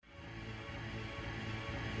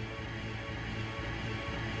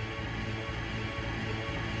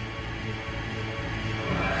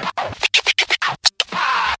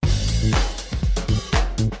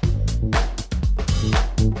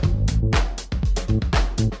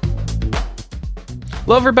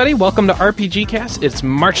Hello, everybody. Welcome to RPGCast. It's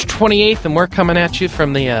March 28th, and we're coming at you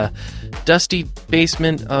from the dusty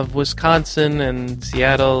basement of Wisconsin and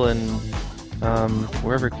Seattle and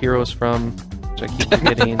wherever Kiro's from, which I keep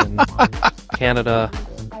forgetting, and Canada.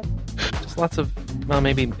 Just lots of... Well,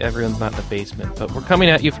 maybe everyone's not in the basement, but we're coming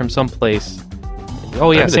at you from someplace.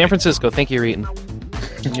 Oh, yeah, San Francisco. Thank you, Reeton.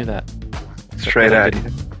 I knew that. Straight at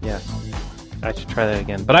you. Yeah. I should try that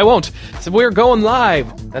again, but I won't. So we're going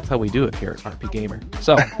live. That's how we do it here at RP Gamer.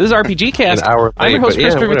 So this is RPGCast. I'm your host,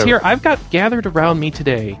 Chris Rivets here. I've got gathered around me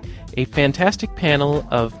today a fantastic panel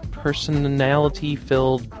of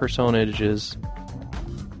personality-filled personages.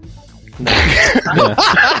 With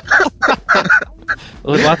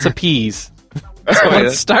lots of P's. So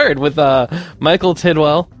let's start with Michael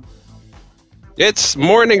Tidwell. It's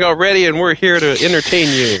morning already, and we're here to entertain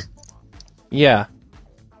you. Yeah.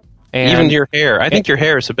 And even your hair. I think your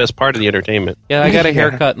hair is the best part of the entertainment. Yeah, I got a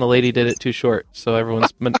haircut, and the lady did it too short, so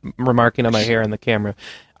everyone's remarking on my hair on the camera.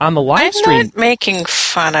 On the live stream... I'm not making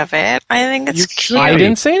fun of it. I think it's cute. I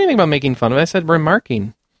didn't say anything about making fun of it. I said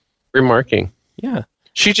remarking. Remarking. Yeah.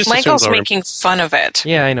 She just Michael's making fun of it.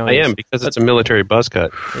 Yeah, I know. I am, because it's a military buzz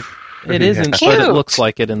cut. It isn't, but it looks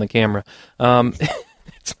like it in the camera.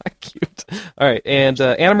 It's not cute. All right, and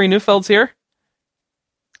Anna Marie Neufeld's here.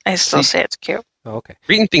 I still say it's cute. Oh, okay.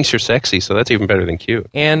 Reeton thinks you're sexy, so that's even better than cute.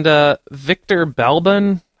 And Victor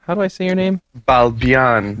Balban, how do I say your name?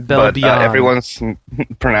 Balbion. But everyone's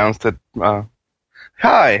pronounced it,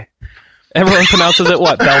 hi. Everyone pronounces it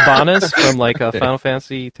what? Balbanus from like Final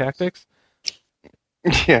Fantasy Tactics?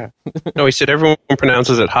 Yeah. No, he said everyone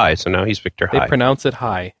pronounces it hi, so now he's Victor Hi. They pronounce it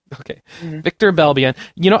hi. Okay. Mm-hmm. Victor Balbion.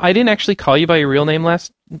 You know, I didn't actually call you by your real name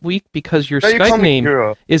last week because your Skype name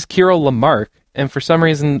is Kiro Lamarck, and for some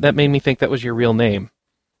reason that made me think that was your real name.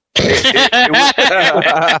 It's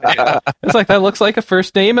like, that looks like a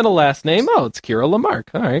first name and a last name. Oh, it's Kiro Lamarck.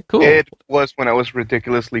 All right, cool. It was when I was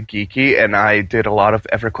ridiculously geeky, and I did a lot of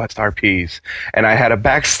EverQuest RPs, and I had a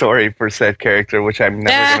backstory for said character, which I'm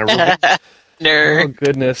never going to reveal. Nerd. Oh,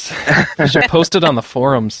 goodness. You should post it on the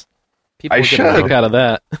forums. People get a kick out of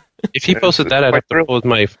that. If he posted that, I'd have to post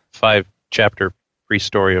my 5-chapter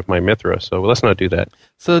pre-story of my Mithra, so let's not do that.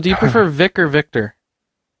 So do you prefer Vic or Victor?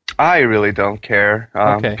 I really don't care.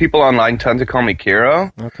 Okay. People online tend to call me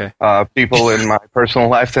Kiro. Okay. People in my personal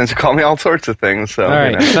life tend to call me all sorts of things. So, all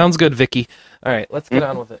right, sounds good, Vicky. All right, let's get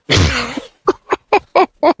on with it.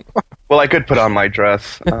 Well, I could put on my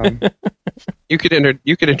dress. You could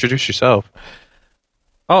introduce yourself.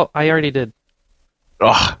 Oh, I already did.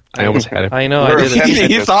 Oh, I almost had it. I know, I did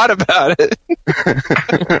it. You thought about it.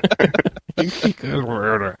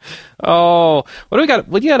 Oh, what do we got?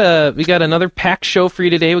 We got another packed show for you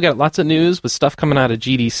today. We got lots of news with stuff coming out of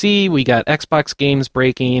GDC. We got Xbox games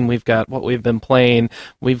breaking. We've got what we've been playing.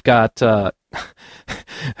 We've got...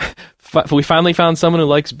 we finally found someone who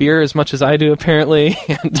likes beer as much as I do, apparently.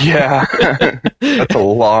 Yeah. That's a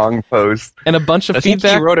long post. And a bunch of feedback. I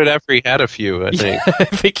think he wrote it after he had a few, I think. Yeah, I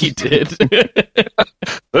think he did.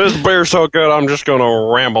 This beer's so good, I'm just going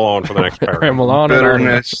to ramble on for the next paragraph. Ramble on.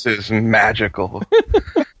 Bitterness is magical.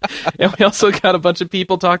 And we also got a bunch of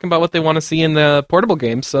people talking about what they want to see in the portable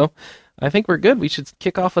games, so I think we're good. We should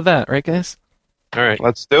kick off with that, right, guys? All right.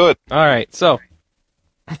 Let's do it. All right, so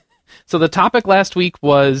the topic last week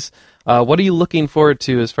was... what are you looking forward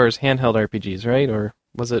to as far as handheld RPGs, right? Or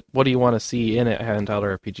was it, what do you want to see in a handheld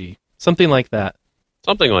RPG? Something like that.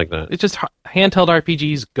 Something like that. It's just handheld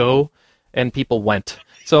RPGs go, and people went.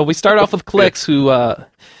 So we start off with Clicks, who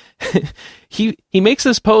he makes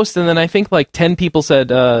this post, and then I think like 10 people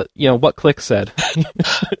said, what Clicks said.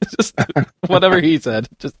 Just whatever he said,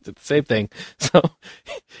 just the same thing. So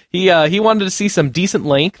he wanted to see some decent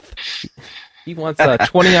length. He wants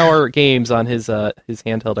 20-hour games on his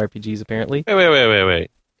handheld RPGs, apparently.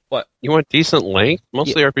 Wait. What? You want decent length? Most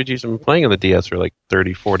of the RPGs I've been playing on the DS are like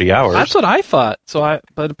 30, 40 hours. That's what I thought.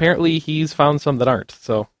 But apparently he's found some that aren't.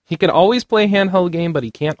 So he can always play a handheld game, but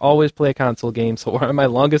he can't always play a console game. So one of my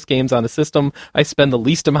longest games on a system I spend the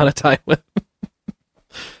least amount of time with.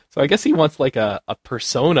 So I guess he wants like a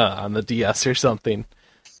Persona on the DS or something.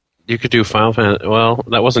 You could do Final Fantasy... Well,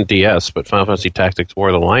 that wasn't DS, but Final Fantasy Tactics War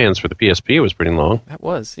of the Lions for the PSP was pretty long. That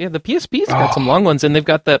was. Yeah, the PSP's got some long ones, and they've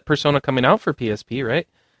got that Persona coming out for PSP, right?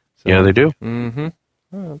 So, yeah, they do. Mm-hmm.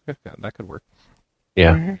 Oh, okay. That could work.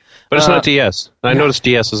 Yeah. Mm-hmm. But it's not DS. I noticed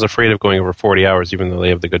DS is afraid of going over 40 hours, even though they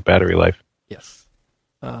have the good battery life. Yes.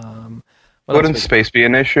 Wouldn't space be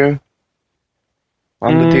an issue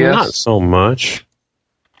on the DS? Not so much.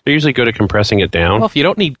 They're usually good at compressing it down. Well, if you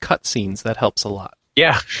don't need cutscenes, that helps a lot.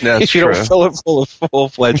 Yeah, that's if you true. don't fill it full of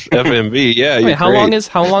full-fledged FMV, yeah. Wait, how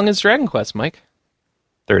long is Dragon Quest, Mike?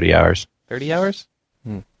 30 hours. 30 hours?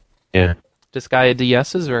 Yeah. Disgaea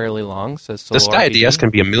DS is fairly long, says Solo Disgaea RPG. DS can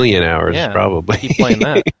be a million hours, probably. Keep playing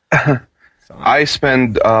that. So, I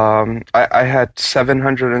spend I had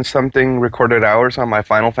 700 and something recorded hours on my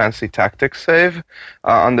Final Fantasy Tactics save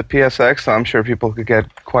on the PSX, so I'm sure people could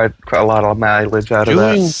get quite a lot of mileage out of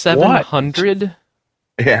that. Doing 700?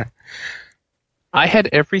 Yeah. I had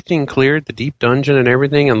everything cleared, the deep dungeon and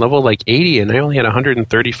everything, and level like 80, and I only had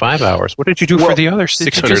 135 hours. What did you do for the other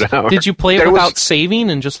 600 hours? Did you play it without saving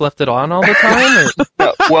and just left it on all the time?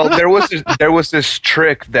 No, well, there was this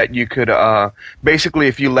trick that you could basically,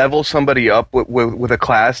 if you level somebody up with a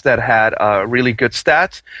class that had really good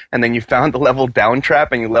stats, and then you found the level down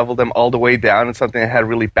trap and you leveled them all the way down and something that had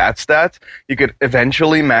really bad stats, you could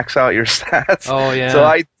eventually max out your stats. Oh yeah. So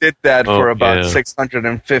I did that for about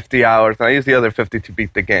 650 hours, and I used the other 50 to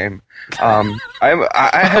beat the game. I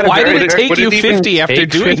had Why did it take you 50 after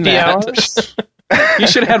doing 50 that? Hours? You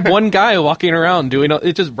should have had one guy walking around doing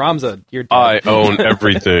it. Just Ramza, you're dead. I own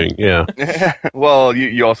everything. Yeah. Well,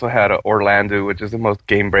 you also had Orlando, which is the most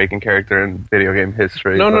game-breaking character in video game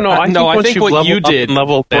history. No. I think what you did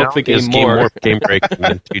leveled broke the game more game-breaking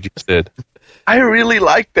than you just did. I really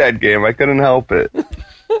liked that game. I couldn't help it.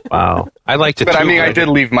 Wow. I liked it but too. I mean, I did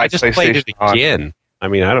leave my I just PlayStation played it again. on. I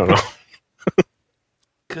mean, I don't know.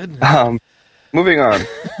 Goodness. Moving on.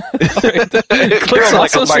 Clicks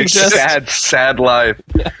like also my suggests... sad life.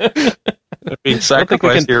 I mean,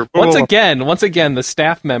 sacrifice here. Once again, the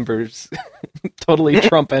staff members totally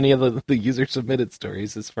trump any of the user-submitted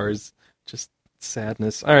stories as far as just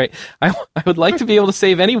sadness. All right. I would like to be able to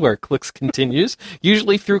save anywhere, Clicks continues,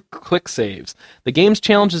 usually through quick saves. The game's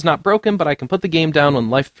challenge is not broken, but I can put the game down when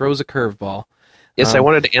life throws a curveball. Yes, I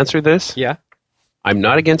wanted to answer this. Yeah. I'm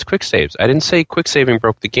not against quick saves. I didn't say quick saving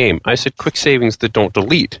broke the game. I said quick savings that don't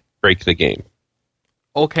delete break the game.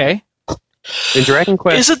 Okay. In Dragon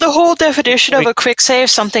Quest... Is it the whole definition of a quick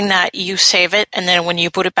save something that you save it, and then when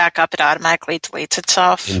you boot it back up, it automatically deletes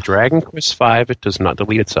itself? In Dragon Quest V, it does not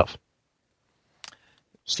delete itself.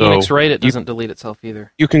 So Phoenix Wright, it doesn't delete itself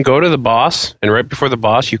either. You can go to the boss, and right before the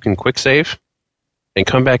boss, you can quick save and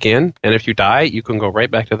come back in, and if you die, you can go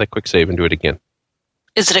right back to that quick save and do it again.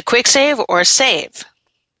 Is it a quick save or a save?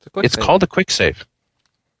 It's called a quick save.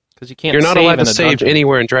 Because you can't. You're not save allowed to in a save dungeon.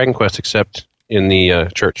 anywhere in Dragon Quest except in the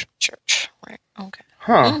church. Church, right? Okay.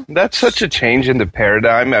 Huh. That's such a change in the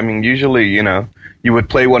paradigm. I mean, usually, you would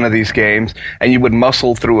play one of these games and you would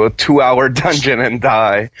muscle through a 2-hour dungeon and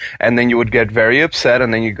die, and then you would get very upset,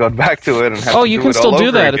 and then you go back to it and have to you do can it still all do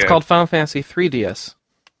over that. again. It's called Final Fantasy 3DS.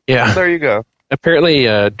 Yeah. There you go. Apparently,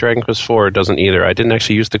 Dragon Quest IV doesn't either. I didn't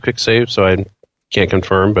actually use the quick save, so I can't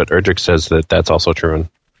confirm, but Erdrich says that that's also true in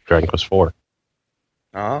Dragon Quest IV.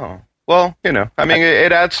 Oh. Well, I mean,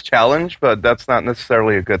 it adds challenge, but that's not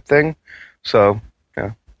necessarily a good thing. So,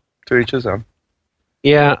 to each his own.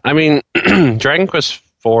 Yeah, I mean, Dragon Quest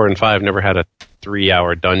 4 and 5 never had a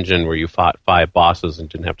 3-hour dungeon where you fought 5 bosses and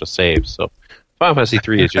didn't have to save, so Final Fantasy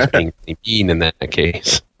 3 is just being mean in that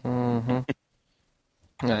case. Mm-hmm.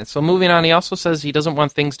 All right, so moving on, he also says he doesn't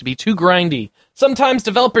want things to be too grindy. Sometimes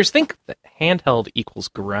developers think that handheld equals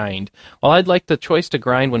grind. While I'd like the choice to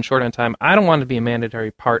grind when short on time, I don't want it to be a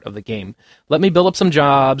mandatory part of the game. Let me build up some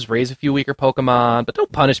jobs, raise a few weaker Pokemon, but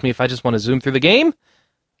don't punish me if I just want to zoom through the game.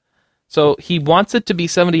 So he wants it to be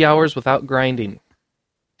 70 hours without grinding.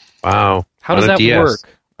 Wow. How does that work?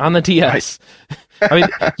 On the DS. I mean,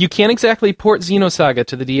 you can't exactly port Xenosaga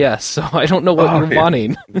to the DS, so I don't know what you're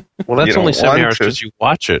wanting. Well, that's You only don't 70 want hours to. because you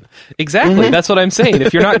watch it. Exactly, that's what I'm saying.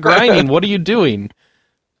 If you're not grinding, what are you doing?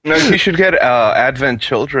 No, you should get Advent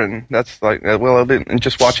Children. That's like, and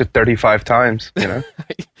just watch it 35 times, You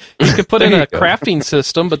could put in a crafting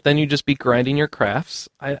system, but then you just be grinding your crafts.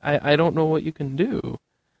 I don't know what you can do.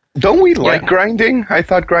 Don't we like grinding? I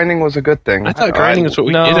thought grinding was a good thing. I thought grinding is what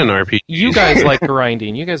we did in RPG. You guys like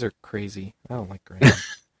grinding. You guys are crazy. I don't like grinding.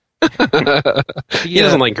 He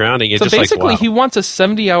doesn't like grounding. So just basically, like, wow. he wants a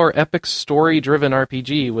 70-hour epic story-driven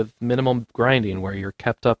RPG with minimum grinding, where you're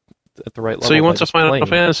kept up at the right level. So he wants by a Final playing.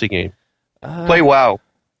 Fantasy game. Play WoW.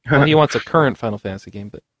 Well, he wants a current Final Fantasy game,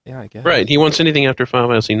 but yeah, I guess. Right, he wants anything after Final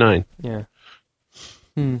Fantasy 9. Yeah.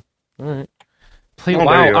 All right. Play there you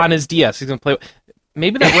WoW go. on his DS. He's gonna play.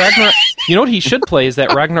 Maybe that Ragnarok. You know what he should play is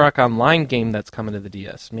that Ragnarok Online game that's coming to the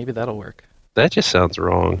DS. Maybe that'll work. That just sounds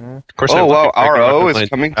wrong. Of course, Oh, I wow, look at Ragnarok RO is Online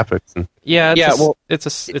coming? graphics and- Yeah. Yeah,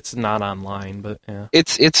 It's not online, but yeah.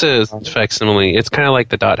 It's a facsimile. It's kind of like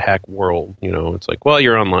the .hack world. It's like, well,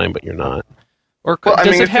 you're online, but you're not. Or Well, I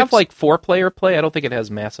does mean, it if have it's- like 4-player play? I don't think it has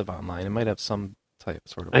massive online. It might have some type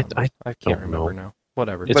sort of. I online. I can't don't remember know. now.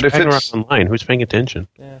 whatever. It's But if Ragnarok it's- Online. Who's paying attention?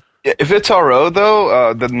 Yeah. Yeah, if it's RO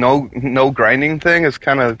though, the no grinding thing is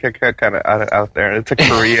kind of out there. It's a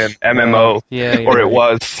Korean MMO, Yeah, or you're it right.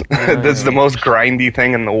 was. Yeah, This is the you're most grindy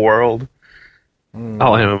thing in the world.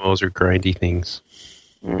 All MMOs are grindy things.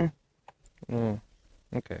 Okay.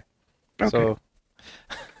 Okay. So,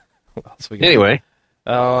 what else we got? Anyway,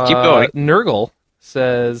 keep going. Nurgle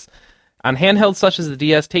says, on handhelds such as the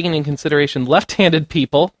DS, taking in consideration left-handed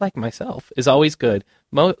people, like myself, is always good.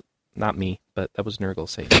 Not me, but that was Nurgle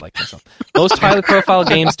saying it like myself. Most high-profile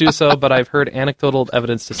games do so, but I've heard anecdotal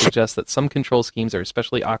evidence to suggest that some control schemes are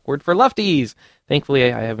especially awkward for lefties.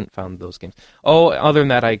 Thankfully, I haven't found those games. Oh, other than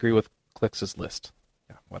that, I agree with Clix's list.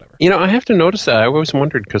 Yeah, whatever. I have to notice that. I always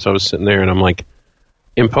wondered because I was sitting there and I'm like,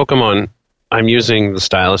 in Pokemon, I'm using the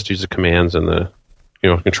stylus to use the commands and the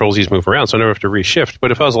controls these move around, so I never have to reshift.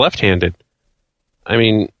 But if I was left-handed,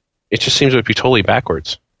 it just seems it would be totally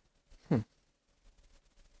backwards.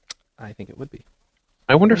 I think it would be.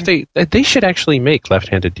 I wonder if they should actually make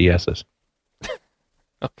left-handed DSs.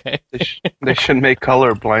 Okay. They should make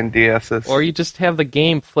colorblind DSs. Or you just have the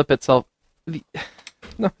game flip itself.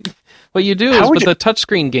 No, what you do How is would with you- the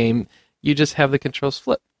touchscreen game, you just have the controls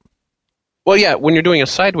flip. Well, yeah, when you're doing a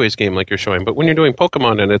sideways game like you're showing, but when you're doing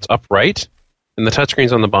Pokemon and it's upright and the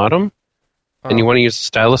touchscreen's on the bottom, and you want to use the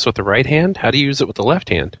stylus with the right hand, how do you use it with the left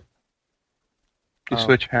hand? You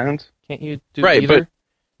switch hands. Can't you do Right, either? but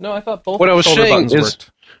No, I thought both what I was shoulder saying buttons is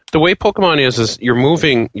worked. the way Pokemon is you're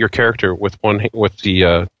moving your character with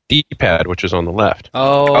the D-pad, which is on the left.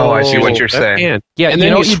 Oh, I see what you're Left saying. hand. Yeah, and you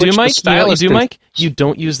then know what you do, switch the Mike? You know what you stylus do, to- Mike? You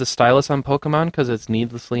don't use the stylus on Pokemon because it's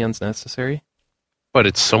needlessly unnecessary. But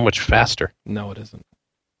it's so much faster. No, it isn't.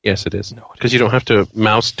 Yes, it is. No, it Because you don't have to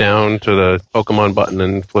mouse down to the Pokemon button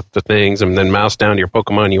and flip the things, and then mouse down to your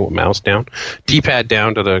Pokemon you want mouse down. D-pad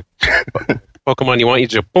down to the Pokemon you want, you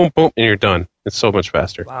just boom, boom, and you're done. It's so much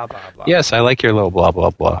faster. Blah, blah, blah. Yes, I like your little blah, blah,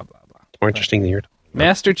 blah. Blah, blah, blah. More interesting than your...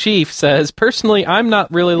 Master Chief says, personally, I'm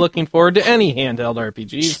not really looking forward to any handheld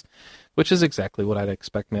RPGs, which is exactly what I'd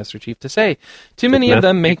expect Master Chief to say. Too many of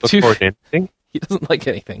them make Look too... forward to anything? He doesn't like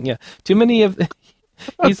anything, yeah. Too many of...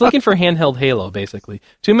 He's looking for handheld Halo, basically.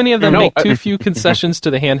 Too many of them make too few concessions to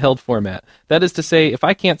the handheld format. That is to say, if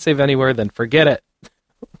I can't save anywhere, then forget it.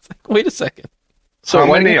 It's like, wait a second. So How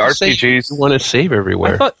why many don't you say RPGs you want to save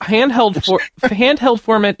everywhere? I thought handheld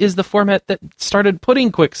format is the format that started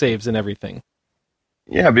putting quick saves and everything.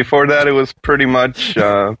 Yeah, before that it was pretty much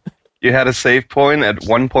you had a save point at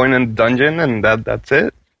one point in the dungeon, and that's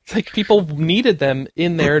it. It's like people needed them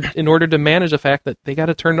in there in order to manage the fact that they got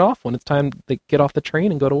to turn it off when it's time to get off the train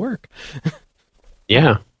and go to work.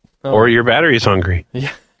 Yeah. Oh. Or your battery's hungry.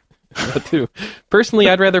 Yeah, that too. Personally,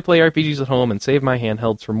 I'd rather play RPGs at home and save my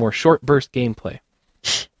handhelds for more short burst gameplay.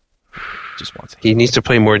 Just once. He needs to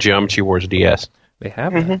play more Geometry Wars DS. They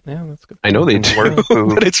have that. Yeah, that's good. I know they do, Work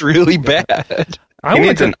food. but it's really bad. I He want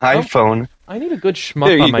needs a an good- iPhone. I need a good There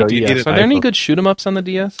shmup you on my go, you need DS. an Are there any iPhone. good shoot 'em ups on the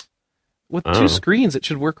DS? With Oh. two screens, it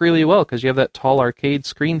should work really well because you have that tall arcade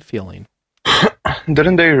screen feeling.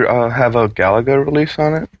 Didn't they have a Galaga release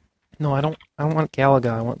on it? No, I don't want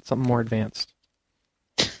Galaga. I want something more advanced.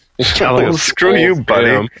 Well, screw you,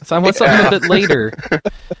 buddy. So I want something a bit later.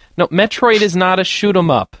 No, Metroid is not a shoot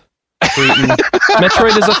 'em up. Creighton.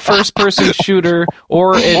 Metroid is a first-person shooter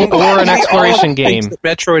or an exploration game.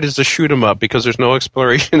 Metroid is a shoot 'em up because there's no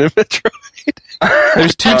exploration in Metroid.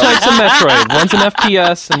 There's two types of Metroid. One's an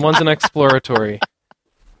FPS and one's an exploratory.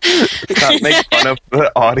 Not make fun of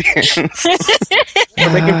the audience.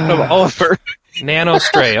 We're making fun of Oliver.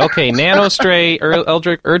 Nanostray. Okay, Nanostray.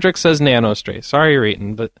 Erdrick says Nanostray. Sorry,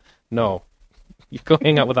 Rayton, but no. You go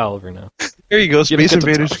hang out with Oliver now. There you go, You don't Space get to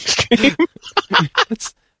Invaders Extreme.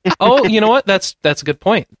 Oh, you know what? That's a good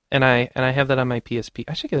point. And I have that on my PSP.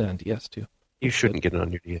 I should get it on DS too. You shouldn't get it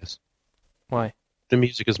on your DS. Why? The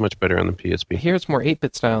music is much better on the PSP. Here it's more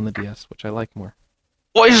 8-bit style on the DS, which I like more.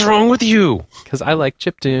 What is wrong with you? Because I like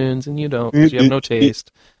chiptunes and you don't. 'Cause you have no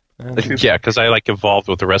taste. Yeah, because I evolved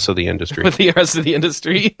with the rest of the industry. With the rest of the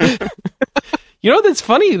industry. You know, that's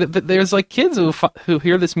funny that there's like kids who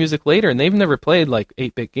hear this music later and they've never played like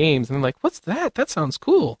 8-bit games and they're like, "What's that? That sounds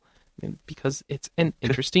cool." And because it's an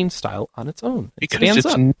interesting style on its own. It Because stands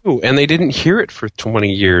it's up. new, and they didn't hear it for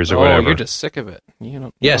 20 years or Oh, whatever. you're just sick of it. You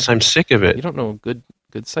don't. Yes, I'm sick of it. You don't know good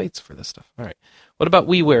sites for this stuff. All right. What about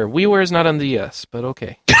WiiWare? WiiWare is not on the DS, but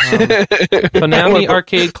okay. Konami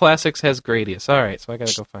Arcade Classics has Gradius. All right, so I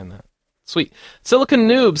gotta go find that. Sweet. Silicon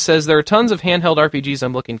Noob says there are tons of handheld RPGs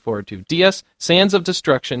I'm looking forward to. DS, Sands of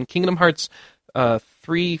Destruction, Kingdom Hearts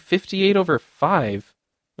 358 over 5.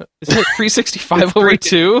 Isn't it 365 over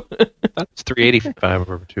 2? It's 385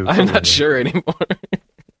 over 2. I'm not sure anymore.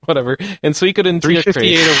 whatever. And Suikoden 358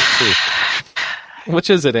 Crate. over 2. Which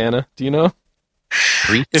is it, Anna? Do you know?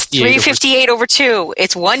 358 over 2.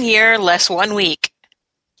 It's 1 year less 1 week.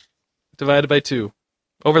 Divided by 2.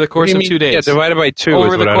 Over the course of 2 days. Yeah, divided by 2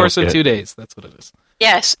 Over is the what course I of don't 2 get. days. That's what it is.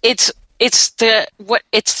 Yes, it's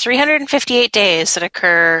 358 days that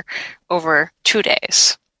occur over 2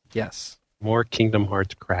 days. Yes. More Kingdom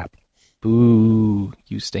Hearts crap. Boo.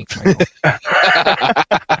 You stink, Michael.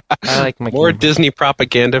 I like my More Kingdom Disney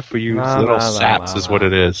propaganda for you La, little la, la, saps la, is la. what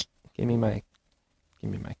it is. Give me my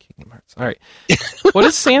Kingdom Hearts. All right. What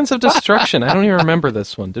is Sands of Destruction? I don't even remember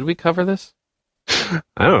this one. Did we cover this? I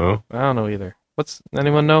don't know. I don't know either.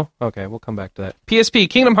 Anyone know? Okay, we'll come back to that. PSP,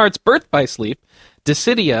 Kingdom Hearts Birth by Sleep,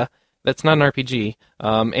 Dissidia, that's not an RPG,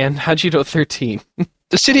 and Hajito 13.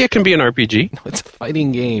 Dissidia can be an RPG. No, it's a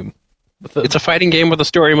fighting game. It's a fighting game with a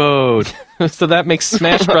story mode. So that makes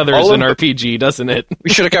Smash Brothers an RPG, doesn't it? We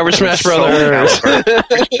should have covered Smash Soul Brothers.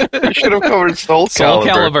 Calibur. You should have covered Soul Soul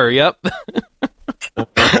Calibur. Calibur, yep.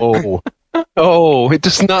 Oh, it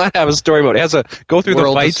does not have a story mode. It has a go through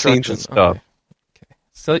World the fight Destruction. scenes and stuff. Okay.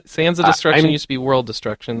 So, Sands of Destruction I'm- used to be World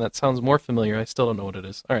Destruction. That sounds more familiar. I still don't know what it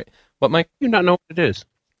is. All right. What, Mike? You not know what it is?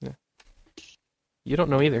 You don't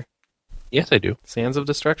know either. Yes, I do. Sands of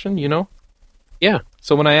Destruction, you know? Yeah.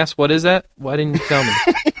 So when I asked what is that, why didn't you tell me?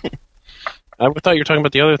 I thought you were talking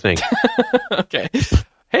about the other thing. Okay.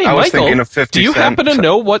 Hey, I was Michael, thinking of 50 do you Cent. happen to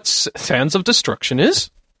know what Sands of Destruction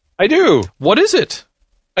is? I do. What is it?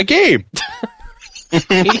 A game. I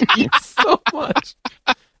hate you so much.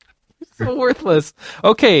 You're so worthless.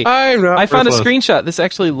 Okay, I'm not I found a worthless. screenshot. This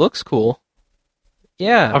actually looks cool.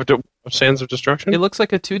 Yeah. Of Sands of Destruction? It looks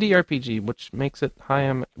like a 2D RPG, which makes it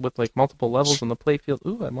high-end with like multiple levels in the playfield.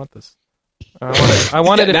 Ooh, I want this. I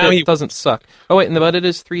want it now if it you- doesn't suck. Oh wait, but it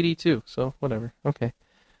is 3D too, so whatever. Okay,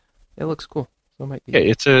 it looks cool. So it might be. Yeah,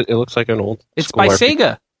 it looks like an old It's school by RPG.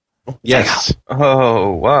 Sega. Yes. Oh,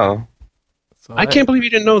 wow. So I can't believe you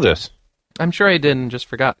didn't know this. I'm sure I did and just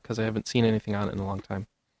forgot because I haven't seen anything on it in a long time.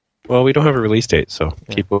 Well, we don't have a release date, so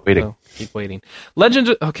Yeah, keep waiting. so keep waiting.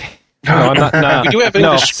 Legend. Okay. No, I'm not. Nah. We do have no,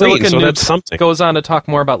 English screen, Silicon so Noobs that's something. goes on to talk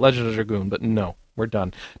more about Legend of Dragoon, but no, we're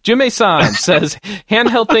done. Jume-san says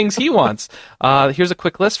handheld things he wants. Here's a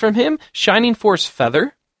quick list from him: Shining Force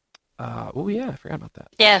Feather. Oh yeah, I forgot about that.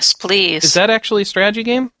 Yes, please. Is that actually a strategy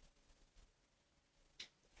game?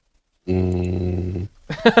 Mm,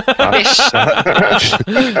 All right, so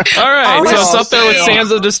it's up there with Sands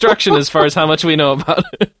of Destruction as far as how much we know about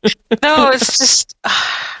it. No, it's just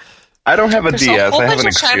I don't have a there's a DS. whole I have bunch an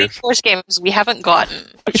of Shining excuse. Force games we haven't gotten, I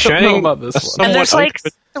don't know Shining- about this one. Somewhat and there's like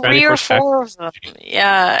ultimate 3 or Shining Force 4 of them.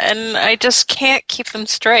 Yeah, and I just can't keep them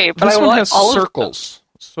straight. But This I one want has all circles.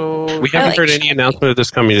 So we I haven't like heard any Shining. announcement of this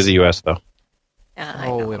coming to the U.S., though. Of them. Yeah, I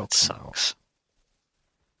Oh, know, it'll it come out. sucks.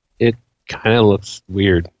 It kind of looks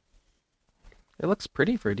weird. it looks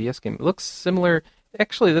pretty for a DS game. It looks similar.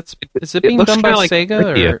 Actually, is it it being looks done by kinda like Sega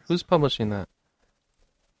or DS. who's publishing that?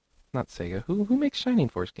 Not Sega. Who makes Shining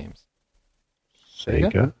Force games?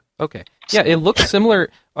 Sega? Okay. Yeah, it looks similar.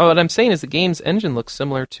 Oh, what I'm saying is the game's engine looks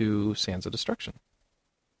similar to Sands of Destruction,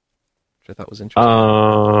 which I thought was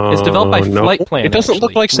interesting. It's developed by no. Flight Plan, It doesn't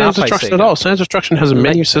look actually, like Sands not of by Destruction Sega. at all. Sands of Destruction has a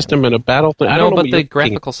menu system and a battle thing. I don't know but what the you're thinking.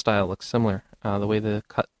 graphical style looks similar. The way the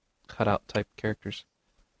cutout type characters.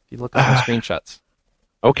 If you look at some screenshots.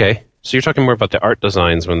 Okay, so you're talking more about the art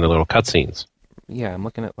designs when the little cutscenes. Yeah, I'm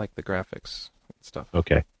looking at like the graphics and stuff.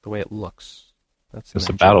 Okay, The way it looks. That's because an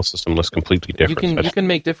the engine. battle system looks completely different. You can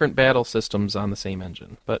make different battle systems on the same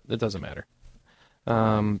engine, but it doesn't matter.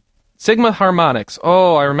 Sigma Harmonics.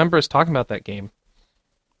 Oh, I remember us talking about that game.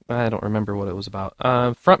 I don't remember what it was about.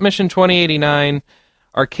 Front Mission 2089,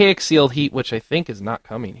 Archaic Sealed Heat, which I think is not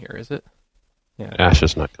coming here, is it? Yeah. Ash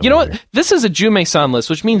is not coming You know what? here. This is a Jume-san list,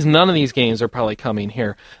 which means none of these games are probably coming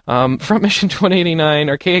here. Front Mission 2089,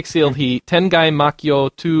 Archaic Sealed Heat, Tengai Makyo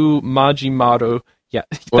 2 Majimaru. Yeah,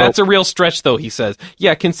 Well- that's a real stretch, though, he says.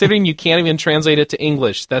 Yeah, considering you can't even translate it to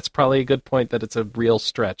English, that's probably a good point that it's a real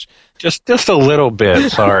stretch. Just a little bit.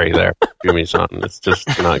 Sorry there, Jimmy-san. It's just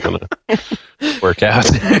not going to work out.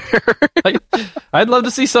 I'd love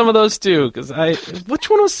to see some of those, too, because which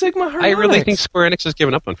one was Sigma Harmonics? I really think Square Enix has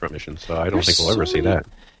given up on Front Mission, so I don't think we'll ever see that.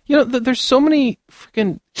 You know, there's so many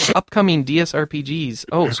freaking upcoming DS RPGs.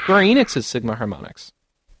 Oh, Square Enix is Sigma Harmonics.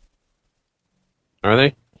 Are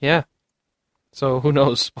they? Yeah. So who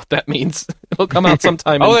knows what that means? It'll come out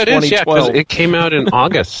sometime Oh, in it is, yeah, 2012. because it came out in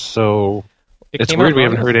August, so it's came weird out we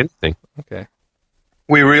in haven't heard August. anything. Okay.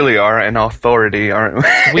 We really are an authority, aren't we?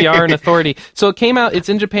 We are an authority. So it came out, it's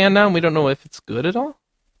in Japan now, and we don't know if it's good at all?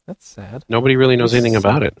 That's sad. Nobody really knows anything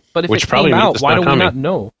about it. But if which it probably came means out, it's why not do we coming. not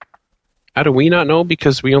know? How do we not know?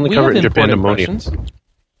 Because we only We cover have it in Japan import and Monia. impressions.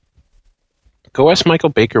 Go ask Michael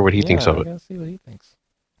Baker what he thinks of I it. gotta see what he thinks.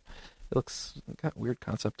 It got weird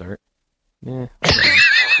concept art. Yeah.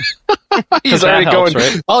 He's that already helps, going.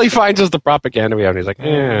 right? All he finds is the propaganda we have. And he's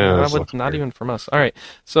like, Not even from us. All right.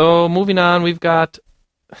 So moving on, we've got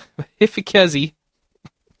Hifikezy,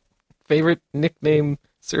 favorite nickname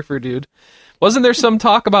surfer dude. Wasn't there some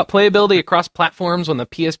talk about playability across platforms when the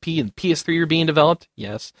PSP and PS3 are being developed?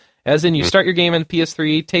 Yes. As in, you start your game on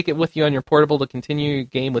PS3, take it with you on your portable to continue your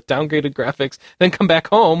game with downgraded graphics, then come back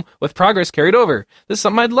home with progress carried over. This is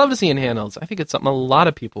something I'd love to see in handhelds. I think it's something a lot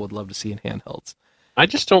of people would love to see in handhelds. I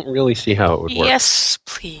just don't really see how it would work. Yes,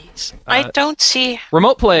 please. I don't see.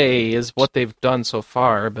 Remote play is what they've done so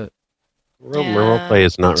far, but Remote play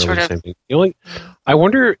is not really the same thing. I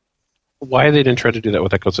wonder why they didn't try to do that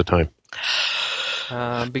with Echoes of Time.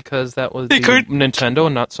 Because that was Nintendo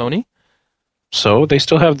and not Sony. So they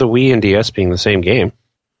still have the Wii and DS being the same game.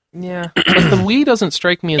 Yeah, but the Wii doesn't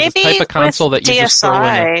strike me as the type of console that you just throw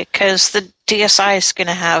in. Because the DSi is going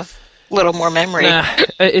to have a little more memory. Nah,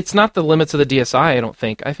 it's not the limits of the DSi, I don't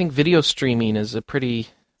think. I think video streaming is a pretty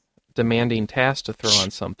demanding task to throw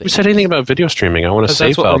on something. Who said anything about video streaming? I want to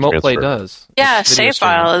save file that's what remote transfer. play does. Yeah, save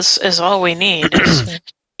file is all we need.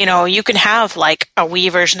 You can have like a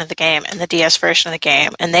Wii version of the game and the DS version of the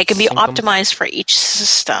game, and they can be optimized for each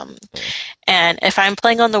system. Yeah. And if I'm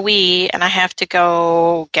playing on the Wii and I have to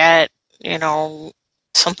go get,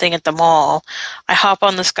 something at the mall, I hop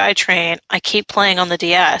on the SkyTrain, I keep playing on the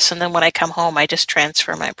DS, and then when I come home, I just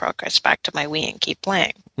transfer my progress back to my Wii and keep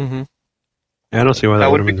playing. Mm-hmm. I don't see why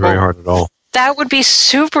that would have been very hard at all. That would be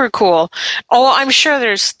super cool. Oh, I'm sure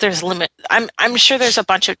there's limit. I'm sure there's a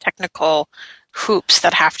bunch of technical hoops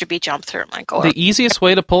that have to be jumped through, Michael. The easiest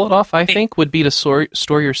way to pull it off, I think, would be to store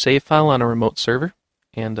your save file on a remote server,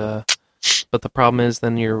 and but the problem is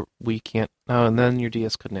then your Wii can't. Oh, and then your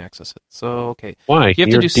DS couldn't access it. So okay, why? You have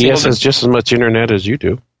your to do DS has just as much internet as you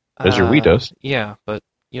do, as your Wii does. Yeah, but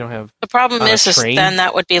you don't have. The problem is then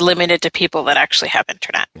that would be limited to people that actually have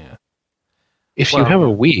internet. Yeah. If you have a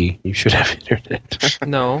Wii, you should have internet.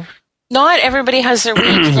 No. Not everybody has their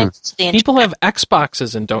Wii connected to the internet. People have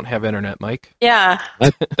Xboxes and don't have internet, Mike. Yeah.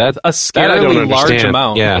 That's a scarily large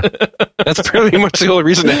amount. Yeah. That's pretty much the only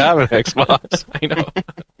reason to have an Xbox. I know.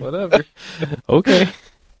 Whatever. Okay.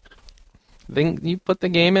 Then you put the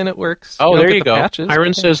game in, it works. Oh, there you go. Patches,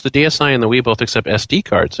 Iron says the DSi and the Wii both accept SD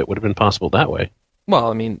cards. It would have been possible that way.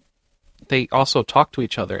 Well, I mean, they also talk to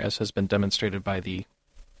each other, as has been demonstrated by the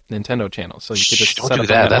Nintendo channel, so you could just don't set do up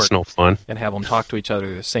that. That's no fun. And have them talk to each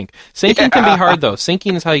other to sync. Syncing can be hard though.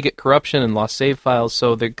 Syncing is how you get corruption and lost save files.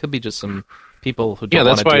 So there could be just some people who don't. Yeah,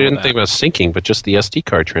 that's why I didn't think about syncing, but just the SD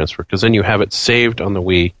card transfer, because then you have it saved on the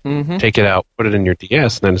Wii, take it out, put it in your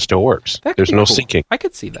DS, and then it still works. There's no syncing. I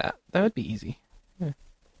could see that. That would be easy. Yeah.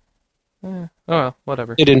 Oh well,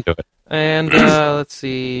 whatever. They didn't do it. And let's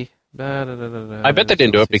see. I bet they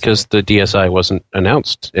didn't do it because the DSi wasn't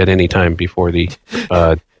announced at any time before the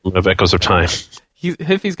of Echoes of Time.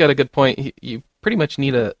 Hiffy's got a good point. You pretty much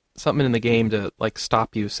need something in the game to like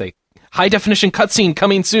stop you. Say, high definition cutscene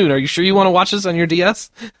coming soon. Are you sure you want to watch this on your DS?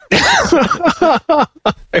 There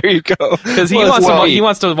you go. Because he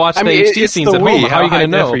wants to watch the HD scenes at home. How are you going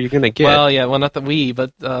to know? Are you going to get? Well, yeah, not the Wii,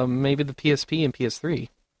 but maybe the PSP and PS3.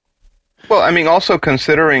 Well, I mean, also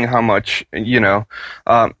considering how much, you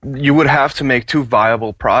would have to make two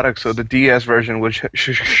viable products, so the DS version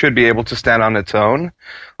should be able to stand on its own,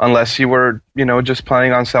 unless you were, just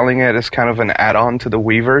planning on selling it as kind of an add-on to the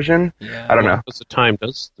Wii version. Yeah. I don't know. Because the time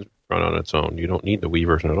does run on its own. You don't need the Wii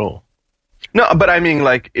version at all. No, but I mean,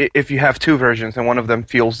 like, if you have two versions and one of them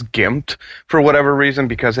feels gimped for whatever reason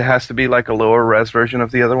because it has to be like a lower res version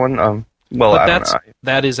of the other one, I don't know.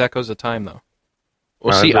 That is Echoes of Time, though.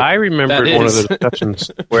 Well, see, I remembered one of the discussions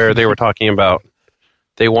where they were talking about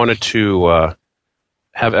they wanted to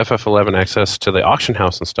have FF11 access to the auction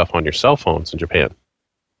house and stuff on your cell phones in Japan.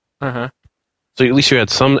 Uh-huh. So at least you had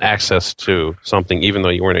some access to something, even though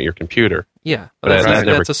you weren't at your computer. Yeah,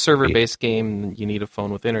 that's a server-based game. You need a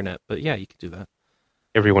phone with internet, but yeah, you could do that.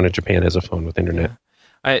 Everyone in Japan has a phone with internet.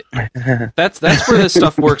 Yeah. That's where this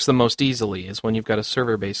stuff works the most easily, is when you've got a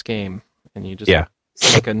server-based game and you just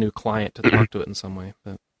make a new client to talk to it in some way.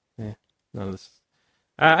 But none of this.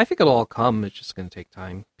 I think it'll all come. It's just going to take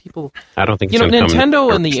time. People. I don't think it's going to come.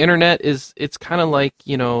 Nintendo and the internet it's kind of like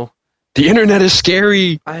the internet is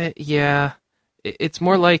scary. It's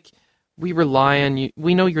more like we rely on you.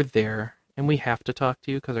 We know you're there, and we have to talk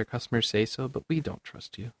to you because our customers say so. But we don't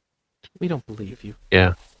trust you. We don't believe you.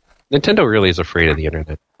 Yeah, Nintendo really is afraid of the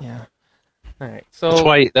internet. Yeah. All right. So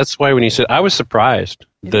that's why when you said, I was surprised.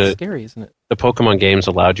 It's scary, isn't it? The Pokemon games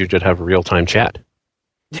allowed you to have real-time chat.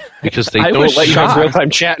 Because they I don't was let you have shocked. real-time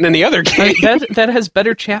chatting in the other game. That has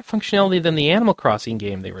better chat functionality than the Animal Crossing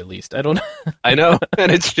game they released. I don't know. I know,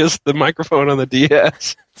 and it's just the microphone on the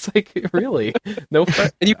DS. It's like, really? No.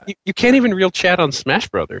 And you can't even real chat on Smash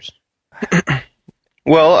Brothers.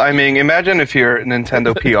 Well, I mean, imagine if you're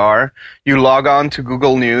Nintendo PR, you log on to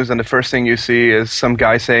Google News, and the first thing you see is some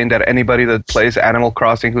guy saying that anybody that plays Animal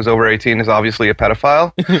Crossing who's over 18 is obviously a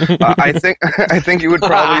pedophile. I think you would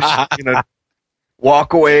probably,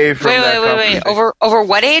 walk away from that. Wait. Over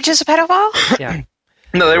what age is a pedophile? Yeah.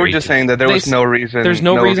 No, they were just saying that there was no reason. There's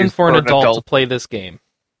no reason for an adult to play this game.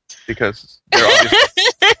 Because they're obviously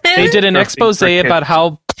They did an Nothing expose for kids. about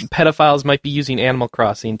how pedophiles might be using Animal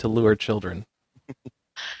Crossing to lure children.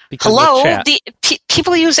 Because of Hello? chat.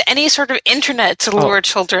 People use any sort of internet to lure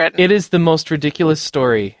children. It is the most ridiculous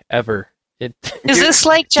story ever. Is this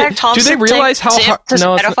like Jack Thompson? Do they realize how hard?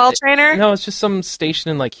 No, pedophile trainer? No, it's just some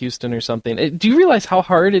station in like Houston or something. Do you realize how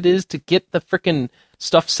hard it is to get the frickin'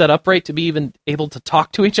 stuff set up right to be even able to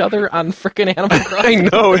talk to each other on frickin' Animal Crossing? I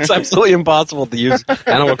know, it's absolutely impossible to use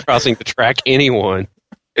Animal Crossing to track anyone.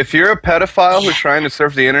 If you're a pedophile who's trying to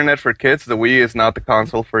surf the internet for kids, the Wii is not the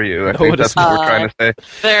console for you. I think that's what we're trying to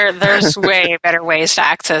say. There's way better ways to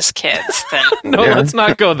access kids than. No, let's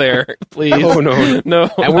not go there, please. No. No,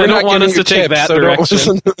 And we're I not don't want us giving to you take tips, that so don't direction.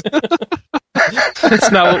 listen.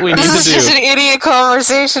 That's not what we need This to is do. just an idiot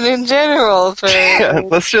conversation in general. Yeah,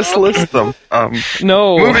 let's just list them.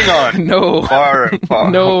 No. Moving on. No. Far.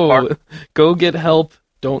 No. Go get help.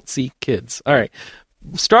 Don't seek kids. All right.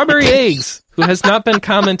 Strawberry Eggs, who has not been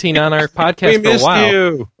commenting on our podcast for a while.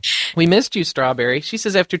 You. We missed you, Strawberry. She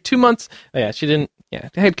says after 2 months, she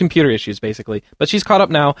had computer issues basically, but she's caught up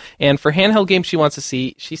now. And for handheld games she wants to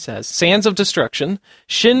see, she says Sands of Destruction,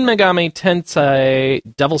 Shin Megami Tensei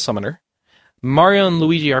Devil Summoner, Mario and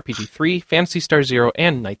Luigi RPG 3, Phantasy Star Zero,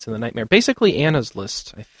 and Knights in the Nightmare. Basically Anna's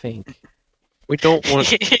list, I think. We don't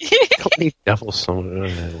need Devil Summoner.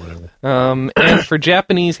 Whatever. And for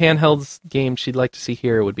Japanese handheld games she'd like to see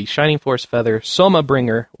here would be Shining Force Feather, Soma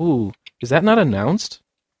Bringer. Ooh, is that not announced?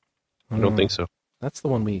 I don't think so. That's the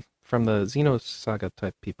one from the Xenosaga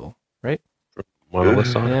type people, right? Monolith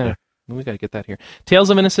Song? Yeah, we gotta get that here. Tales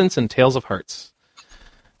of Innocence and Tales of Hearts.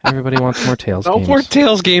 Everybody wants more Tales No games. more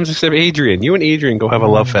Tales games except Adrian. You and Adrian go have a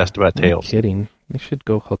love fest about I'm Tales. kidding. We should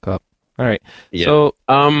go hook up. All right. Yeah. So,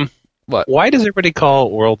 what? Why does everybody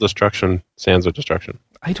call World Destruction Sands of Destruction?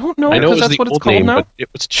 I don't know, I know because it was that's the what it's old called name, now. but it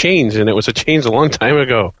was changed, and it was a change a long time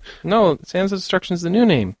ago. No, Sands of Destruction is the new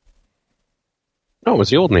name. No, it was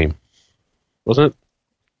the old name. Wasn't it?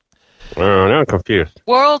 Oh, now I'm confused.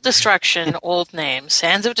 World Destruction, old name.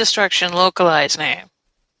 Sands of Destruction, localized name.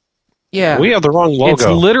 Yeah. We have the wrong logo. It's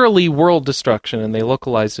literally World Destruction, and they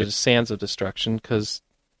localized it as Sands of Destruction because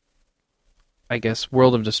I guess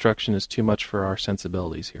World of Destruction is too much for our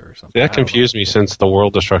sensibilities here or something. That confused me since the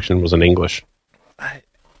World Destruction was in English.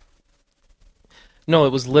 No,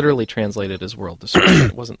 it was literally translated as World Destruction.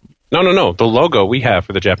 It wasn't. No. The logo we have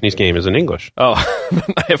for the Japanese game is in English. Oh,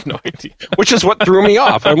 I have no idea. Which is what threw me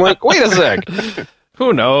off. I'm like, wait a sec.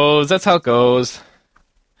 Who knows? That's how it goes.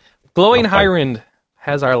 Glowing Okay. Hyrind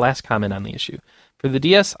has our last comment on the issue. For the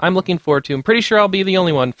DS, I'm looking forward to, I'm pretty sure I'll be the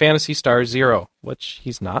only one, Phantasy Star Zero, which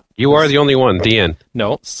he's not. You are the only one. The end.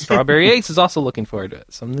 No, Strawberry Eggs is also looking forward to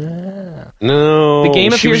it. So, nah. No. The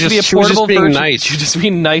game she appears was to be a just- she was portable just being version. nice. She was just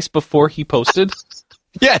being nice before he posted.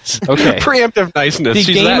 Yes. Okay. Preemptive niceness. The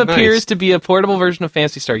She's game that appears nice. to be a portable version of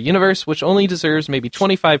Phantasy Star Universe, which only deserves maybe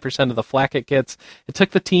 25% of the flack it gets. It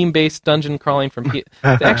took the team-based dungeon crawling from...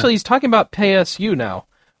 Actually, he's talking about PSU now.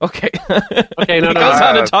 Okay. Okay, no, He no. goes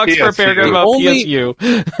on and talks for a PSU. paragraph about Only- PSU.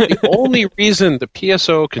 The only reason the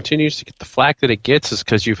PSO continues to get the flack that it gets is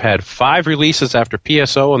because you've had 5 releases after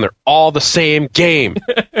PSO, and they're all the same game.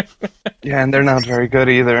 Yeah, and they're not very good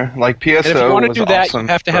either. Like PSO And if you want to was do that, awesome, you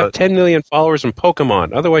have to have but- 10 million followers in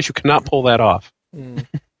Pokemon. Otherwise, you cannot pull that off.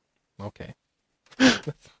 Okay.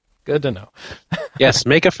 Good to know. Yes,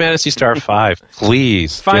 make a Phantasy Star 5,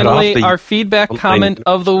 please. Get Finally, off the- our feedback online. comment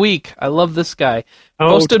of the week. I love this guy. Oh,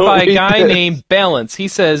 Posted don't by a read guy this. named Balance. He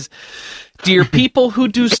says, Dear people who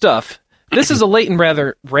do stuff, this is a late and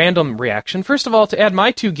rather random reaction. First of all, to add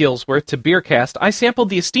my 2 gills worth to Beercast, I sampled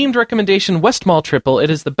the esteemed recommendation Westmall Triple. It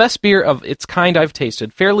is the best beer of its kind I've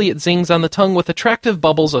tasted. Fairly, it zings on the tongue with attractive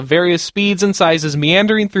bubbles of various speeds and sizes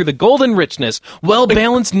meandering through the golden richness, well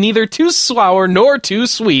balanced, neither too sour nor too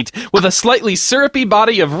sweet, with a slightly syrupy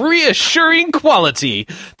body of reassuring quality.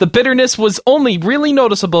 The bitterness was only really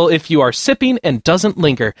noticeable if you are sipping and doesn't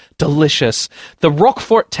linger. Delicious. The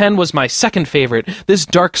Roquefort 10 was my second favorite. This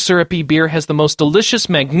dark syrupy beer beer has the most delicious,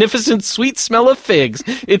 magnificent, sweet smell of figs.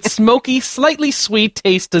 Its smoky, slightly sweet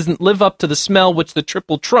taste doesn't live up to the smell which the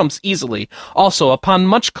triple trumps easily. Also, upon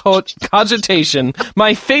much cogitation,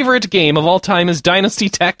 my favorite game of all time is Dynasty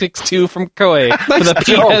Tactics 2 from Koei for the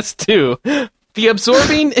PS2. The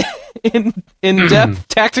absorbing, in-depth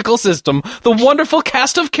tactical system, the wonderful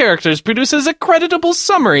cast of characters produces a creditable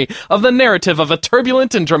summary of the narrative of a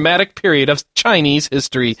turbulent and dramatic period of Chinese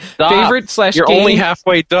history. Stop. You're only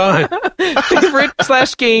halfway done.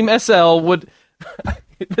 Favorite/game SL would...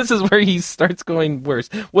 This is where he starts going worse.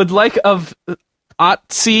 Would like of...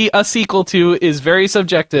 see a sequel to is very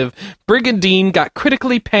subjective. Brigandine got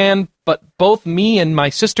critically panned, but both me and my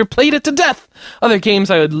sister played it to death. Other games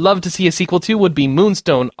I would love to see a sequel to would be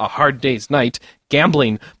Moonstone, A Hard Day's Night,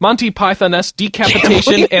 Gambling, Monty Python-esque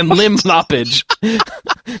Decapitation, and Limb Loppage.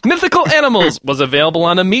 Mythical Animals was available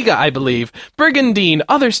on Amiga, I believe. Brigandine,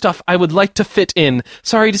 other stuff I would like to fit in.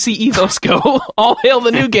 Sorry to see Ethos go. All hail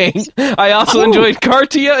the new game. I also enjoyed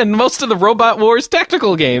Cartia and most of the Robot Wars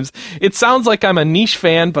tactical games. It sounds like I'm a niche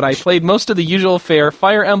fan, but I played most of the usual fare,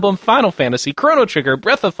 Fire Emblem, Final Fantasy, Chrono Trigger,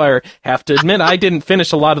 Breath of Fire. Have to admit, I didn't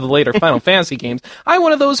finish a lot of the later Final Fantasy games. I'm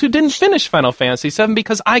one of those who didn't finish Final Fantasy VII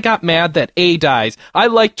because I got mad that A died. I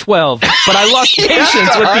like 12, but I lost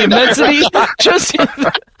patience with the immensity.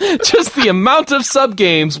 Just the amount of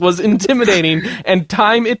sub-games was intimidating, and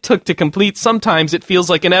time it took to complete. Sometimes it feels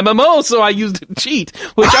like an MMO, so I used a cheat,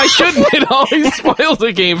 which I shouldn't. It always spoils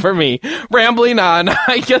the game for me. Rambling on,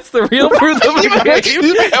 I guess the real proof of a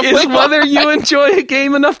game is whether you enjoy a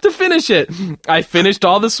game enough to finish it. I finished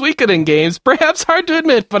all the Suikoden games, perhaps hard to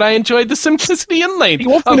admit, but I enjoyed the simplicity and length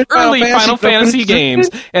of early Final Fantasy games,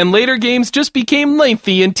 and later games just became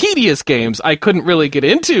lengthy and tedious games I couldn't really get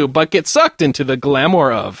into, but get sucked into the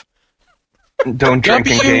glamour of. Don't drink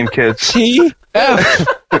in game, kids.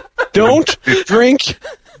 Don't drink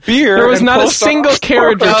beer. There was not a single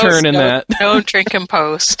carriage return in that. Don't drink and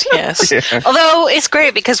post, yes. Yeah. Although, it's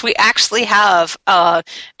great because we actually have an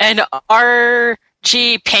RG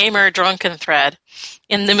Pamer drunken thread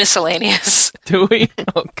in the miscellaneous. Do we?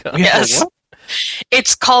 Oh, God. Yes.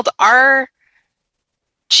 It's called RG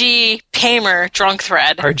Pamer drunk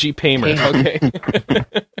thread. RG Pamer, okay.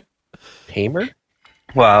 Pamer?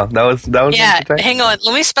 Wow, that was yeah, hang on.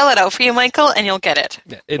 Let me spell it out for you, Michael, and you'll get it.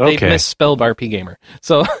 They misspelled RP Gamer.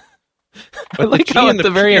 So, I like how at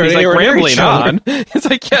the very end he's like rambling on. It's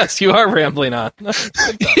like, yes, you are rambling on.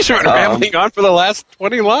 He's been rambling on for the last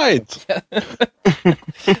 20 lines.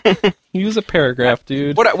 Use a paragraph,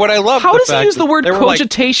 dude. What I love. How does he use the word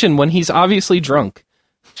cogitation when he's obviously drunk?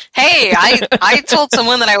 Hey, I told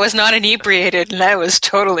someone that I was not inebriated, and I was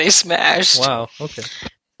totally smashed. Wow, okay.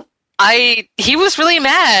 He was really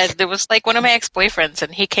mad. There was like one of my ex-boyfriends,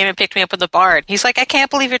 and he came and picked me up at the bar. And he's like, I can't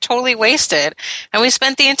believe you're totally wasted. And we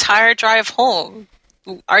spent the entire drive home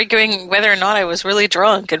arguing whether or not I was really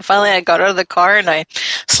drunk. And finally I got out of the car and I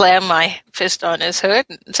slammed my fist on his hood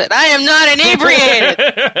and said, I am not inebriated!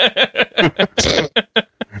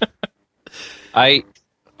 I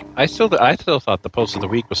still thought the post of the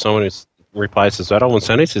week was someone who replies to that one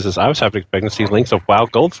sentence. He says, I was half expecting to see links of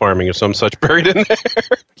wild gold farming or some such buried in there.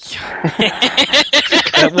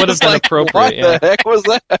 That would have been appropriate. What the heck was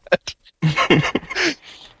that?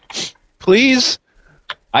 Please,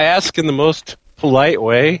 I ask in the most polite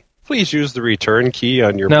way, please use the return key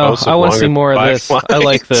on your post. No, I want to see more of this. I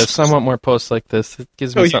like this. I want more posts like this. It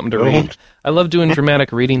gives me something to read. I love doing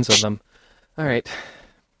dramatic readings of them. All right.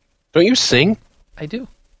 Don't you sing? I do.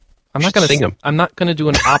 I'm not going to sing them. I'm not going to do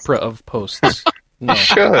an opera of posts. No. You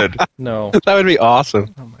should. No. That would be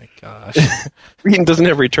awesome. Oh my gosh. Reading doesn't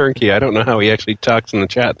have return key. I don't know how he actually talks in the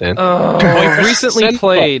chat then. Oh,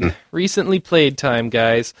 recently played time,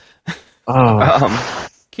 guys.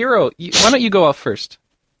 Kiro, why don't you go off first?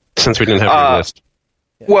 Since we didn't have your list.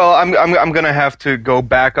 Yeah. Well, I'm going to have to go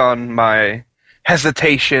back on my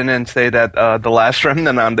hesitation and say that The Last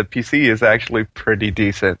Remnant on the PC is actually pretty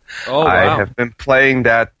decent. Oh, wow. I have been playing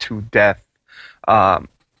that to death. I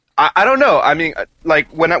don't know. I mean, like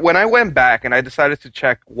when I went back and I decided to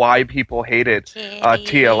check why people hated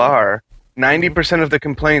TLR, 90% of the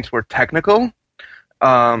complaints were technical.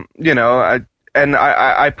 I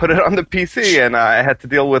put it on the PC, and I had to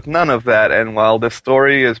deal with none of that. And while the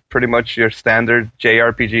story is pretty much your standard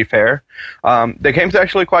JRPG fare, the game's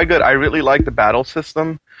actually quite good. I really like the battle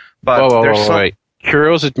system, but wait.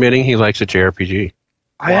 Kuro's admitting he likes a JRPG.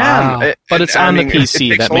 I am. But it's on the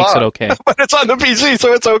PC. That makes it okay. But it's on the PC,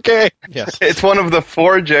 so it's okay. Yes. It's one of the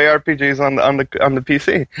 4 JRPGs on the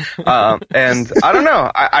PC. And I don't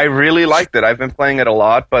know. I really liked it. I've been playing it a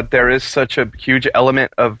lot, but there is such a huge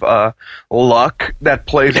element of luck that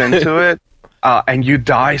plays into it. and you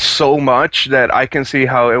die so much that I can see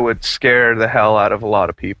how it would scare the hell out of a lot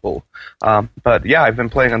of people. But yeah, I've been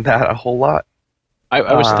playing on that a whole lot.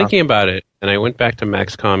 I was thinking about it, and I went back to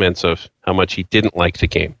Mac's comments of how much he didn't like the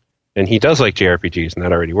game. And he does like JRPGs, and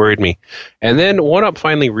that already worried me. And then 1UP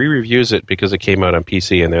finally re-reviews it because it came out on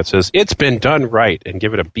PC, and it says, it's been done right, and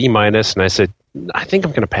give it a B-. And I said, I think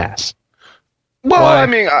I'm going to pass. Well, Why? I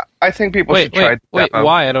mean, I think people should try that. Wait,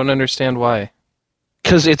 why? I don't understand why.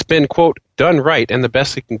 Because it's been, quote, done right, and the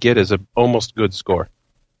best it can get is an almost good score.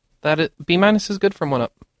 B- is good from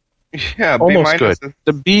 1UP. Yeah, Almost good.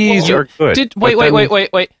 The Bs are good.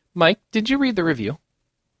 Wait. Mike, did you read the review?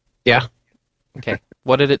 Yeah. Okay.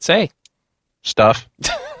 What did it say? Stuff.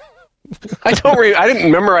 I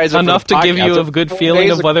didn't memorize it enough to give you a good feeling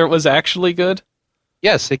of whether it was actually good.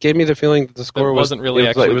 Yes, it gave me the feeling that the score wasn't really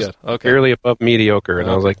actually good. Okay. Barely above mediocre, and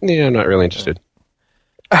I was like, yeah, I'm not really interested.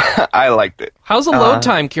 I liked it. How's the load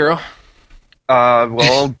time, Kiro?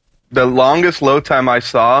 Well, the longest load time I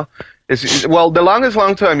saw is the longest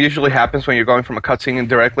load time usually happens when you're going from a cutscene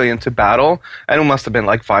directly into battle, and it must have been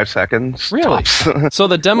like 5 seconds. Really? Tops. So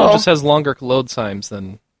the demo just has longer load times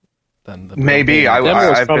than the maybe. The demo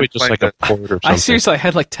was probably just like a port or something. I seriously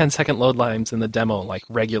had like 10-second load times in the demo, like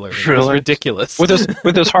regularly. Really? It was ridiculous. With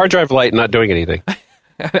this hard drive light not doing anything.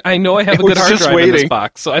 I know I have a good hard drive in this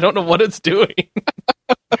box, so I don't know what it's doing.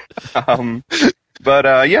 But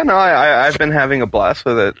yeah, no, I've been having a blast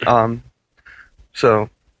with it. So,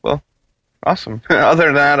 well, awesome. Other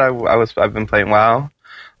than that, I've been playing WoW,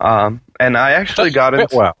 and I actually got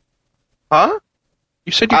into WoW. Huh?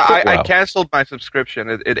 You said you quit WoW. I canceled my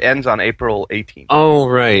subscription. It ends on April 18th. Oh,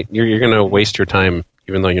 right. You're going to waste your time,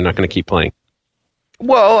 even though you're not going to keep playing.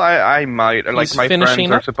 Well, I might. Like, my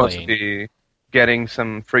friends are supposed playing. to be getting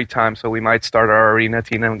some free time, so we might start our arena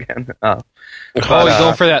team again. You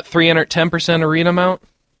going for that 310% arena amount?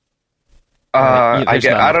 I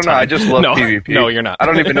don't know. I just love PvP. No, you're not. I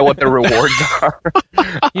don't even know what the rewards are.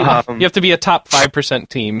 You have to be a top 5%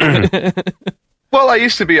 team. Well, I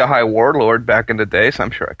used to be a high warlord back in the day, so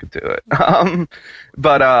I'm sure I could do it.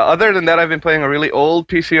 But other than that, I've been playing a really old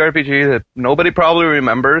PC RPG that nobody probably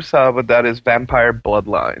remembers, but that is Vampire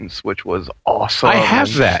Bloodlines, which was awesome. I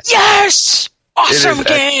have that. Yes! Awesome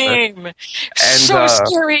game! And, so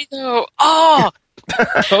scary, though. Oh!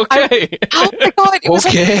 Okay. Oh my god. It was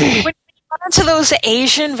Okay. like, when you got into those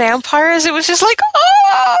Asian vampires, it was just like,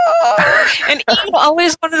 oh! And Ian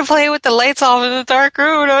always wanted to play with the lights off in the dark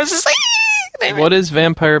room, and I was just like, what is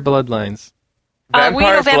Vampire Bloodlines? we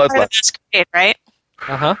know Vampire the Masquerade, right?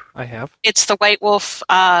 Uh-huh, I have. It's the White Wolf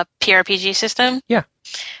PRPG system. Yeah.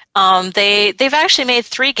 They've actually made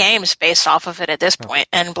 3 games based off of it at this point,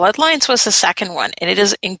 and Bloodlines was the second one, and it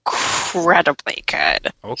is incredibly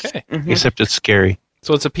good. Okay. Mm-hmm. Except it's scary.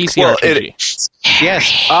 So it's a PC RPG.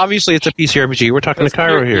 Yes, obviously it's a PC RPG. We're talking to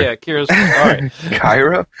Cairo here. Yeah, Kiro's all right.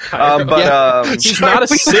 Cairo? He's not a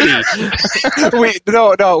city.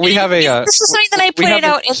 We have a... This is something that I pointed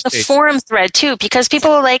out in the forum thread, too, because people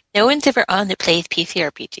are like, no one's ever on that plays PC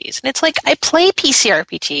RPGs. And it's like, I play PC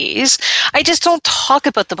RPGs. I just don't talk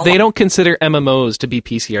about them a lot. They don't consider MMOs to be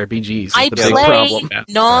PC RPGs. I the big play problem.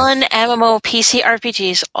 non-MMO PC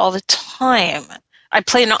RPGs all the time. I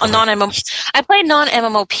play non-MMO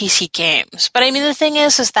PC games. But I mean, the thing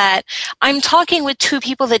is that I'm talking with 2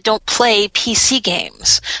 people that don't play PC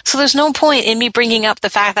games. So there's no point in me bringing up the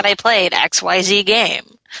fact that I played XYZ game,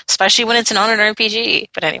 especially when it's not an RPG.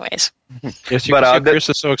 But anyways. Yes, you can see Chris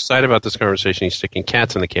is so excited about this conversation, he's sticking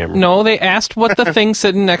cats in the camera. No, they asked what the thing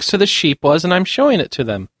sitting next to the sheep was, and I'm showing it to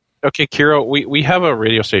them. Okay, Kiro, we have a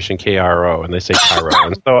radio station, KRO, and they say Cairo.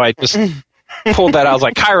 And so I just pulled that out. I was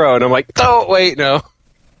like, Cairo. And I'm like, oh, wait, no.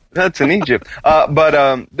 That's in Egypt.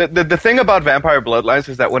 But the thing about Vampire Bloodlines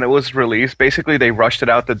is that when it was released, basically they rushed it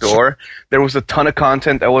out the door. There was a ton of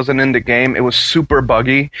content that wasn't in the game. It was super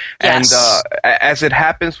buggy. Yes. And as it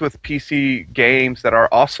happens with PC games that are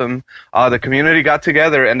awesome, the community got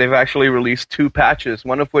together and they've actually released 2 patches,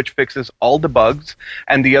 one of which fixes all the bugs,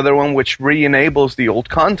 and the other one which re-enables the old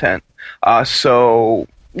content. So...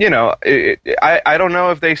 You know, I don't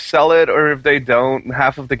know if they sell it or if they don't.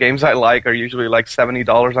 Half of the games I like are usually like $70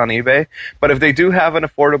 on eBay. But if they do have an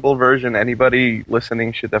affordable version, anybody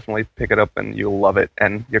listening should definitely pick it up and you'll love it.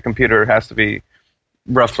 And your computer has to be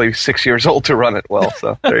roughly 6 years old to run it well.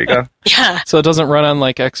 So there you go. Yeah. So it doesn't run on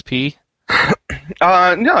like XP?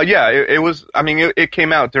 No, yeah. It was, I mean, it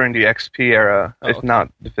came out during the XP era, if not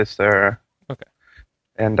the Vista era. Okay.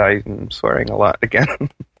 And I'm swearing a lot again.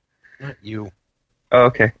 Not you. Oh,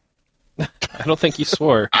 okay. I don't think you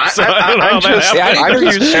swore. I'm just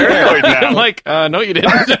paranoid now. I'm like, no, you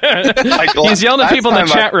didn't. He's yelling at people in the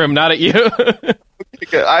chat room, not at you.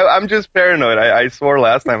 I'm just paranoid. I swore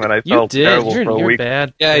last time, and I felt terrible for a you're week.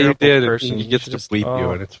 Bad. Yeah, you did. Person. He gets to bleep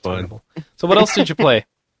you, and it's fun. Terrible. So what else did you play?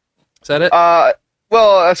 Is that it?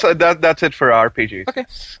 Well, so that's it for RPGs. Okay.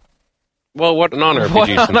 Well, what non-RPGs? What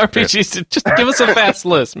non-RPGs? Just give us a fast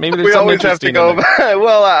list. Maybe there's We something always have to interesting go.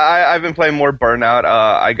 Well, I've been playing more Burnout.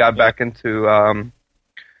 I got back into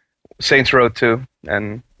Saints Row 2,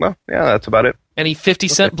 and well, yeah, that's about it. Any 50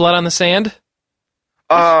 Cent Blood on the Sand?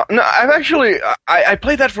 No, I've actually I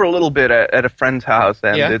played that for a little bit at a friend's house,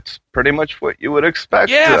 and it's pretty much what you would expect.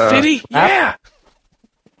 Yeah, Fitty. Yeah.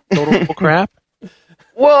 Total crap.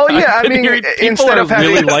 Well, yeah, I mean, instead of having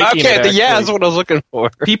really liking it, that's what I was looking for.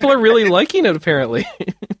 People are really liking it, apparently.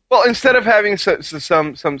 Well, instead of having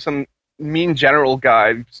some mean general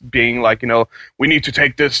guy being like, we need to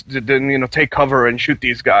take this, take cover and shoot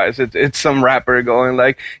these guys. It's some rapper going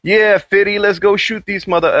like, yeah, Fitty, let's go shoot these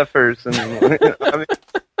mother effers. And I mean,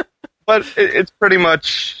 but it's pretty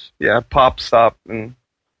much pop, stop, and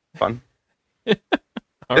fun.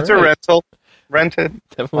 It's a rental, rented.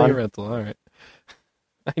 Definitely a rental. All right.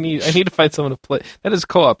 I need to find someone to play. That is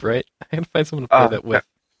co-op, right? I need to find someone to play that with.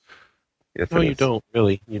 Yes, no, you don't.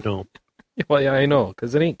 Really, you don't. Well, yeah, I know,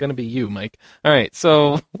 because it ain't going to be you, Mike. All right,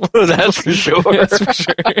 so... That's for sure. That's for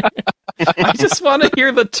sure. I just want to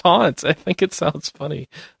hear the taunts. I think it sounds funny.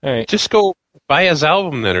 All right. Just go buy his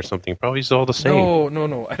album then or something. Probably he's all the same.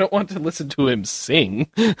 No. I don't want to listen to him sing.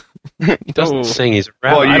 He doesn't sing. He's a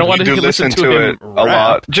rapper. Well, I don't want to listen to to him it a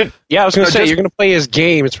lot. Yeah, I was going to say, you're going to play his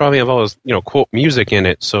game. It's probably have all his, quote, music in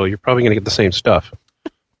it, so you're probably going to get the same stuff.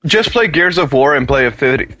 Just play Gears of War and play a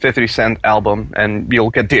 50 Cent album, and you'll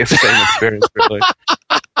get the same experience, really.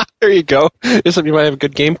 There you go. Is it you might have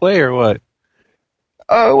good gameplay or what?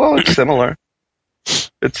 Well, it's similar.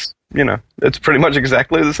 It's it's pretty much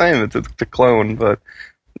exactly the same. It's a clone, but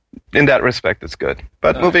in that respect, it's good.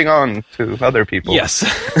 But moving on to other people. Yes.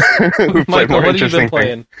 who play Michael, more what have you been interesting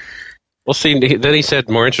playing? things. Well, see, then he said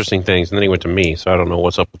more interesting things, and then he went to me, so I don't know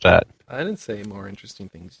what's up with that. I didn't say more interesting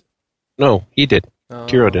things. No, he did.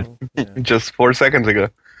 Kiro did. Yeah. Just 4 seconds ago.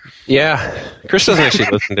 Yeah. Chris doesn't actually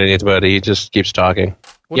listen to anybody. He just keeps talking.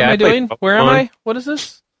 What am I doing? Where am I? What is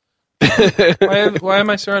this? Why am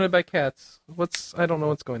I surrounded by cats? I don't know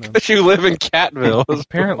what's going on. But you live in Catville.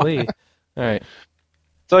 Apparently. All right.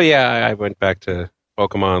 So, yeah, I went back to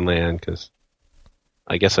Pokemon Land because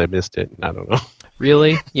I guess I missed it. I don't know.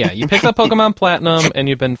 Really? Yeah, you picked up Pokemon Platinum, and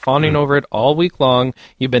you've been fawning over it all week long.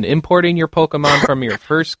 You've been importing your Pokemon from your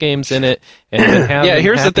first games in it, and you've been having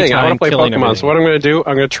here's the thing. I want to play Pokemon, everything. So what I'm going to do,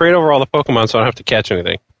 I'm going to trade over all the Pokemon so I don't have to catch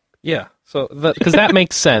anything. Yeah, so because that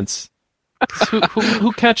makes sense.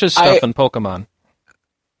 Who catches stuff in Pokemon?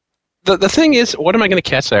 The thing is, what am I going to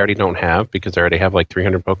catch that I already don't have, because I already have like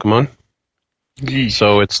 300 Pokemon?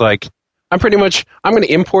 So it's like, I'm going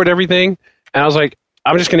to import everything, and I was like,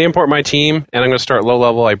 I'm just going to import my team, and I'm going to start low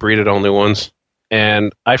level. I breeded only ones.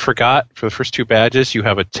 And I forgot, for the first 2 badges, you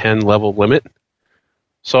have a 10 level limit.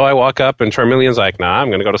 So I walk up, and Charmeleon's like, nah, I'm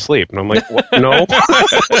going to go to sleep. And I'm like, what? No.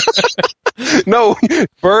 No,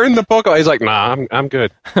 burn the Pokemon. He's like, nah, I'm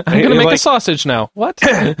good. I'm going to make a sausage now. What?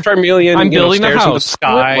 Charmeleon, I'm building a house. In the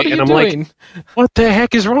sky, what are you and I'm doing? like, what the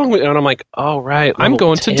heck is wrong with you? And I'm like, oh, right. I'm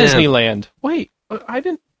going 10. to Disneyland. Wait, I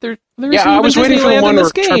didn't... There's I was waiting for Disneyland one in where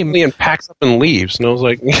this game. Charmeleon packs up and leaves, and I was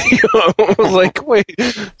like, wait.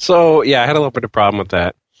 So yeah, I had a little bit of problem with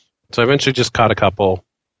that. So I eventually just caught a couple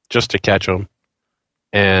just to catch them,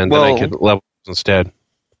 and then I could level instead.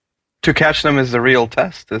 To catch them is the real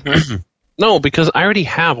test, isn't it? No, because I already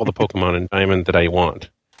have all the Pokemon in Diamond that I want.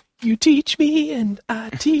 You teach me, and I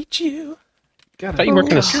teach you. I thought you were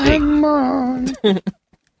going to stay.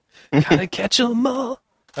 Gotta catch them all.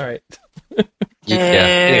 All right.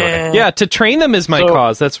 Anyway. Yeah, to train them is my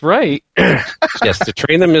cause. That's right. Yes, to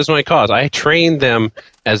train them is my cause. I train them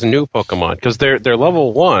as new Pokemon because they're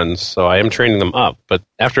level 1s, so I am training them up. But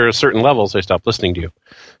after certain levels, they stop listening to you.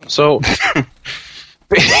 So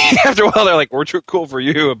after a while, they're like, "We're too cool for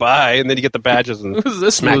you. Bye." And then you get the badges and who's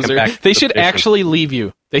this smack loser? them back. They should actually leave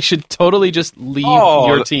you. They should totally just leave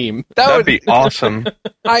your team. That'd be awesome.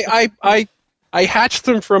 I hatched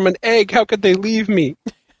them from an egg. How could they leave me?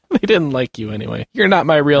 They didn't like you anyway. You're not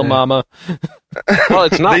my real mama. Well,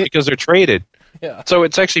 it's not because they're traded. Yeah. So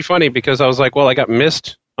it's actually funny because I was like, well, I got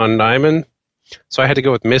Mist on Diamond, so I had to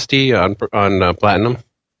go with Misty on Platinum.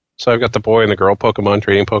 So I've got the boy and the girl Pokemon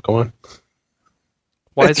trading Pokemon.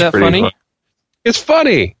 Why is that funny? Fun. It's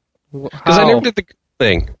funny because I never did the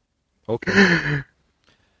thing. Okay.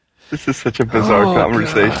 This is such a bizarre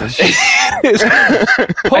conversation.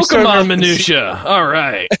 Pokemon minutia. All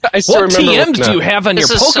right. I still what remember TMs do you have on your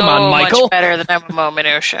Pokemon, so Michael? Much better than MMO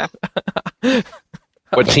minutia.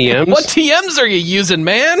 What TMs? What TMs are you using,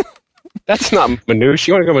 man? That's not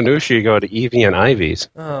minutia. You want to go minutia, you go to EV and IVs.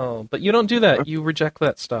 Oh, but you don't do that. You reject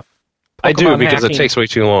that stuff. I do, Pokemon because hacking. it takes way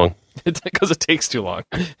too long. It's because it takes too long.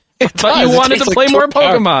 It But does. you It wanted takes to like play more 12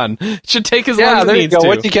 hours. Pokemon. It should take as long Yeah, as it there you needs go. to.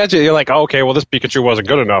 Once you catch it, you're like, oh, okay, well, this Pikachu wasn't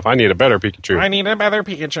good enough. I need a better Pikachu. I need a better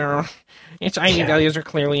Pikachu. Its ID values are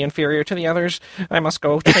clearly inferior to the others. I must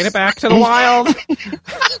go trade it back to the wild.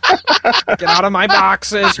 Get out of my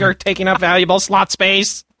boxes. You're taking up valuable slot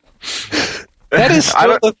space. That is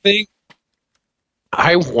still the thing.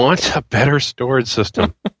 I want a better storage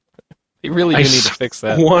system. You really do need to fix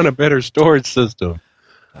that. I want a better storage system.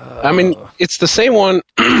 I mean, it's the same one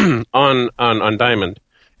on Diamond.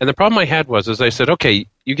 And the problem I had was I said, okay,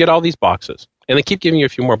 you get all these boxes. And they keep giving you a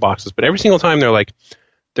few more boxes. But every single time they're like,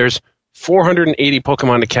 there's 480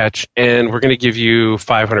 Pokemon to catch, and we're going to give you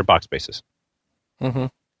 500 box spaces. Mm-hmm.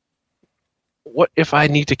 What if I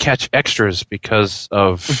need to catch extras because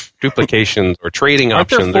of duplications or trading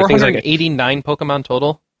Aren't options there or things like that? 489 Pokemon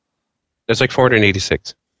total? There's like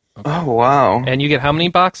 486. Oh, wow. And you get how many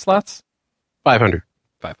box slots? 500.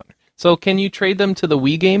 500. So can you trade them to the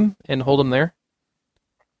Wii game and hold them there?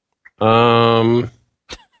 The On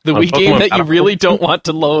Wii game Pokemon that you Battle really don't want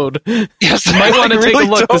to load. Yes, You might want to take a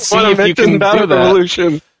look to see if you can do that.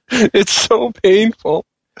 Revolution. It's so painful.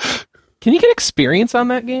 Can you get experience on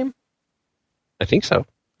that game? I think so.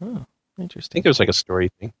 Oh, I interesting. think it was like a story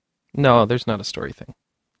thing. No, there's not a story thing.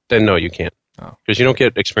 Then no, you can't. Oh. Because you don't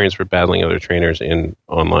get experience for battling other trainers in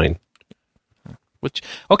online.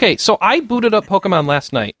 Okay, so I booted up Pokemon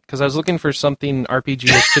last night because I was looking for something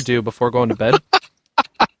RPG-ish to do before going to bed.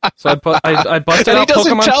 So I busted And he out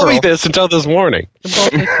doesn't Pokemon tell Pearl. me this until this morning.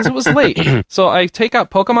 Because it was late. So I take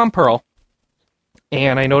out Pokemon Pearl,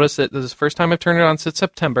 and I noticed that this is the first time I've turned it on since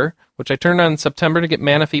September, which I turned on in September to get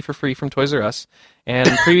Manaphy for free from Toys R Us. And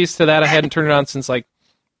previous to that, I hadn't turned it on since like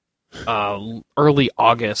early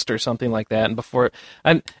August or something like that.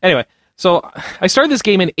 And anyway, so I started this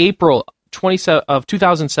game in April of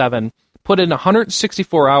 2007. Put in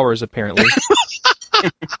 164 hours apparently.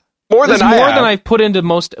 More than I've put into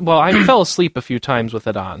most. Well, I fell asleep a few times with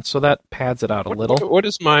it on, so that pads it out a little. What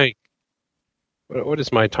is my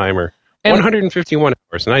timer? And- 151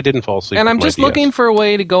 hours, and I didn't fall asleep. And with I'm my just DS. looking for a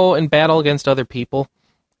way to go and battle against other people.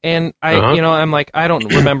 And I'm like, I don't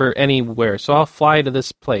remember anywhere, so I'll fly to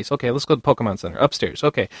this place. Okay, let's go to the Pokemon Center upstairs.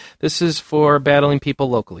 Okay, this is for battling people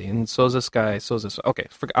locally, and so is this guy. So is this. Okay,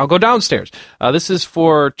 I'll go downstairs. This is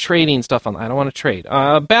for trading stuff online. I don't want to trade.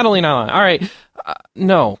 Battling online. All right,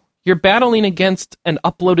 no, you're battling against an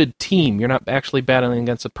uploaded team. You're not actually battling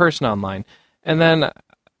against a person online. And then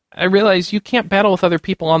I realized you can't battle with other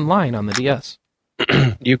people online on the DS.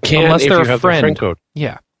 You can unless if they're you a have friend. the friend code.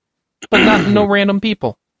 Yeah, but no random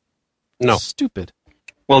people. No. Stupid.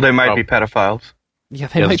 Well, they might be pedophiles. Yeah,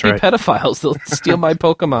 they Yeah, might that's be right. pedophiles. They'll steal my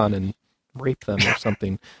Pokemon and rape them or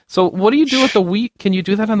something. So what do you do with the Wii? Can you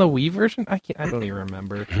do that on the Wii version? I don't even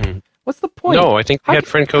remember. What's the point? No, I think they had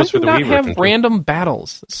friend codes for the Wii How do you not version. have too. random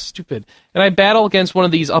battles? That's stupid. And I battle against one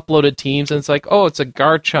of these uploaded teams, and it's like, oh, it's a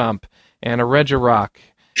Garchomp and a Regirock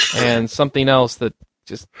and something else that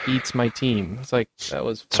just beats my team. It's like, that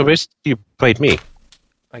was fun. So basically, you played me.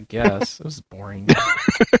 I guess. It was boring.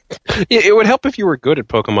 It would help if you were good at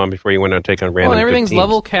Pokemon before you went on take on random. Well, and everything's teams.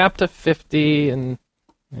 level capped to 50 and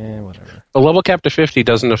whatever. A level cap to 50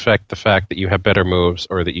 doesn't affect the fact that you have better moves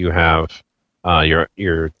or that you have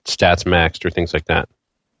your stats maxed or things like that.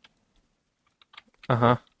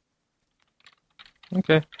 Uh-huh.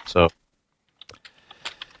 Okay. So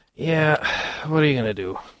Yeah, what are you going to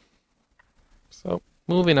do? So,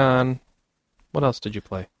 moving on. What else did you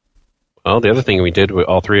play? well, the other thing we did,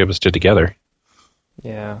 all three of us did together.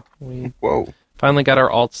 Yeah, we Whoa. finally got our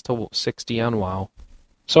alts to 60 on WoW.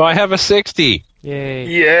 So I have a 60. Yay.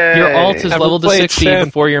 Yeah. Your alt is Haven't leveled to played 60 since.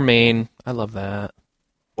 before your main. I love that.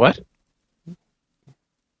 What?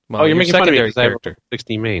 Well, Oh, you're your making fun of me secondary because I have character. a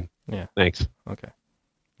 60 main. Yeah. Thanks. Okay.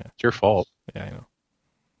 It's your fault. Yeah, I know.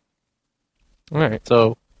 All right.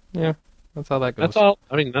 So Yeah, that's how that goes. that's all.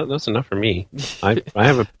 I mean, that's enough for me. I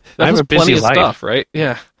have a That I have was a busy plenty of life. stuff, right?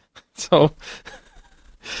 Yeah. So,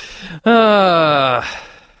 that's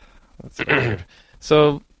weird.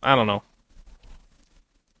 So I don't know.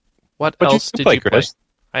 What But else you did play, you play? Chris.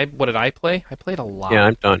 What did I play? I played a lot. Yeah,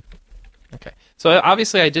 I'm done. Okay. So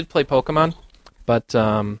obviously I did play Pokemon, but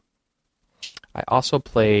I also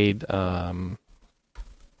played a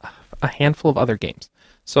handful of other games.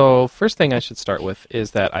 So first thing I should start with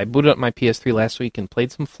is that I booted up my PS3 last week and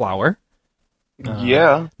played some Flower.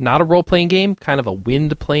 Yeah. Not a role-playing game, kind of a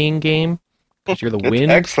wind-playing game, because you're the It's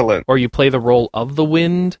wind, excellent. or you play the role of the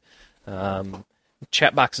wind.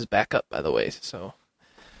 Chat box is back up, by the way, so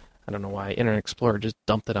I don't know why. Internet Explorer just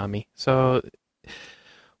dumped it on me. So,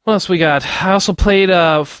 what else we got? I also played,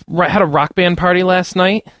 had a Rock Band party last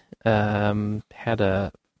night. Had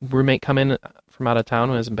a roommate come in from out of town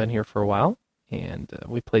who hasn't been here for a while. And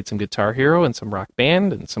we played some Guitar Hero and some Rock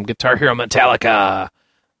Band and some Guitar Hero Metallica.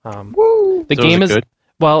 Woo! The So game is it is... good?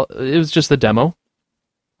 Well, it was just the demo.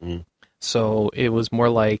 Mm. So it was more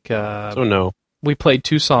like... So no. We played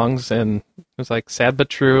 2 songs, and it was like Sad But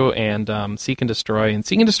True and Seek and Destroy. And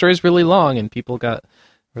Seek and Destroy is really long, and people were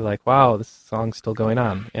like, wow, this song's still going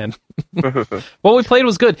on. And what we played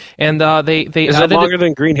was good. And they Is it longer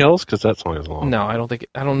than Green Hills? Because that song is long. No, I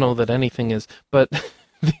don't know that anything is. But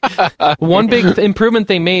one big improvement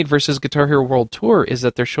they made versus Guitar Hero World Tour is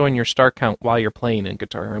that they're showing your star count while you're playing in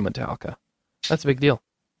Guitar Hero Metallica. That's a big deal.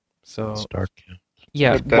 So Star count.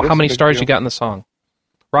 yeah, That is how a many big stars deal. you got in the song?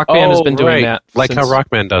 Rock Band has been doing right. that. Like how since- Rock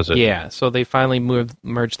Band does it. Yeah, so they finally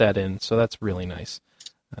merged that in, so that's really nice.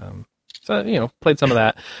 So, played some of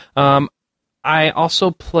that. I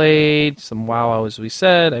also played some WoW, as we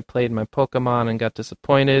said. I played my Pokemon and got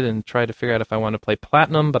disappointed and tried to figure out if I want to play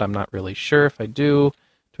Platinum, but I'm not really sure if I do.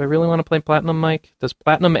 Do I really want to play Platinum, Mike? Does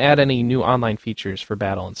Platinum add any new online features for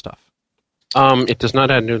battle and stuff? It does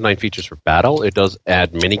not add new online features for battle. It does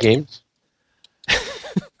add mini games.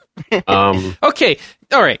 Okay,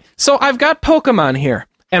 all right. So I've got Pokemon here,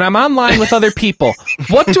 and I'm online with other people.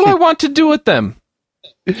 What do I want to do with them?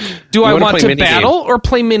 Do I wanna want play to mini battle or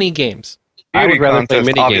play mini games? I would Beauty rather play contest,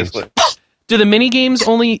 mini obviously. games. Do the mini games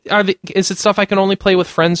is it stuff I can only play with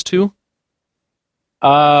friends too?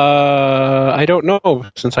 I don't know,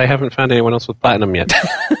 since I haven't found anyone else with Platinum yet.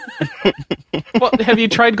 Well, have you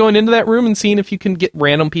tried going into that room and seeing if you can get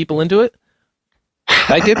random people into it?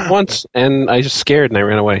 I did once, and I was scared, and I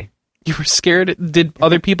ran away. You were scared. Did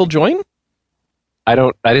other people join? I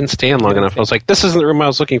didn't stand long enough. I was like, this isn't the room I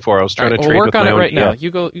was looking for. I was trying to We'll trade work with on my it own. right now.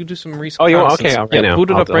 Yeah. You do some research. Oh, you want? Okay, right now. Boot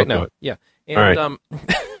it up I'll right do now. it. Yeah. And, All right.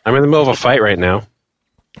 I'm in the middle of a fight right now.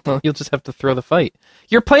 well, you'll just have to throw the fight.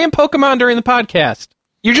 You're playing Pokemon during the podcast.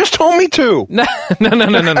 You just told me to. No.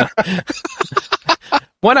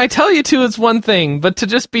 When I tell you to, it's one thing, but to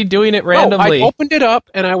just be doing it randomly. No, I opened it up,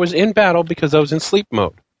 and I was in battle because I was in sleep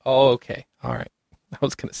mode. Oh, okay. All right. I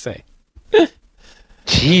was going to say.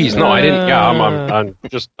 Jeez, no, I didn't. Yeah, I'm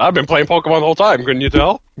just. I've been playing Pokemon the whole time. Couldn't you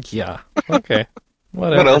tell? Yeah. Okay.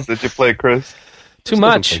 Whatever. What else did you play, Chris? Too Just doesn't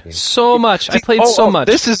much. play games. So much. I played so much.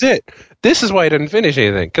 This is it. This is why I didn't finish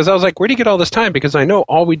anything. Because I was like, where do you get all this time? Because I know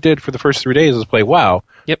all we did for the first 3 days was play WoW.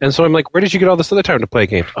 Yep. And so I'm like, where did you get all this other time to play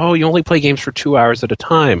games? Oh, you only play games for 2 hours at a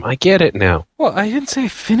time. I get it now. Well, I didn't say I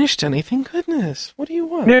finished anything. Goodness. What do you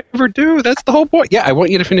want? Never do. That's the whole point. Yeah, I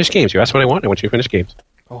want you to finish games. You asked what I want. I want you to finish games.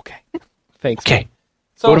 Okay. Thanks. Okay.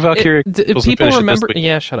 So Go to Valkyria if Crystals and people finish it this remember, week.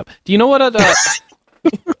 yeah, shut up. Do you know what?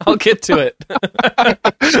 I'll get to it.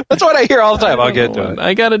 That's what I hear all the time. I'll get to it.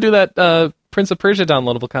 I got to do that Prince of Persia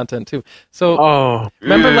downloadable content too. So Oh.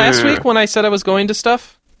 remember last week when I said I was going to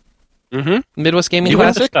stuff? Mm-hmm. Midwest Gaming You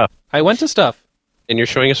went to Classic. stuff. I went to stuff. And you're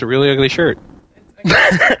showing us a really ugly shirt.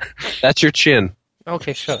 That's your chin.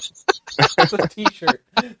 Okay, shut up. It's a T-shirt.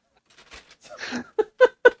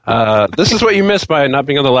 This is what you missed by not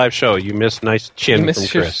being on the live show. You missed nice chin You from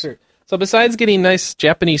missed your Chris. shirt. So besides getting nice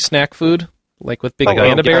Japanese snack food, like with big Like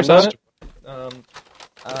panda bears on it.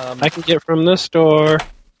 I can get from this store.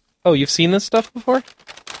 Oh, you've seen this stuff before?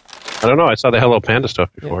 I don't know. I saw the Hello Panda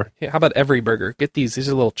stuff before. Yeah, how about Every Burger? Get these. These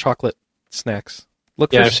are little chocolate snacks.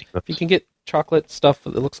 Look Yeah, for I've seen those. if you can get chocolate stuff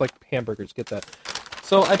that looks like hamburgers. Get that.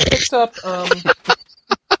 So I picked up.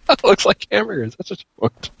 It looks like hamburgers. That's what you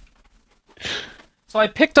want. So I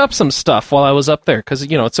picked up some stuff while I was up there because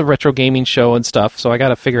it's a retro gaming show and stuff. So I got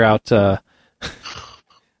to figure out. I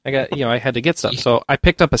had to get stuff. So I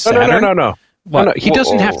picked up a Saturn. No. What? No, he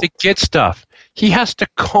doesn't have to get stuff. He has to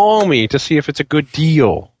call me to see if it's a good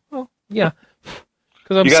deal. Well, yeah.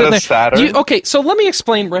 Because I'm You got sitting a there. Saturn? Okay, so let me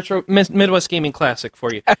explain Retro Midwest Gaming Classic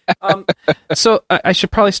for you. So I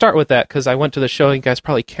should probably start with that because I went to the show. You guys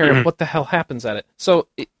probably care what the hell happens at it. So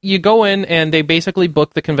you go in and they basically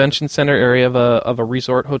book the convention center area of a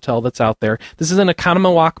resort hotel that's out there. This is in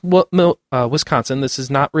Oconomowoc, Wisconsin. This is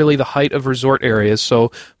not really the height of resort areas.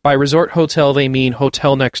 So by resort hotel, they mean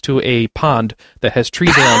hotel next to a pond that has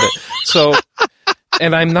trees around it. So.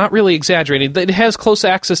 And I'm not really exaggerating. It has close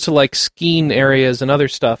access to like skiing areas and other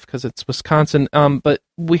stuff because it's Wisconsin. But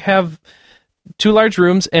we have 2 large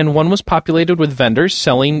rooms, and one was populated with vendors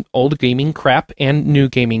selling old gaming crap and new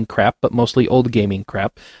gaming crap, but mostly old gaming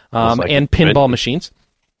crap, Like and pinball machines.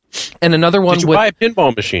 And another one Did you with... buy a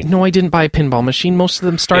pinball machine? No, I didn't buy a pinball machine. Most of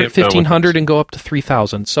them start at $1,500 and go up to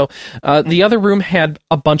 $3,000. So the other room had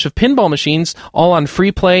a bunch of pinball machines, all on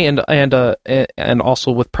free play and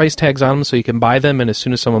also with price tags on them, so you can buy them. And as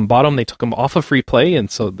soon as someone bought them, they took them off of free play, and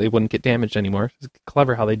so they wouldn't get damaged anymore. It's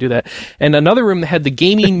clever how they do that. And another room that had the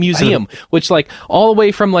gaming museum, which like all the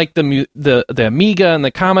way from like the Amiga and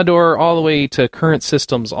the Commodore all the way to current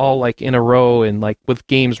systems, all like in a row and like with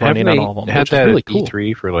games running on all of them. Had which that is really at cool.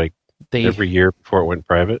 E3 for like every year before it went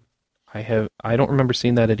private. I don't remember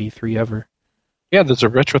seeing that at E3 ever. Yeah, there's a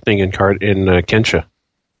retro thing in Kensha.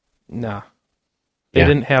 Nah. They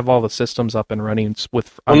didn't have all the systems up and running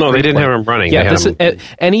with. Oh no, they didn't have them running. Yeah,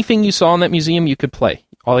 anything you saw in that museum, you could play.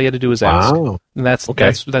 All you had to do was ask. Wow. And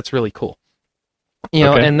that's really cool. You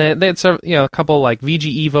know, and they had a couple like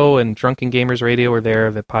VG Evo and Drunken Gamers Radio were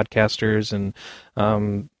there, the podcasters, and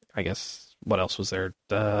I guess what else was there?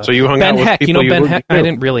 So you hung Ben out with Heck, people Ben Heck. I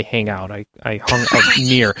didn't really hang out. I hung out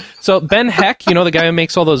near. So Ben Heck, the guy who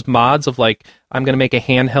makes all those mods of like I'm going to make a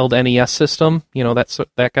handheld NES system.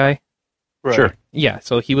 That guy. Right. Sure. Yeah,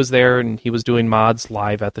 so he was there and he was doing mods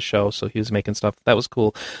live at the show, so he was making stuff. That was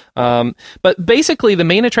cool. But basically, the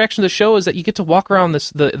main attraction of the show is that you get to walk around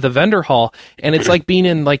the vendor hall, and it's like being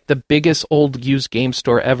in like the biggest old used game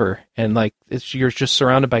store ever, and like you're just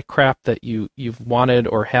surrounded by crap that you've wanted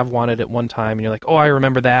or have wanted at one time, and you're like, oh, I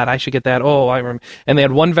remember that. I should get that. Oh, I remember. And they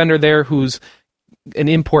had one vendor there who's an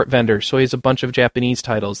import vendor, so he has a bunch of Japanese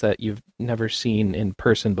titles that you've never seen in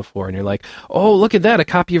person before, and you're like, oh, look at that, a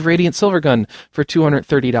copy of Radiant Silvergun for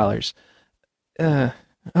 $230.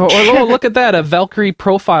 Look at that, a Valkyrie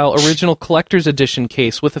Profile original collector's edition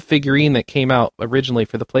case with a figurine that came out originally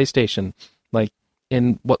for the PlayStation, like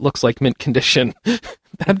in what looks like mint condition.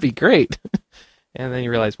 That'd be great. And then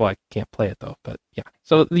you realize, well, I can't play it though. But yeah,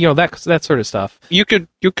 so that sort of stuff. You could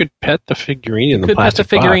pet the figurine in the plastic box. You could pet the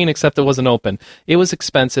figurine, except it wasn't open. It was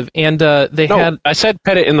expensive, and I said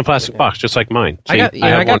pet it in the plastic box, just like mine. See,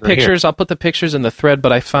 I got pictures. Here. I'll put the pictures in the thread.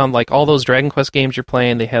 But I found like all those Dragon Quest games you're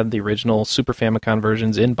playing. They had the original Super Famicom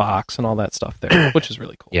versions in box and all that stuff there, which is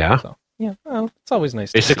really cool. Yeah. So, yeah. Well, it's always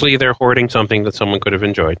nice. Basically, they're hoarding something that someone could have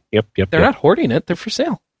enjoyed. Yep. They're not hoarding it. They're for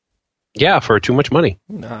sale. Yeah, for too much money.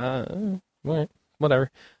 Right.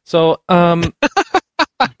 Whatever. So,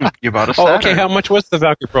 you bought a Saturn. Okay. How much was the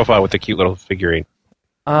Valkyrie Profile with the cute little figurine?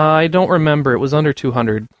 I don't remember. It was under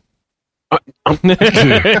 $200.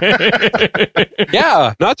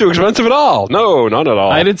 Yeah, not too expensive at all. No, not at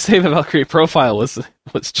all. I did say the Valkyrie Profile was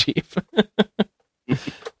cheap. the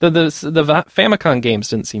Famicom games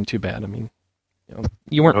didn't seem too bad. I mean,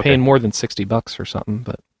 you weren't paying more than $60 for something,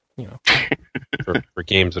 but for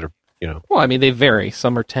games that are. Well, I mean, they vary.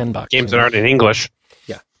 Some are $10. Games that aren't in English.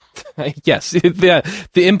 Yeah. Yes. The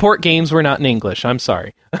import games were not in English. I'm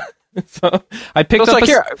sorry. So I picked up.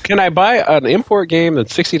 Here, can I buy an import game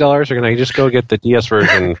that's $60, or can I just go get the DS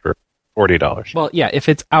version for $40? Well, yeah. If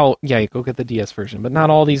it's out, you go get the DS version. But not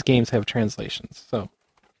all these games have translations. So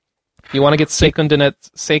if you want to get Seiken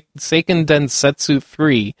Densetsu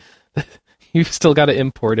 3, you've still got to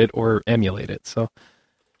import it or emulate it. So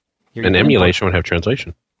an emulation would have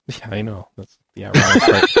translation. Yeah, I know. That's the ironic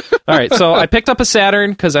part. All right, so I picked up a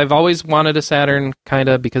Saturn because I've always wanted a Saturn, kind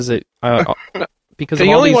of, because you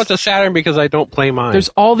only want the Saturn because I don't play mine. There's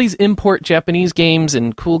all these import Japanese games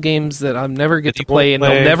and cool games that I'll never get to play, and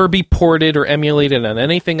they'll never be ported or emulated on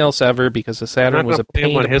anything else ever because the Saturn was a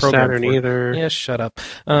pain to program Saturn for. Either. Yeah, shut up.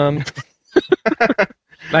 I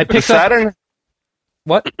picked the Saturn. Up...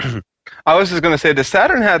 What? I was just gonna say the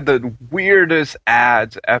Saturn had the weirdest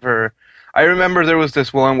ads ever. I remember there was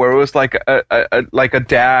this one where it was like a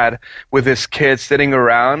dad with his kid sitting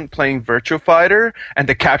around playing Virtua Fighter, and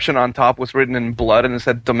the caption on top was written in blood and it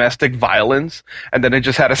said domestic violence, and then it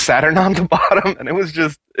just had a Saturn on the bottom, and it was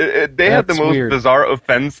just they had the most bizarre,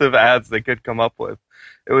 offensive ads they could come up with.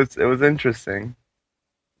 It was interesting.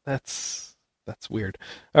 That's weird.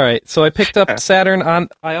 All right, so I picked up Saturn on.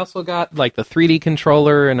 I also got like the 3D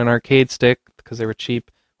controller and an arcade stick because they were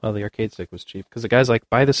cheap. Well, the arcade stick was cheap because the guy's like,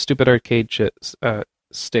 buy this stupid arcade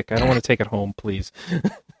stick. I don't want to take it home, please.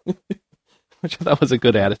 Which I thought was a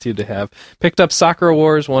good attitude to have. Picked up Sakura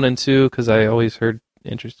Wars 1 and 2 because I always heard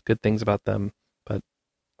good things about them. But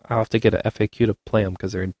I'll have to get an FAQ to play them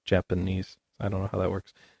because they're in Japanese. I don't know how that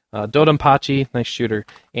works. Dodonpachi, nice shooter.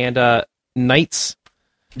 And Knights.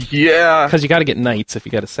 Yeah, because you got to get Knights if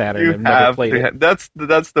you got a Saturn. I've never played it. That's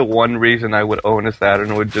the one reason I would own a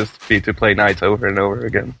Saturn, would just be to play Knights over and over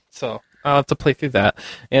again. So I'll have to play through that.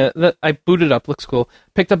 And I booted up, looks cool.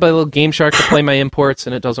 Picked up a little Game Shark to play my imports,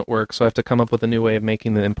 and it doesn't work. So I have to come up with a new way of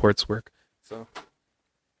making the imports work. So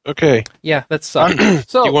okay, yeah, that sucks.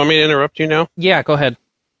 So do you want me to interrupt you now? Yeah, go ahead.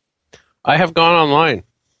 I have gone online.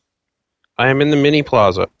 I am in the mini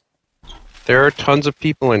plaza. There are tons of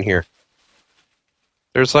people in here.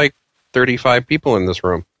 There's like 35 people in this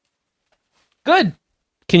room. Good.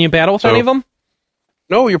 Can you battle with any of them?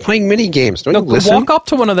 No, you're playing mini games. Don't you listen? Walk up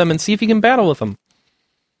to one of them and see if you can battle with them.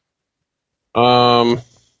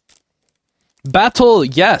 Battle,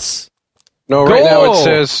 yes. No, Go!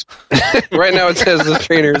 right now it says this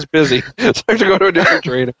trainer is busy. So I have to go to a different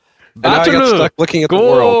trainer. And now I got stuck looking at the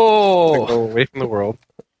world. I'm gonna go away from the world.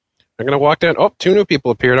 I'm going to walk down. Oh, 2 new people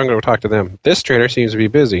appeared. I'm going to talk to them. This trainer seems to be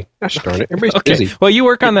busy. Gosh darn it. Everybody's busy. Well, you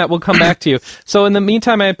work on that. We'll come back to you. So in the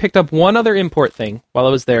meantime, I picked up one other import thing while I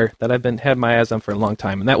was there that I've had my eyes on for a long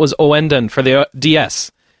time, and that was Oendan for the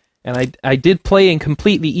DS. And I did play in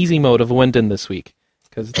completely easy mode of Oendan this week,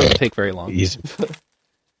 because it doesn't take very long. Easy.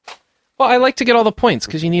 Well, I like to get all the points,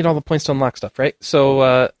 because you need all the points to unlock stuff, right?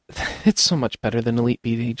 So it's so much better than Elite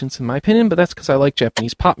Beat Agents, in my opinion, but that's because I like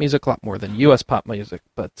Japanese pop music a lot more than U.S. pop music.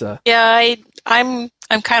 But yeah, I'm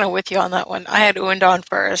kind of with you on that one. I had Uendon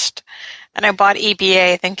first, and I bought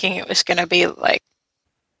EBA thinking it was going to be like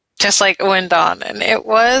just like Uendon, and it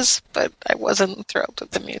was, but I wasn't thrilled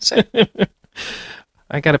with the music.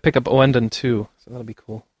 I got to pick up Oendan too, so that'll be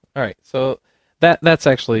cool. All right, so that's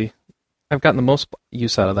actually... I've gotten the most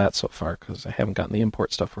use out of that so far because I haven't gotten the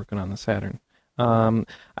import stuff working on the Saturn. I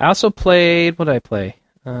also played... What did I play?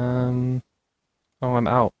 I'm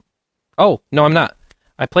out. Oh, no, I'm not.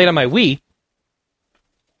 I played on my Wii.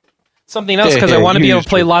 Something else, because I want to be able to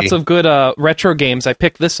play lots of good retro games. I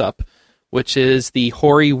picked this up, which is the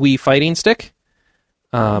Hori Wii Fighting Stick.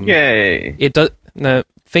 Yay! It does... The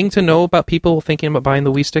thing to know about people thinking about buying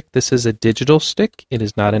the Wii Stick, this is a digital stick. It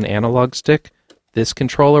is not an analog stick. This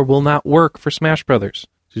controller will not work for Smash Brothers.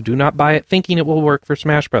 So do not buy it thinking it will work for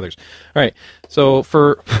Smash Brothers. All right. So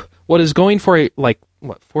for what is going for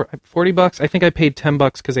 $40? I think I paid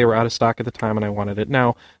 $10 because they were out of stock at the time and I wanted it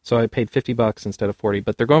now. So I paid $50 instead of $40.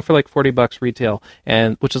 But they're going for like $40 retail,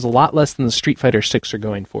 and which is a lot less than the Street Fighter 6 are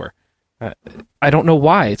going for. I don't know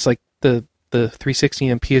why. It's like the 360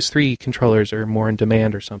 and PS3 controllers are more in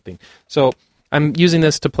demand or something. So I'm using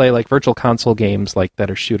this to play like virtual console games like that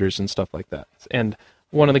are shooters and stuff like that. And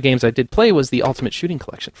one of the games I did play was the Ultimate Shooting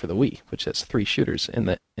Collection for the Wii, which has 3 shooters in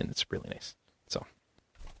it, and it's really nice. So,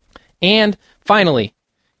 and finally,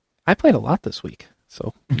 I played a lot this week,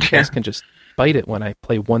 so you guys can just bite it when I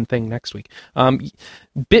play one thing next week.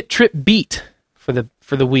 Bit Trip Beat for the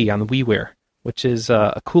Wii on the WiiWare, which is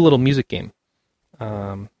a cool little music game.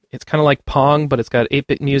 It's kind of like Pong, but it's got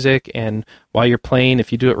 8-bit music, and while you're playing,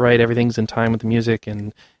 if you do it right, everything's in time with the music,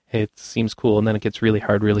 and it seems cool, and then it gets really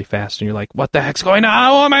hard really fast, and you're like, what the heck's going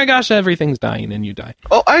on? Oh my gosh, everything's dying, and you die.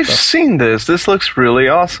 Oh, I've seen this. This looks really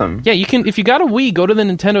awesome. Yeah, you can, if you got a Wii, go to the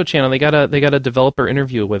Nintendo channel. They got a developer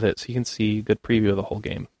interview with it, so you can see a good preview of the whole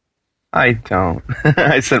game. I don't.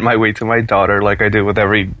 I sent my Wii to my daughter like I do with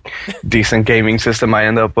every decent gaming system I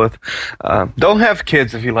end up with. Don't have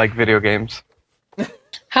kids if you like video games.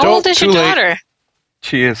 How old is your daughter?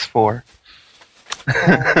 She is 4.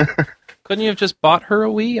 Couldn't you have just bought her a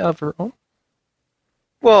Wii of her own?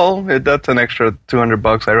 Well, that's an extra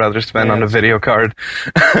 $200 I'd rather spend on a video card.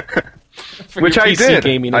 Which I did.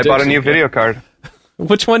 I bought a new video card.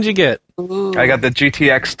 Which one did you get? Ooh. I got the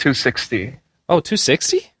GTX 260. Oh,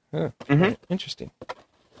 260? Oh, interesting.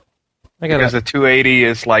 Because the 280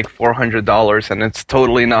 is like $400, and it's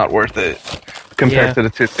totally not worth it compared to the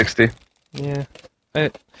 260. Yeah. I'll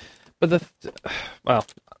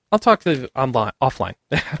talk to you offline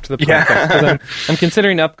after the podcast. I'm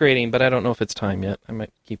considering upgrading, but I don't know if it's time yet. I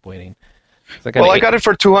might keep waiting. I got it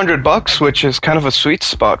for $200, which is kind of a sweet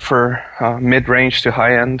spot for mid-range to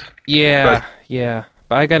high-end. Yeah.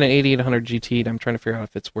 But I got an 8800 GT, and I'm trying to figure out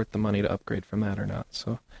if it's worth the money to upgrade from that or not.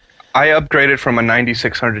 So I upgraded from a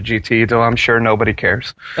 9600 GT, though I'm sure nobody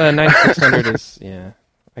cares. 9600 is,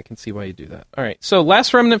 I can see why you do that. All right, so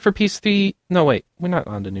last remnant for PS3. No, wait, we're not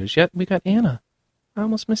on to news yet. We got Anna. I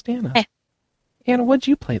almost missed Anna. Hey. Anna, what'd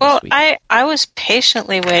you play this week? Well, I was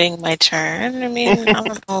patiently waiting my turn. I mean, I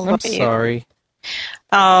don't know I'm sorry.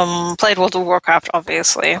 Played World of Warcraft,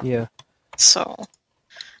 obviously. Yeah. So,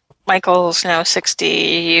 Michael's now 60.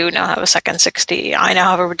 You now have a second 60. I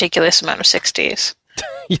now have a ridiculous amount of 60s.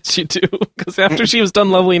 Yes, you do. Because after she was done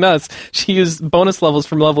leveling us, she used bonus levels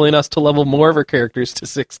from leveling us to level more of her characters to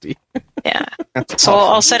 60. Yeah. So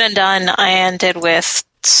all said and done, I ended with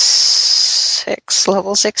 6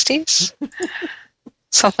 level 60s.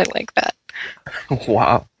 Something like that.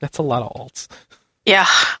 Wow. That's a lot of alts. Yeah.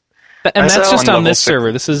 And that's just on this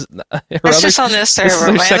server. This is that's just on this server. This is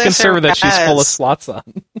her second server that she's full of slots on.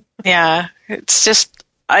 Yeah. It's just,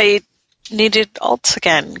 I needed alts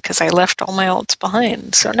again because I left all my alts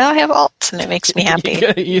behind. So now I have alts, and it makes me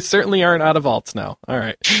happy. You certainly aren't out of alts now. All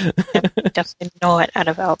right. Definitely not out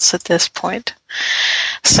of alts at this point.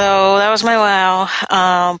 So that was my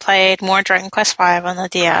WoW. Played more Dragon Quest V on the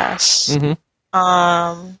DS.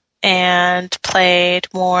 Mm-hmm. And played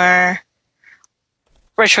more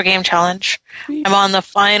Retro Game Challenge. I'm on the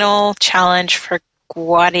final challenge for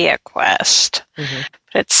Guadia Quest. Mm-hmm.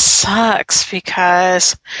 But it sucks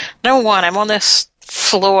because, number one, I'm on this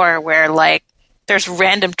floor where, like, there's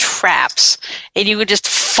random traps, and you would just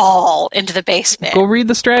fall into the basement. Go read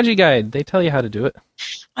the strategy guide. They tell you how to do it.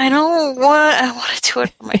 I want to do it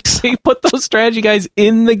for myself. They put those strategy guides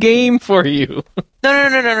in the game for you.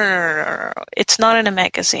 No. It's not in a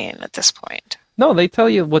magazine at this point. No, they tell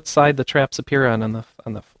you what side the traps appear on the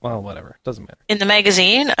well, whatever. Doesn't matter. In the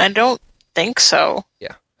magazine? I don't think so.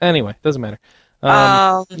 Yeah. Anyway, doesn't matter.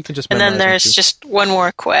 You can just and then memorize there's just one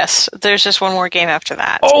more quest. There's just one more game after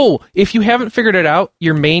that. Oh, if you haven't figured it out,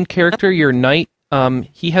 your main character, your knight,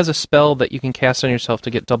 he has a spell that you can cast on yourself to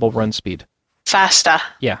get double run speed. Faster.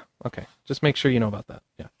 Yeah. Okay. Just make sure you know about that.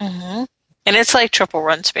 Yeah. Mm-hmm. And it's like triple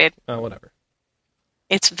run speed. Whatever.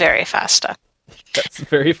 It's very faster. That's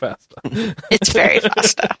very fast. It's very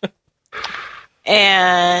faster.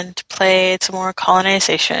 And played some more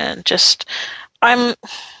colonization.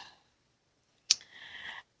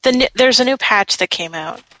 There's a new patch that came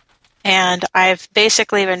out, and I've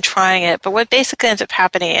basically been trying it, but what basically ends up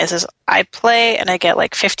happening is I play and I get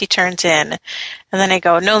like 50 turns in, and then I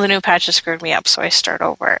go, no, the new patch has screwed me up, so I start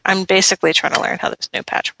over. I'm basically trying to learn how this new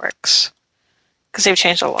patch works, because they've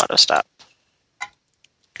changed a lot of stuff.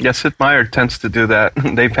 Yeah, Sid Meier tends to do that.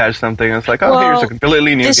 They patch something, and it's like, here's a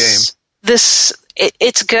completely new game.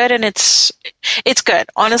 It's good, and it's good.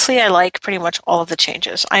 Honestly, I like pretty much all of the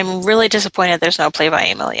changes. I'm really disappointed there's no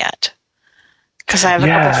play-by-email yet, because I have a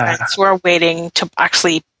couple of friends who are waiting to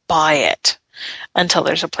actually buy it until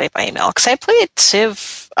there's a play-by-email. Because I played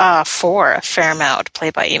Civ 4 a fair amount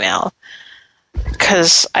play-by-email,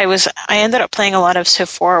 because I ended up playing a lot of Civ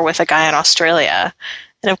 4 with a guy in Australia,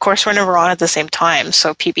 and of course we're never on at the same time,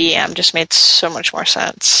 so PBM just made so much more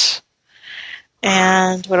sense.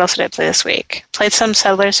 And what else did I play this week? Played some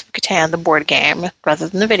Settlers of Catan, the board game, rather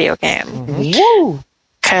than the video game. Mm-hmm.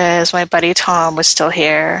 Because my buddy Tom was still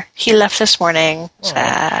here. He left this morning.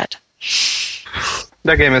 Sad.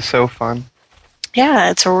 That game is so fun. Yeah,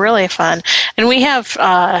 it's really fun. And we have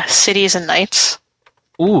Cities and Knights.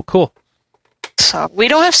 Ooh, cool. So we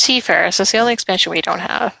don't have Seafarers. That's the only expansion we don't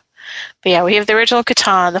have. But yeah, we have the original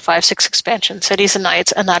Catan, the 5.6 expansion, Cities and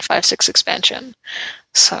Knights, and that 5.6 expansion.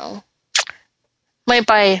 So might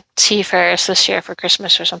buy Seafarers this year for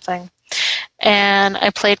Christmas or something. And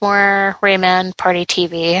I played more Rayman Party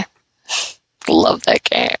TV. Love that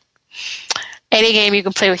game. Any game you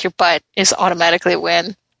can play with your butt is automatically a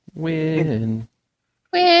win. Win.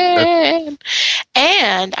 And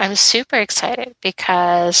I'm super excited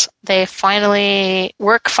because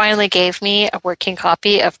work finally gave me a working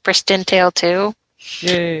copy of Pristine Tale 2.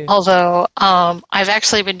 Yay. Although I've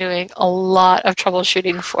actually been doing a lot of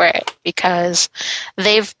troubleshooting for it because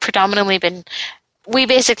they've predominantly we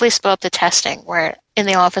basically split up the testing where in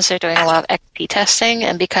the office they're doing a lot of XP testing,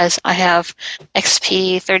 and because I have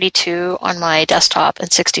XP 32 on my desktop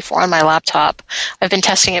and 64 on my laptop, I've been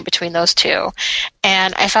testing it between those two.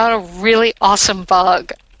 And I found a really awesome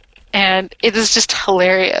bug, and it is just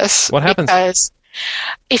hilarious. What happens? Because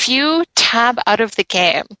if you tab out of the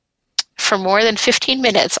game for more than 15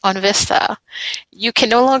 minutes on Vista, you can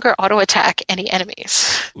no longer auto-attack any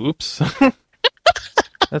enemies. Oops.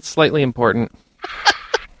 That's slightly important.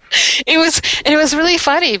 It was really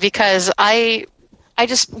funny because I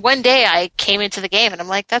just one day I came into the game and I'm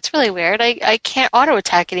like, that's really weird. I can't auto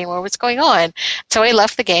attack anymore. What's going on? So I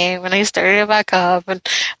left the game and I started it back up, and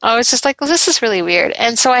I was just like, well, this is really weird.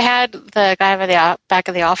 And so I had the guy at the back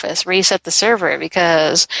of the office reset the server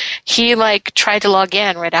because he tried to log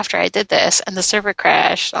in right after I did this and the server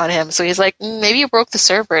crashed on him. So he's like, maybe you broke the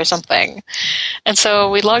server or something. And so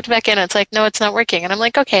we logged back in and it's like, no, it's not working. And I'm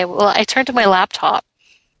like, okay, well, I turned to my laptop.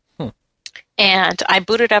 And I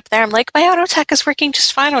booted up there. I'm like, my auto attack is working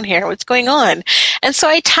just fine on here. What's going on? And so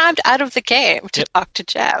I tabbed out of the game to talk to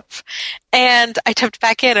Jeff. And I tabbed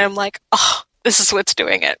back in and I'm like, oh, this is what's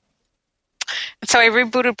doing it. And so I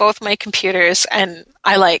rebooted both my computers and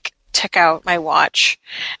I took out my watch.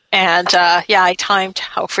 And I timed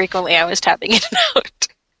how frequently I was tapping in and out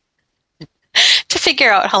to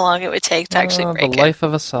figure out how long it would take to actually break it. The life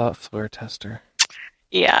of a software tester.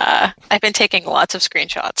 Yeah. I've been taking lots of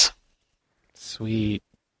screenshots. Sweet.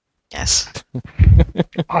 Yes.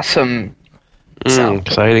 Awesome. So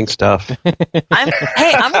Exciting stuff. I'm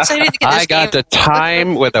excited to get this I got game. the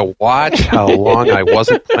time with a watch how long I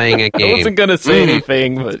wasn't playing a game. I wasn't going to say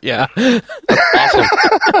anything, but yeah. Awesome.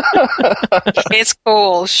 It's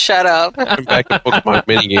cool. Shut up. I'm back to Pokemon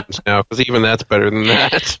minigames now, because even that's better than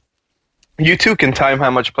that. You too can time how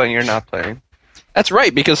much playing you're not playing. That's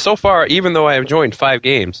right, because so far, even though I have joined 5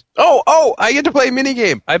 games, I get to play a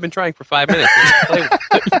minigame. I've been trying for 5 minutes.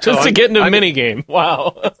 Just to get into a minigame.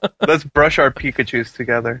 Wow. Let's brush our Pikachus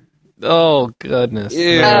together. Oh, goodness.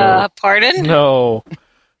 Pardon? No.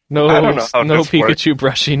 No, I don't know how no this Pikachu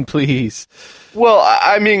brushing, please. Well,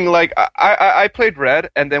 I mean, like, I played Red,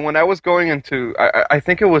 and then when I was going into, I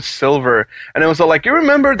think it was Silver, and it was like, you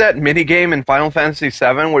remember that minigame in Final Fantasy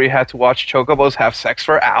VII where you had to watch Chocobos have sex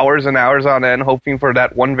for hours and hours on end, hoping for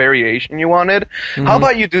that one variation you wanted? Mm-hmm. How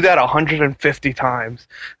about you do that 150 times?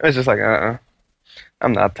 It was just like,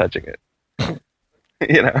 I'm not touching it.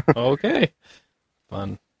 You know? Okay.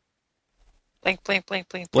 Fun. Blink, blink, blink,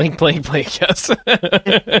 blink. Blink, blink, blink, yes.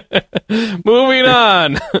 Moving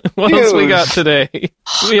on. What else we got today?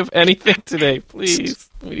 Do we have anything today? Please.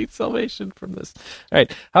 We need salvation from this. All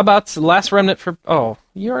right. How about Last Remnant for... Oh,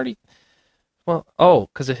 you already... Well,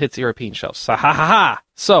 because it hits European shelves. Ha ha ha!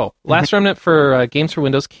 So, Last Remnant for Games for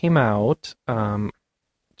Windows came out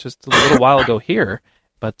just a little while ago here,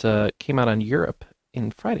 but came out on Europe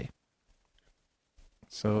in Friday.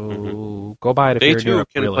 So go buy it if you're in Europe.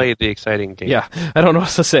 They too can play the exciting game. Yeah, I don't know what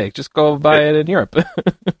to say. Just go buy it in Europe.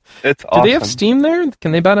 It's awesome. Do they have Steam there?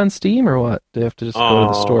 Can they buy it on Steam or what? Do they have to just go to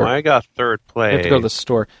the store? I got third play. They have to go to the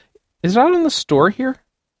store. Is it out in the store here?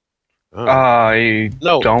 I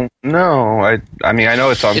don't know. I mean, I know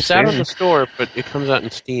it's on Steam. It's out in the store, but it comes out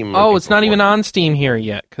in Steam. Oh, it's not even on Steam here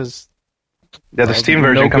yet, because... Yeah, the Steam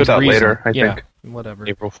version comes out later, I think. Whatever.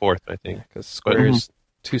 April 4th, I think. Because Square's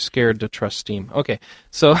too scared to trust Steam. Okay,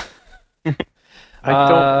 so... I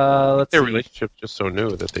don't... Their see. relationship's just so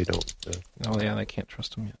new that they don't... Oh, yeah, they can't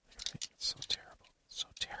trust them yet. It's so terrible. So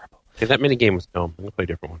terrible. Okay, that minigame was dumb. I'm going to play a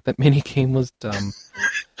different one. That minigame was dumb.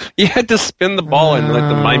 You had to spin the ball and let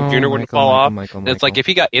the mime tuner wouldn't fall off. Michael. It's like if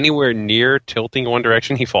he got anywhere near tilting in one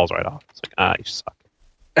direction, he falls right off. It's like, you suck.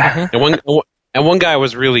 And one guy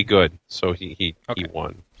was really good, so he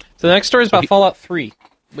won. So the next story is about Fallout 3,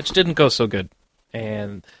 which didn't go so good.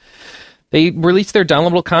 And they released their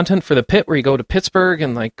downloadable content for the pit, where you go to Pittsburgh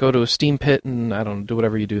and like go to a Steam pit and, I don't know, do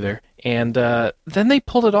whatever you do there. And then they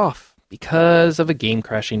pulled it off because of a game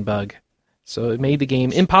crashing bug. So it made the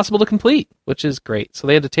game impossible to complete, which is great. So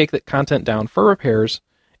they had to take that content down for repairs,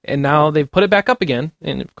 and now they've put it back up again.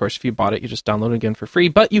 And of course, if you bought it, you just download it again for free,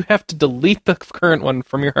 but you have to delete the current one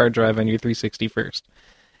from your hard drive on your 360 first.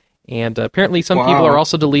 And apparently some people are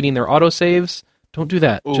also deleting their autosaves. Don't do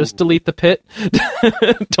that. Ooh. Just delete the pit.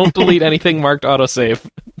 Don't delete anything marked autosave.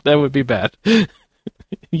 That would be bad.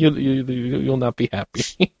 You'll not be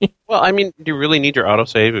happy. Well, I mean, do you really need your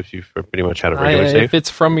autosave if you've pretty much had a regular save? If it's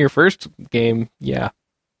from your first game, yeah.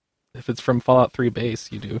 If it's from Fallout 3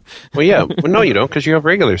 base, you do. Well, yeah. Well, no, you don't, because you have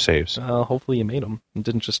regular saves. Hopefully you made them and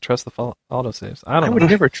didn't just trust the Fallout autosaves. I would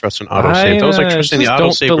never trust an autosave. That was like trusting the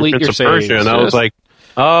autosave for Prince of Persia, and I was like,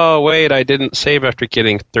 oh, wait, I didn't save after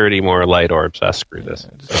getting 30 more light orbs. Screw this.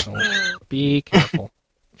 Be careful.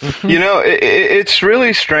 You know, it's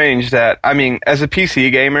really strange that, I mean, as a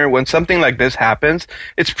PC gamer, when something like this happens,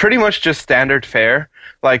 it's pretty much just standard fare.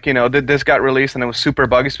 Like, you know, this got released and it was super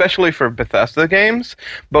buggy, especially for Bethesda games.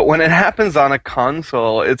 But when it happens on a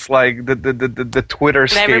console, it's like the Twitter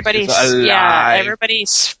scape is alive. Yeah, everybody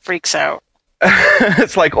freaks out.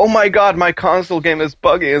 It's like, oh my god, my console game is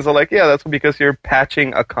buggy. And so like, yeah, that's because you're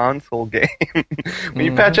patching a console game. When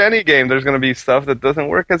you patch any game, there's going to be stuff that doesn't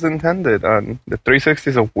work as intended. The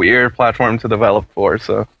 360 is a weird platform to develop for,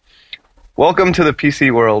 so welcome to the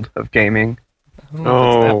PC world of gaming. I don't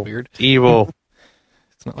know if it's that weird. Evil.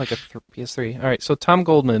 It's not like a PS3. All right, so Tom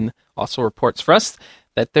Goldman also reports for us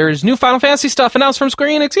that there is new Final Fantasy stuff announced from Square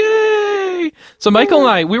Enix. Yay! So Michael and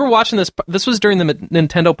I, we were watching this. This was during the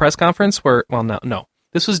Nintendo press conference where, well, no.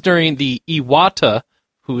 This was during the Iwata,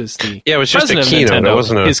 who is the it was just a keynote. Nintendo, it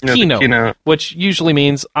wasn't his keynote, which usually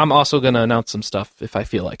means I'm also going to announce some stuff if I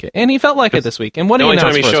feel like it. And he felt like it this week. And what the he only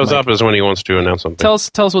time he for us, shows Mike? up is when he wants to announce something. Tell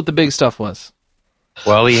us what the big stuff was.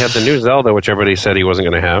 Well, he had the new Zelda, which everybody said he wasn't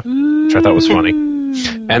going to have, which I thought was funny.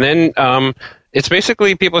 And then it's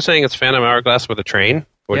basically people are saying it's Phantom Hourglass with a train,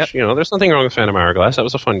 which, you know, there's nothing wrong with Phantom Hourglass. That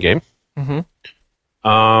was a fun game. They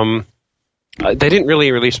didn't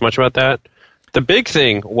really release much about that. The big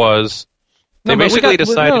thing was they basically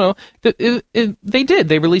decided... They did.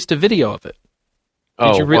 They released a video of it.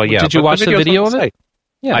 Did you watch the video of it?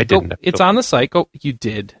 Yeah, I didn't. It's on the site. You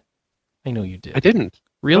did. I know you did. I didn't.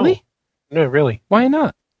 Really? No, really. Why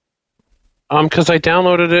not? Because I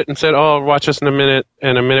downloaded it and said, "Oh, I'll watch this in a minute,"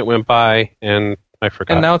 and a minute went by, and I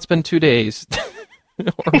forgot. And now it's been 2 days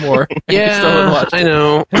or more. Yeah, I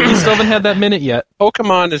know. You still haven't had that minute yet.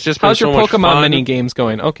 Pokemon has just been How's so your much Pokemon fun. mini games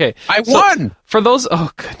going? Okay, I won! For those,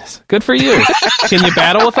 oh goodness, good for you. Can you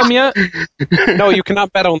battle with them yet? No, you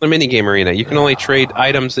cannot battle in the minigame arena. You can only trade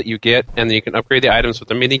items that you get, and then you can upgrade the items with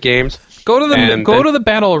the mini games. Go to the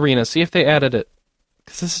battle arena. See if they added it.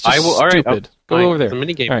 Because this is just stupid. Right, Go over there. The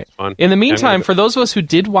minigame right. is fun. In the meantime, for those of us who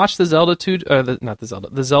did watch the Zelda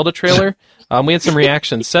the Zelda trailer, we had some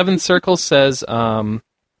reactions. Seven Circles says,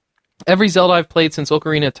 every Zelda I've played since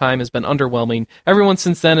Ocarina of Time has been underwhelming. Everyone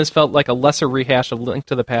since then has felt like a lesser rehash of Link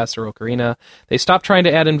to the Past or Ocarina. They stopped trying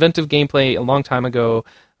to add inventive gameplay a long time ago.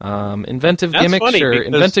 Inventive gimmicks, sure.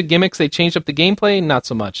 Inventive gimmicks, they changed up the gameplay, not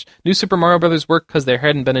so much. New Super Mario Bros. Worked because there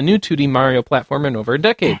hadn't been a new 2D Mario platformer in over a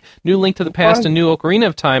decade. New Link to the Past and new Ocarina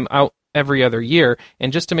of Time out every other year.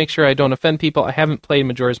 And just to make sure I don't offend people, I haven't played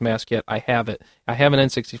Majora's Mask yet. I have it. I have an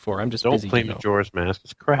N64. I'm just busy. Don't play Majora's Mask.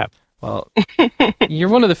 It's crap. Well, you're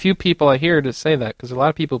one of the few people I hear to say that, because a lot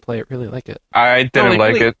of people who play it really like it. I didn't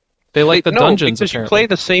like it. They like the dungeons, because apparently. you play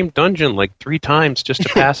the same dungeon like 3 times just to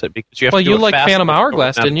pass it. Because you have well, to do you it like fast Phantom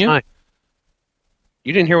Hourglass, didn't you? time.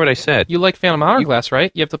 You didn't hear what I said. You like Phantom Hourglass,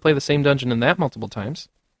 right? You have to play the same dungeon in that multiple times.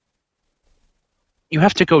 You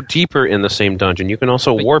have to go deeper in the same dungeon. You can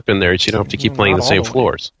also warp in there, so you don't have to keep playing the same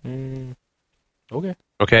floors. Okay.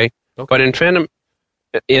 Okay? But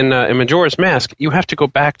in Majora's Mask, you have to go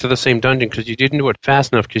back to the same dungeon because you didn't do it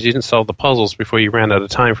fast enough because you didn't solve the puzzles before you ran out of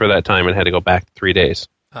time for that time and had to go back 3 days.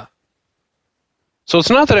 So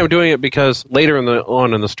it's not that I'm doing it because later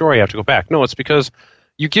on in the story I have to go back. No, it's because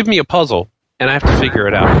you give me a puzzle and I have to figure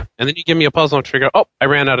it out. And then you give me a puzzle and I have to figure out, I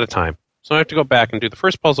ran out of time. So I have to go back and do the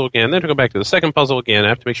first puzzle again, then to go back to the second puzzle again. I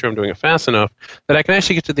have to make sure I'm doing it fast enough that I can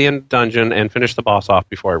actually get to the end of the dungeon and finish the boss off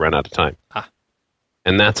before I run out of time.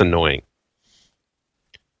 And that's annoying.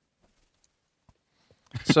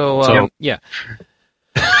 So yeah.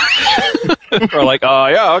 Or like,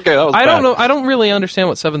 yeah, okay, that was I bad. don't know. I don't really understand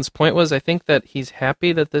what Seven's point was. I think that he's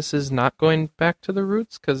happy that this is not going back to the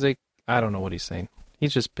roots because I don't know what he's saying.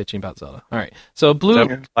 He's just bitching about Zelda. All right. So Blue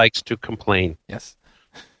Seven likes to complain. Yes.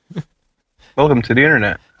 Welcome to the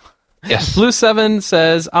internet. Yes. Blue 7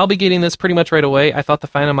 says, I'll be getting this pretty much right away. I thought the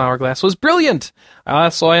Phantom Hourglass was brilliant.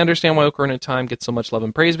 So I understand why Ocarina of Time gets so much love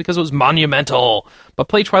and praise because it was monumental. But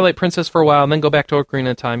play Twilight Princess for a while and then go back to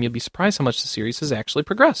Ocarina of Time. You'll be surprised how much the series has actually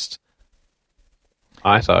progressed.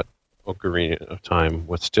 I thought Ocarina of Time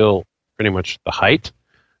was still pretty much the height,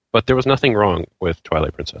 but there was nothing wrong with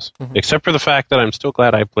Twilight Princess. Mm-hmm. Except for the fact that I'm still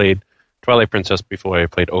glad I played Twilight Princess before I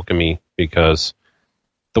played Okami because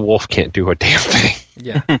the wolf can't do a damn thing.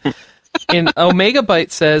 Yeah. And Omega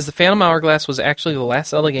Byte says the Phantom Hourglass was actually the last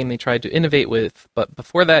Zelda game they tried to innovate with, but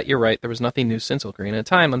before that, you're right, there was nothing new since Ocarina of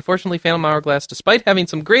Time. Unfortunately, Phantom Hourglass, despite having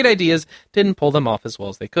some great ideas, didn't pull them off as well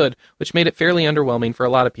as they could, which made it fairly underwhelming for a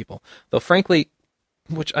lot of people. Though frankly,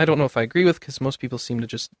 which I don't know if I agree with because most people seem to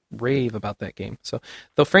just rave about that game.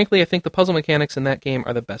 Though frankly, I think the puzzle mechanics in that game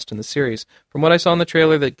are the best in the series. From what I saw in the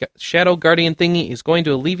trailer, the Shadow Guardian thingy is going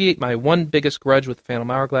to alleviate my one biggest grudge with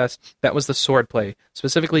Phantom Hourglass. That was the sword play,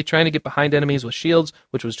 specifically trying to get behind enemies with shields,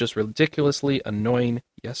 which was just ridiculously annoying.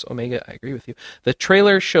 Yes, Omega, I agree with you. The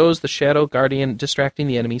trailer shows the Shadow Guardian distracting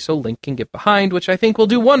the enemy so Link can get behind, which I think will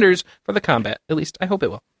do wonders for the combat. At least, I hope it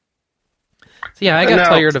will. So yeah, I got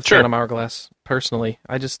tired of Phantom Hourglass, personally.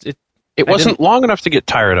 It wasn't long enough to get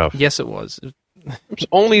tired of. Yes, it was. It was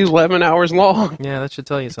only 11 hours long. Yeah, that should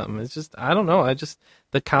tell you something. It's just, I don't know.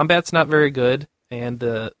 The combat's not very good, and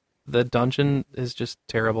the dungeon is just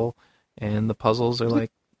terrible, and the puzzles are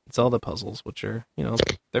like Zelda puzzles, which are,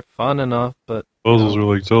 they're fun enough, but... Puzzles are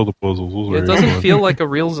like Zelda puzzles. It doesn't feel like a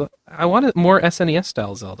real... I wanted more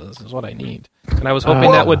SNES-style Zeldas, is what I need. And I was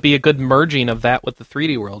hoping that would be a good merging of that with the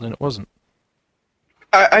 3D world, and it wasn't.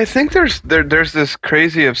 I think there's this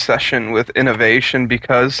crazy obsession with innovation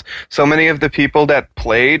because so many of the people that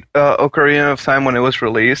played Ocarina of Time when it was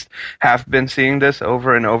released have been seeing this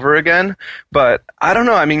over and over again. But I don't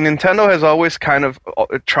know. I mean, Nintendo has always kind of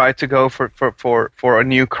tried to go for a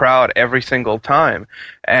new crowd every single time.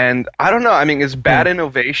 And I don't know. I mean, is bad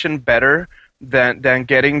innovation better than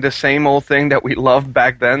getting the same old thing that we loved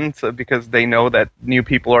back then, because they know that new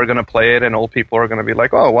people are going to play it and old people are going to be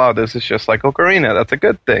like, oh, wow, this is just like Ocarina. That's a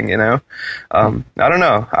good thing, I don't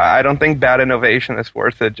know. I don't think bad innovation is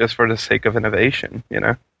worth it just for the sake of innovation,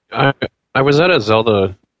 I was at a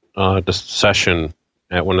Zelda session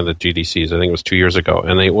at one of the GDCs, I think it was 2 years ago,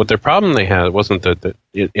 and their problem they had wasn't the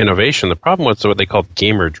innovation. The problem was what they called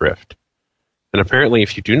gamer drift. And apparently,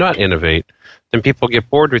 if you do not innovate, then people get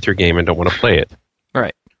bored with your game and don't want to play it.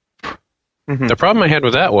 Right. Mhm. The problem I had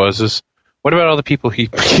with that was what about all the people who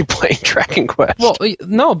keep playing Dragon Quest? Well,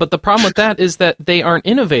 no, but the problem with that is that they aren't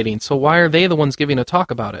innovating, so why are they the ones giving a talk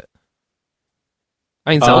about it?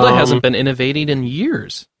 I mean, Zelda hasn't been innovating in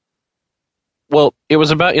years. Well, it was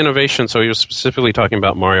about innovation, so he was specifically talking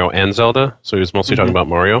about Mario and Zelda, so he was mostly talking about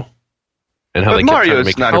Mario. And how But they kept trying Mario's to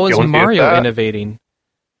make not How is guilty of Mario that. innovating?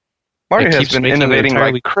 Mario It has keeps been making innovating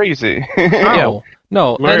entirely- like crazy. How?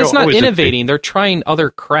 No, Mario it's not always innovating. They're trying other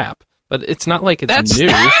crap, but it's not like it's That's- new.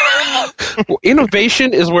 Well,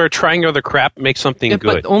 innovation is where trying other crap makes something Yeah,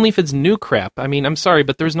 good. but only if it's new crap. I mean, I'm sorry,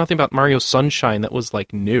 but there's nothing about Mario Sunshine that was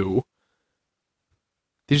like new.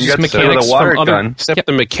 These are You just got to start with mechanics a water from other. gun. Except Yeah.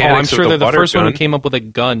 the Oh, mechanics I'm sure of they're the the water first gun. one who came up with a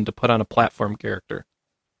gun to put on a platform character.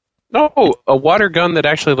 No, a water gun that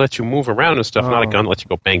actually lets you move around and stuff, not a Oh. gun that lets you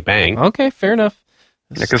go bang bang. Okay, fair enough.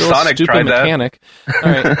 Yeah, 'cause Still a Sonic stupid tried that. mechanic.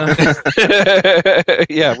 All right.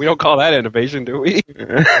 Yeah, we don't call that innovation, do we?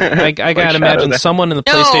 I gotta imagine someone in the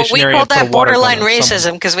No, PlayStation we area called put a that water gun borderline on someone.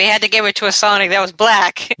 racism because we had to give it to a Sonic that was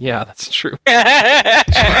black. Yeah, that's true.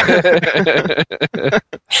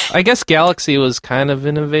 I guess Galaxy was kind of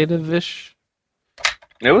innovative-ish.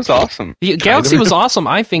 It was awesome. The Galaxy was awesome,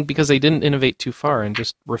 I think, because they didn't innovate too far and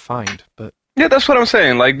just refined. But Yeah, that's what I'm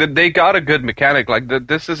saying. Like, they got a good mechanic. Like,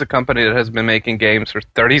 this is a company that has been making games for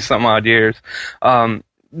 30 some odd years.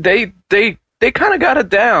 They kind of got it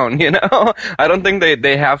down, you know. I don't think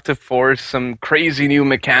they have to force some crazy new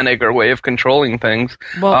mechanic or way of controlling things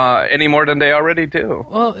any more than they already do.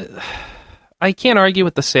 well, I can't argue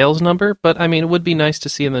with the sales number, but I mean, it would be nice to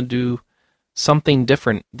see them do something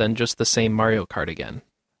different than just the same Mario Kart again.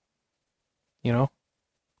 You know,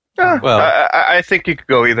 Well- I think you could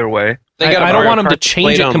go either way. They got a I don't Mario want them to Kart change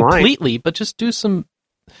played it online. completely, but just do some,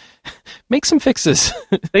 make some fixes.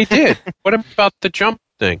 They did. What about the jump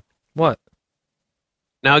thing? What?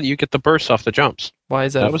 Now that you get the bursts off the jumps. Why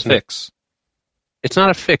is that, That a was fix? It's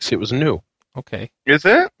not a fix, it was new. Okay. Is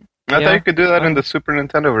it? I Yeah. thought you could do that in the Super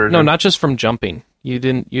Nintendo version. No, not just from jumping. You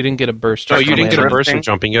didn't get a burst. No, just you from didn't get a landing. burst from Drifting?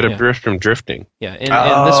 jumping, you got a Yeah. burst from drifting. Yeah, in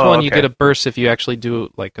Oh, this one you okay. get a burst if you actually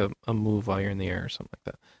do like a move while you're in the air or something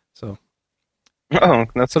like that. So Oh,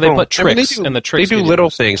 that's they cool. put I mean, tricks, and the tricks They do give you little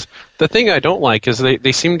boosts. things. The thing I don't like is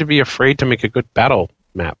they seem to be afraid to make a good battle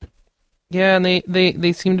map. Yeah, and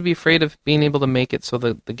they seem to be afraid of being able to make it so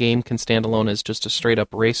that the game can stand alone as just a straight up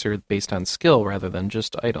racer based on skill rather than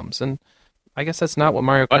just items. And I guess that's not what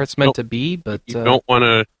Mario But Kart's meant no, to be. But You don't want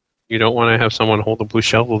to have someone hold the blue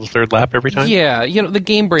shell the third lap every time. yeah, the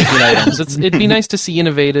game breaking items. It'd be nice to see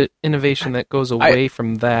innovation that goes away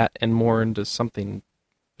from that and more into something.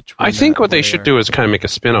 I think what they should do is kind of make a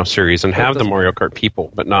spin-off series and That have the doesn't- Mario Kart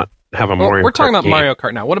people, but not have a Well, Mario Kart we're talking about game. Mario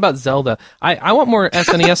Kart now. What about Zelda? I want more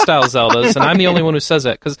SNES style Zeldas, and I'm the only one who says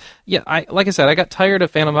that because like I said, I got tired of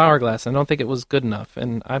Phantom Hourglass. And I don't think it was good enough,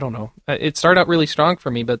 and I don't know. It started out really strong for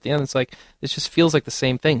me, but at the end, it's like it just feels like the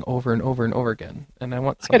same thing over and over and over again, and I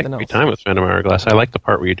want I had something a else. great time with Phantom Hourglass. I like the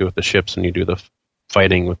part where you do with the ships and you do the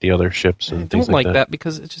fighting with the other ships I and don't things like that. that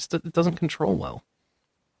because it doesn't control well.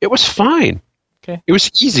 It was fine. Okay. It was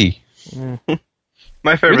easy.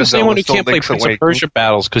 My You're favorite the same Zelda one who still can't play Link's Prince of Awakening. Persia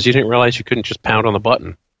battles because you didn't realize you couldn't just pound on the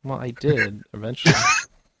button. Well, I did eventually.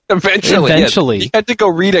 Eventually. You had to go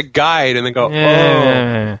read a guide and then go,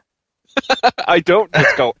 Yeah. oh, I don't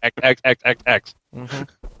just go X, X, X, X, X. Mhm.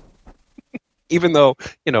 Even though,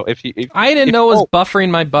 if you... I didn't know it was buffering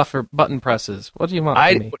my button presses. What do you want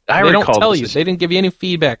I- from me? I they don't recall tell this you. is- They didn't give you any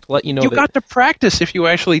feedback to let you know You that. got to practice if you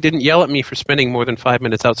actually didn't yell at me for spending more than 5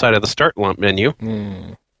 minutes outside of the start lump menu.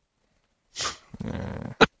 Mm.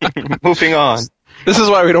 Moving on. This is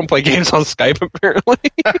why we don't play games on Skype, apparently.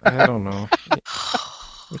 I don't know.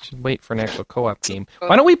 We should wait for an actual co-op game.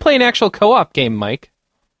 Why don't we play an actual co-op game, Mike?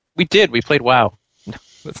 We did. We played WoW.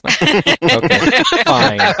 That's not okay.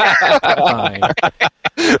 Fine.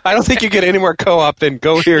 I don't think you get any more co-op than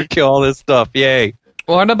go here, kill all this stuff. Yay.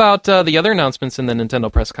 Well, what about the other announcements in the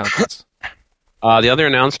Nintendo press conference? The other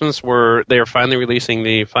announcements were they are finally releasing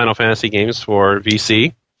the Final Fantasy games for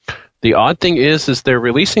VC. The odd thing is they're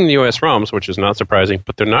releasing the US ROMs, which is not surprising,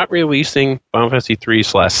 but they're not releasing Final Fantasy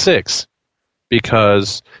 3/6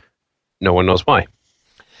 because no one knows why.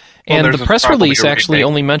 And there's the a press probably release a actually remake.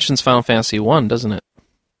 only mentions Final Fantasy 1, doesn't it?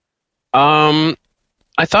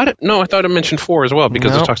 I thought it mentioned 4 as well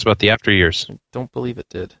because No. it talks about the after years. Don't believe it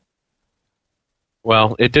did.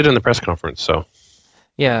 Well, it did in the press conference, so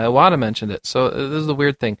Yeah, Iwata mentioned it. So this is the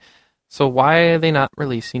weird thing. So why are they not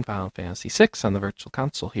releasing Final Fantasy 6 on the Virtual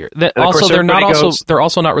Console here? of Also, course, everybody they're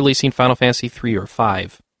also not releasing Final Fantasy 3 or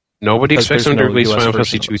 5. nobody Because expects there's them to no release US Final version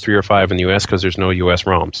Fantasy of 2, those. 3, or 5 in the US because there's no US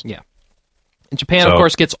ROMs. And Japan, of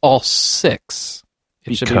course, gets all 6.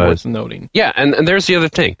 It should be worth noting. Yeah, and there's the other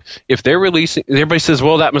thing. If they're releasing... Everybody says,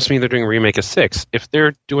 well, that must mean they're doing a remake of 6. If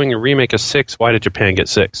they're doing a remake of 6, why did Japan get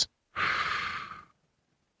 6?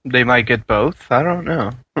 They might get both. I don't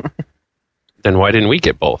know. Then why didn't we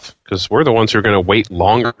get both? Because we're the ones who are going to wait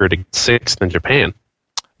longer to get 6 than Japan.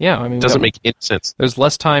 Yeah, I mean... It doesn't make any sense. There's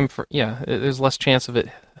less time for... Yeah, there's less chance of it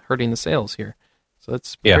hurting the sales here. So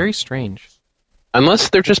it's very strange. Unless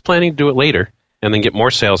they're just planning to do it later and then get more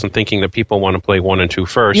sales and thinking that people want to play 1 and 2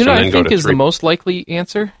 first and then go to 3. I think is the most likely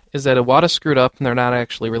answer is that Iwata screwed up and they're not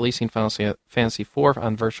actually releasing Final Fantasy IV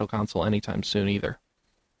on Virtual Console anytime soon either.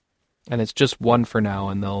 And it's just 1 for now,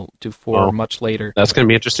 and they'll do 4 much later. That's going to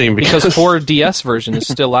be interesting because 4DS version is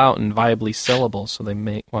still out and viably sellable, so they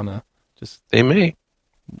may want to just... They may. I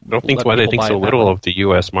don't think why they think so little of the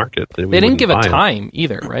U.S. market. They didn't give a time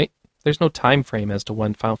either, right? There's no time frame as to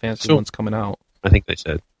when Final Fantasy 1's coming out. I think they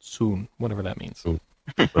said. Soon, whatever that means. Soon.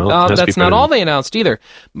 Well, that's not all they announced either.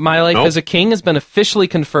 My Life as a King has been officially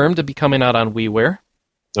confirmed to be coming out on WiiWare.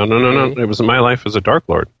 No. It was My Life as a Dark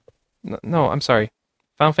Lord. No, I'm sorry.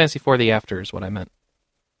 Final Fantasy IV The After is what I meant.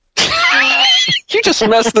 You just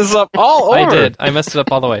messed this up all over. I did. I messed it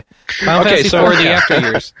up all the way. Final Fantasy IV The After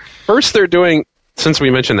Years. First they're doing, since we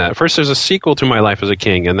mentioned that, first there's a sequel to My Life as a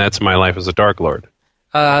King, and that's My Life as a Dark Lord.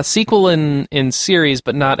 Sequel in series,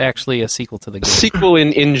 but not actually a sequel to the game. Sequel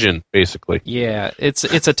in engine, basically. Yeah, it's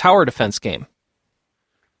a tower defense game.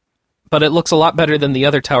 But it looks a lot better than the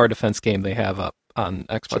other tower defense game they have up on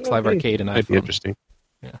Xbox Live Arcade and iPhone. That'd be interesting.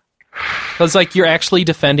 Yeah. Because you're actually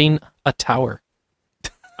defending a tower.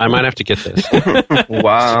 I might have to get this.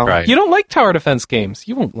 Wow. Right. You don't like tower defense games.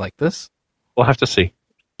 You won't like this. We'll have to see.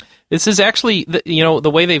 This is actually,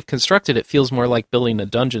 the way they've constructed it feels more like building a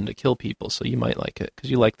dungeon to kill people, so you might like it, because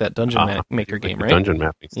you like that Dungeon Maker game, right? Dungeon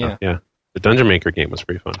mapping stuff, yeah. The Dungeon Maker game was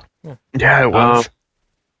pretty fun. Yeah, it was.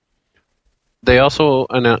 They also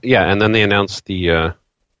announced, and then they announced they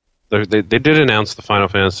did announce the Final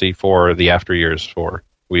Fantasy for the After Years for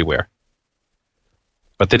WiiWare.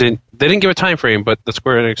 But they didn't give a time frame, but the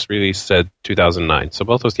Square Enix release said 2009, so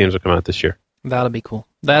both those games will come out this year. That'll be cool.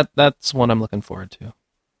 That's one I'm looking forward to.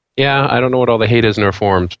 Yeah, I don't know what all the hate is in our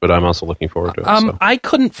forums, but I'm also looking forward to it. So. I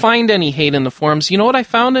couldn't find any hate in the forums. You know what I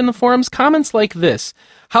found in the forums? Comments like this.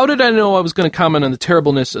 How did I know I was going to comment on the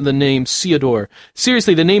terribleness of the name Theodore?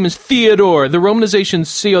 Seriously, the name is Theodore. The romanization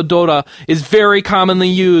Theodora is very commonly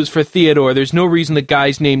used for Theodore. There's no reason the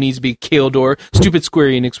guy's name needs to be Keodor. Stupid Square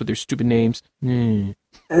Enix with their stupid names.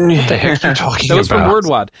 What the heck are you talking about? That was from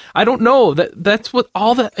WordWad. I don't know. That's what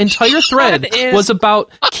all the entire thread was about.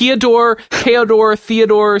 Keodor, Theodore,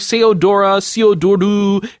 Seodora,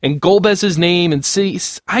 Seodoru, and Golbez's name, and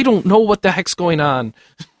I don't know what the heck's going on.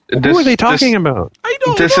 Who are they talking about? I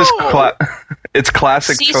don't know. It's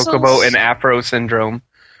classic Cecil's, Chocobo and Afro syndrome.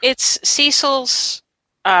 It's Cecil's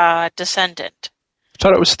descendant. I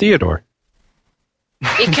thought it was Theodore.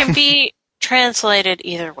 It can be translated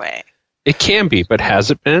either way. It can be, but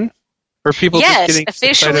has it been? Or people yes,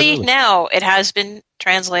 officially now it has been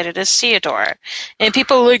translated as Theodore. And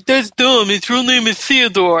people are like, that's dumb, his real name is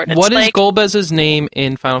Theodore. What is Golbez's name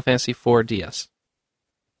in Final Fantasy IV DS?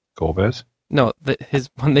 Golbez? No,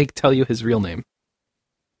 when they tell you his real name.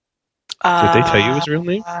 Did they tell you his real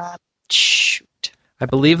name? Shoot. I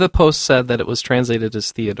believe the post said that it was translated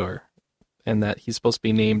as Theodore, and that he's supposed to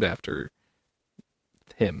be named after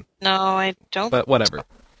him. No, I don't. But whatever.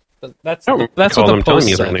 That's what the post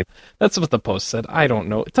said. That's what the post said. I don't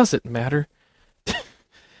know. It doesn't matter.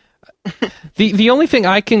 The only thing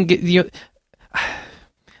I can get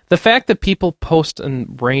the fact that people post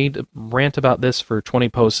and rant about this for 20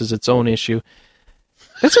 posts is its own issue.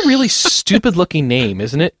 That's a really stupid looking name,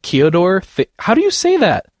 isn't it? Keodor? How do you say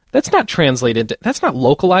that? That's not translated. That's not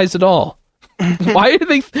localized at all. Why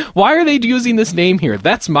are they using this name here?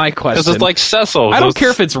 That's my question. Because it's like Cecil. I don't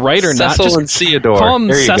care if it's right or not. Cecil and Theodore. Call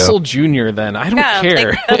him Cecil Jr. then. I don't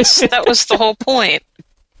care. That was the whole point.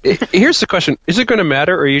 Here's the question. Is it going to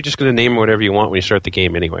matter, or are you just going to name whatever you want when you start the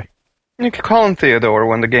game anyway? You can call him Theodore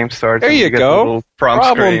when the game starts. There you go.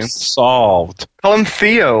 Problem solved. Call him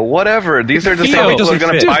Theo, whatever. These are the same people who are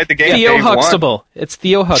going to buy the game. Theo Huxtable. It's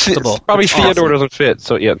Theo Huxtable. Probably it's Theodore doesn't fit,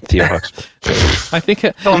 so yeah, Theo Huxtable. I think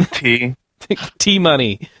call him T.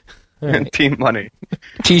 T-Money. Right. T-Money.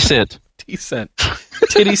 T-Cent. T-Cent.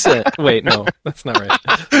 Titty Cent. Wait, no, that's not right.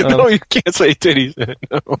 No, you can't say Titty Cent.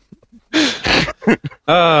 No.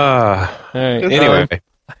 All right. Anyway.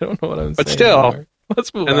 I don't know what I'm saying. But still. Anymore.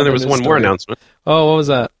 Let's move on. And then there was one more announcement. Oh, what was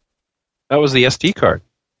that? That was the SD card.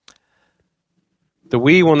 The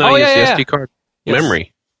Wii will now use the SD card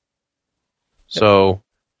memory. So,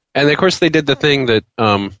 and of course they did the thing that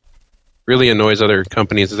really annoys other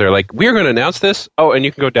companies is they're like, we're going to announce this. Oh, and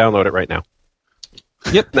you can go download it right now.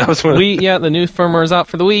 Yep. That was the new firmware is out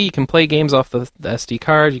for the Wii. You can play games off the SD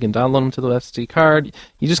card. You can download them to the SD card.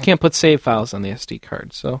 You just can't put save files on the SD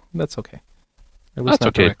card, so that's okay. That's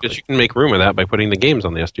okay, because you can make room of that by putting the games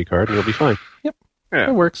on the SD card, and you'll be fine. Yep. Yeah.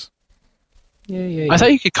 It works. Yeah. I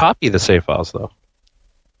thought you could copy the save files, though.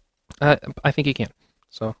 I think you can.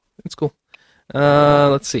 So, it's cool.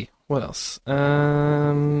 Let's see. What else?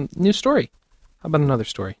 New story. How about another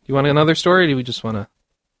story? Do you want another story, or do we just want to...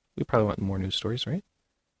 We probably want more news stories, right?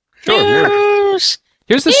 Sure. News.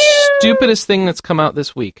 Here's the stupidest thing that's come out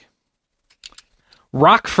this week.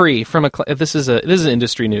 Rock Free from this is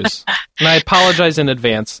industry news, and I apologize in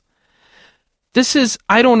advance.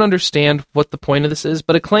 I don't understand what the point of this is,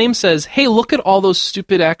 but Acclaim says, "Hey, look at all those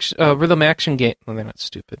stupid rhythm action games." Well, they're not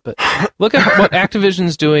stupid, but look at what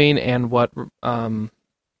Activision's doing and what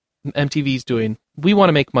MTV's doing. We want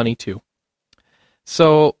to make money too.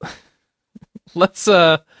 So let's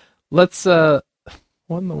what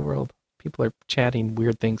in the world? People are chatting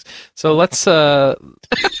weird things. So let's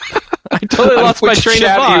I totally lost my train of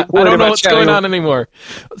thought. I don't know what's going on anymore.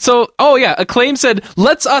 So, Acclaim said,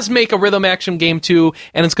 let's us make a rhythm action game too,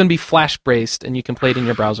 and it's going to be flash-based, and you can play it in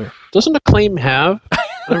your browser. Doesn't Acclaim have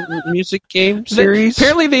a music game series?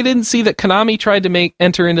 Apparently they didn't see that Konami tried to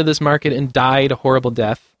enter into this market and died a horrible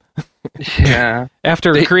death. Yeah.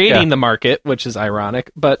 After creating the market, which is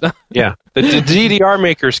ironic, but... yeah. The DDR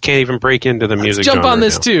makers can't even break into the music genre. Let's jump on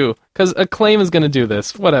this now. too, because Acclaim is going to do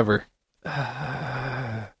this. Whatever.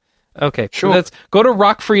 Okay, sure. Let's go to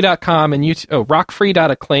rockfree.com and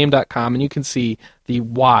rockfree.acclaim.com, and you can see the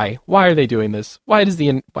why. Why are they doing this? Why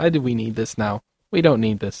do we need this now? We don't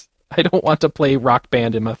need this. I don't want to play Rock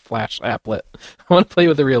Band in my Flash applet. I want to play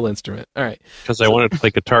with a real instrument. All right. Because I wanted to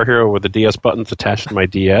play Guitar Hero with the DS buttons attached to my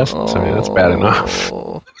DS. So that's bad enough.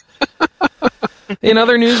 In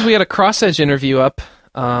other news, we had a Cross-Edge interview up,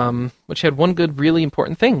 which had one good, really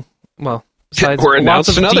important thing. Well, besides we're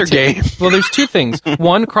announcing another game. Well, there's two things.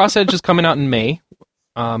 One, Cross-Edge is coming out in May.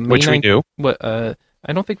 Which we knew. I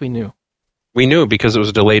don't think we knew. We knew because it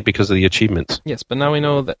was delayed because of the achievements. Yes, but now we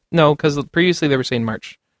know that... No, because previously they were saying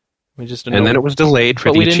March. We just didn't know. And then it was delayed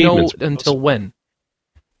for the achievements. But we didn't know until when?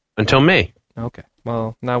 Until May. Okay.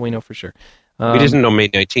 Well, now we know for sure. We didn't know May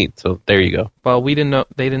 19th, so there you go. Well, we didn't know.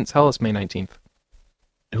 They didn't tell us May 19th.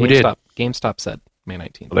 Who did? GameStop said May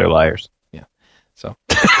 19th. Well, they're liars. Yeah. So,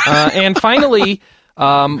 and finally,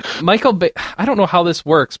 Michael, I don't know how this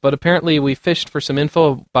works, but apparently we fished for some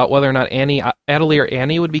info about whether or not Atelier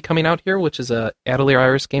Annie would be coming out here, which is a Atelier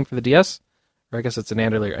Iris game for the DS. Or I guess it's an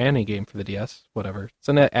Atelier Annie game for the DS. Whatever. It's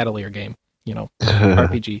an Atelier game,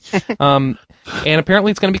 RPG. And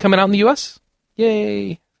apparently it's going to be coming out in the US.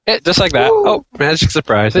 Yay. Just like that. Woo. Oh, magic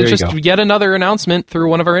surprise. There you go. Yet another announcement through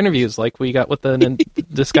one of our interviews, like we got with the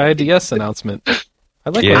Disgaea DS announcement.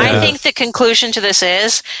 I think the conclusion to this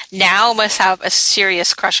is now must have a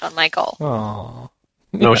serious crush on Michael. Oh.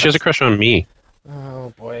 No, she has a crush on me.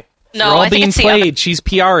 Oh, boy. No, You're all I think being it's played. She's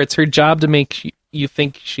PR. It's her job to make you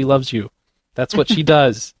think she loves you. That's what she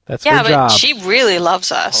does. That's her job. Yeah, but she really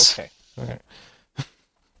loves us. Okay. All right.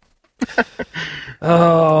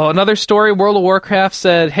 Oh, another story. World of Warcraft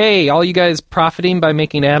said, hey, all you guys profiting by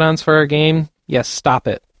making add-ons for our game? Yes, stop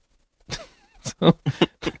it. So,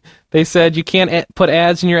 they said you can't put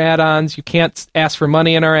ads in your add-ons. You can't ask for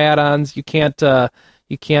money in our add-ons. You can't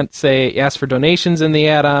say ask for donations in the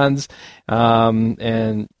add-ons.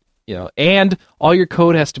 And all your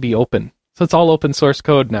code has to be open. So it's all open source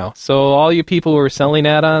code now. So all you people who are selling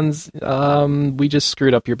add-ons, we just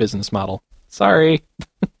screwed up your business model. Sorry.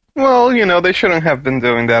 Well, they shouldn't have been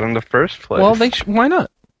doing that in the first place. Well, why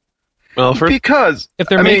not? Well, because if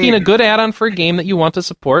they're making a good add-on for a game that you want to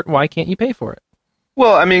support, why can't you pay for it?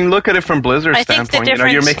 Well, I mean, look at it from Blizzard's standpoint.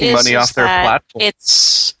 You're making money off their platform.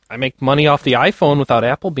 I make money off the iPhone without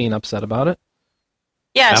Apple being upset about it.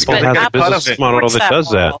 Yes, Apple has a business model that does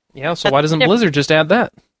that. Yeah, so why doesn't Blizzard just add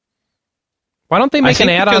that? Why don't they make an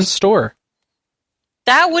add-on store?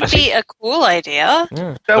 That would be a cool idea.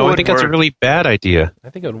 Yeah. I think that's a really bad idea. I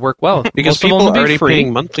think it would work well. Because people are already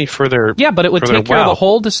paying monthly for their... Yeah, but it would take care of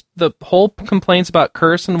the whole complaints about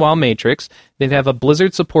Curse and WoW Matrix. They'd have a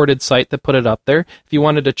Blizzard-supported site that put it up there. If you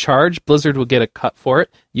wanted to charge, Blizzard would get a cut for it.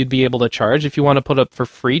 You'd be able to charge. If you want to put it up for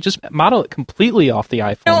free, just model it completely off the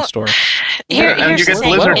iPhone store. Here's the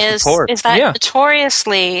thing is that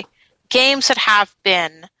notoriously, games that have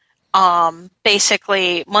been...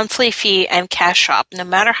 basically monthly fee and cash shop, no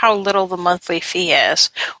matter how little the monthly fee is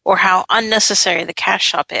or how unnecessary the cash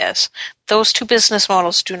shop is, those two business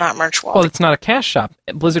models do not merge well. Well, it's not a cash shop.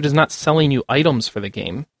 Blizzard is not selling you items for the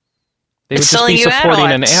game. They would It's just selling be you supporting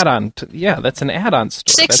an add-ons. add-on. Yeah, that's an add-on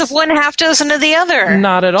store. Six That's of one, half dozen of the other.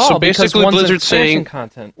 not at all. So because basically, one's Blizzard's expansion saying,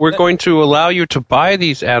 content. we're going to allow you to buy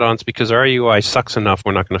these add-ons because our UI sucks enough,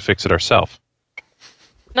 we're not going to fix it ourselves.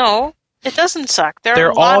 No, it doesn't suck.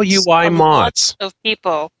 They're are all lots UI and mods. lots of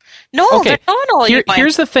people. No, Okay, they're not all UI.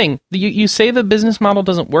 Here's the thing. You say the business model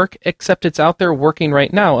doesn't work, except it's out there working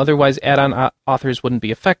right now. Otherwise, add-on authors wouldn't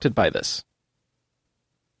be affected by this.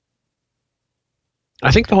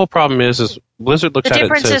 I think the whole problem is Blizzard looks The at it and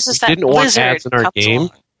difference says, is we that didn't want Blizzard ads in our comes game.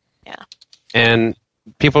 along. Yeah. And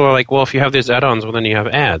people are like, well, if you have these add-ons, well, then you have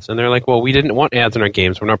ads. And they're like, well, we didn't want ads in our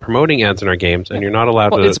games. We're not promoting ads in our games, and you're not allowed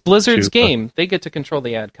to... Well, it's Blizzard's to, game. They get to control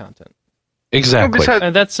the ad content. Exactly. Besides-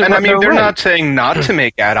 And that's and I mean, they're right. not saying not to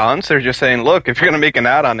make add-ons. They're just saying, look, if you're going to make an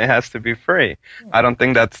add-on, it has to be free. I don't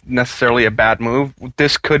think that's necessarily a bad move.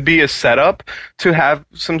 This could be a setup to have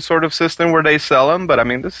some sort of system where they sell them, but I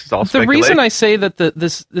mean, this is all The speculation. reason I say that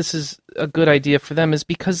this is a good idea for them is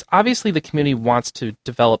because obviously the community wants to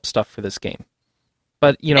develop stuff for this game.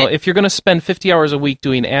 But, if you're going to spend 50 hours a week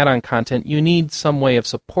doing add-on content, you need some way of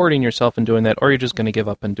supporting yourself in doing that, or you're just going to give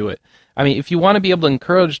up and do it. I mean, if you want to be able to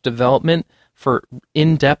encourage development for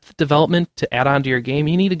in-depth development to add on to your game,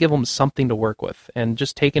 you need to give them something to work with. And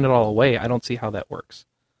just taking it all away, I don't see how that works.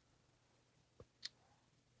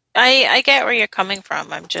 I get where you're coming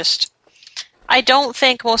from. I don't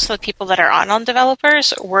think most of the people that are on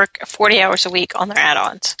developers work 40 hours a week on their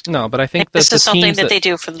add-ons. No, but I think that this is something that they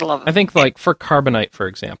do for the love of I think like for Carbonite, for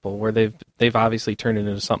example, where they've obviously turned it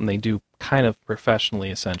into something they do kind of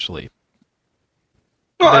professionally, essally.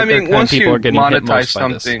 Well, I mean, once you people are getting hit monetize most by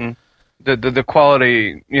this. something, the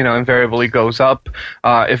quality, invariably goes up.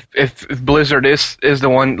 If Blizzard is the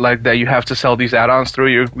one like that you have to sell these add-ons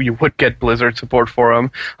through, you would get Blizzard support for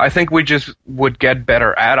them. I think we just would get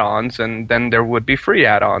better add-ons, and then there would be free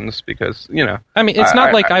add-ons because, I mean, it's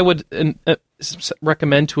not like I would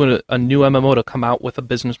recommend to a new MMO to come out with a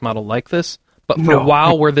business model like this, but for a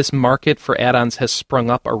while where this market for add-ons has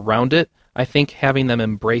sprung up around it, I think having them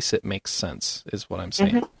embrace it makes sense, is what I'm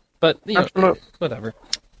saying. Mm-hmm. But, whatever.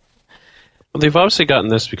 Well, they've obviously gotten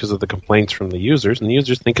this because of the complaints from the users, and the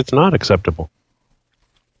users think it's not acceptable.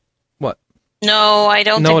 What? No, I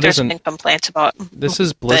don't No, think it there's isn't. been complaints about This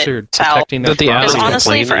is Blizzard That's how- protecting their That the Because add-ons property.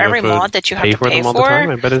 honestly, complain for that you every have to mod that you have to pay pay them all the time.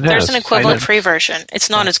 I bet it there's has. an I equivalent know. free version. It's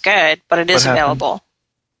not as good, but it is What happened? available.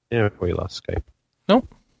 Yeah, we lost Skype. Nope.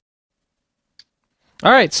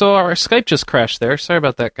 All right, so our Skype just crashed there. Sorry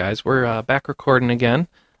about that, guys. We're back recording again.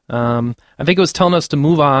 I think it was telling us to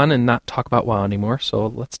move on and not talk about WoW anymore, so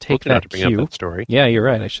let's take Not that to bring cue. up that story. Yeah, you're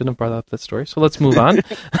right. I shouldn't have brought up that story. So let's move on.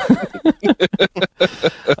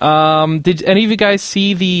 Did any of you guys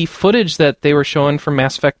see the footage that they were showing from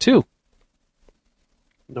Mass Effect 2?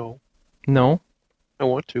 No, No, I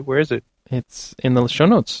want to. Where is it? it's in the show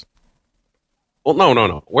notes. Well,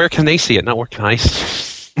 no. Where can they see it? Not where can I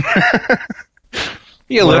see it?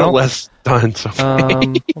 Be a little less done. So.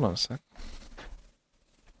 Hold on a sec.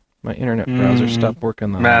 My internet browser stopped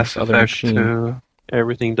working on Mass this other Effect machine. 2.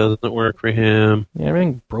 Everything doesn't work for him. Yeah,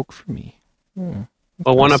 everything broke for me. Well,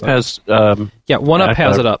 One Up has. Yeah, One Up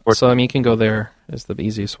has it up, report- so I mean, you can go there. Is the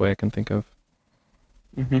easiest way I can think of.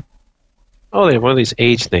 Oh, they have one of these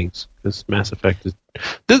age things. This Mass Effect is.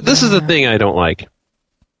 This is the thing I don't like.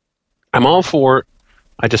 I'm all for.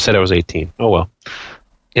 I just said I was 18. Oh well,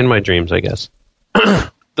 in my dreams, I guess.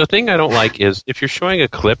 The thing I don't like is if you're showing a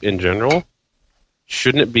clip in general,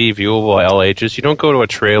 shouldn't it be viewable by all ages? You don't go to a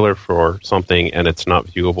trailer for something and it's not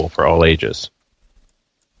viewable for all ages.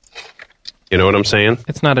 You know what I'm saying?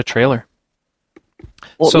 It's not a trailer.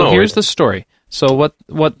 Well, So no, here's the story. So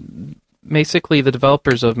what basically the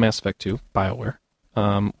developers of Mass Effect 2, BioWare,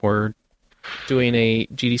 were doing a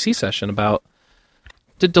GDC session about,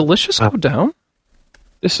 did Delicious go down?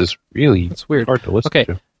 This is really That's weird. hard to listen Okay.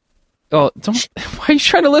 to. Oh, why are you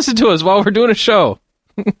trying to listen to us while we're doing a show?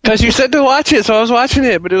 Because you said to watch it, so I was watching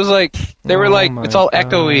it, but it was like, they were Oh like, my it's all gosh.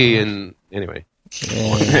 echoey, and anyway.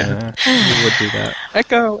 Yeah, you would do that.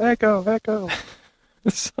 Echo.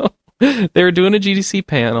 So they were doing a GDC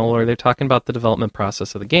panel where they're talking about the development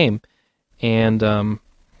process of the game, and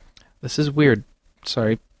this is weird.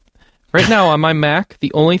 Sorry. Right now on my Mac,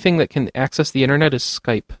 the only thing that can access the internet is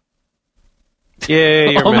Skype.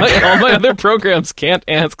 Yay, All my other programs can't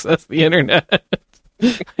access the internet.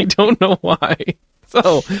 I don't know why.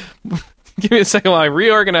 So, give me a second while I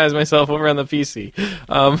reorganize myself over on the PC.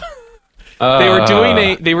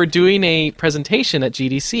 They were doing a presentation at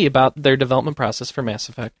GDC about their development process for Mass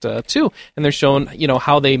Effect 2, and they're showing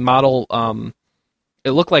how they model.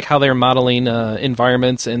 It looked like how they're modeling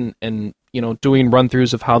environments and doing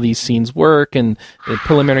run-throughs of how these scenes work and the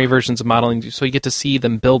preliminary versions of modeling. So you get to see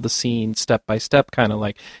them build the scene step by step, kind of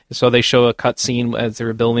like. So they show a cut scene as they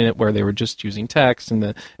were building it where they were just using text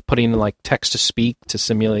and putting like text to speak to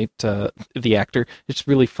simulate the actor. It's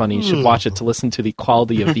really funny. You should watch it to listen to the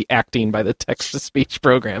quality of the acting by the text to speech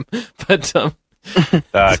program. But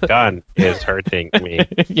the gun is hurting me.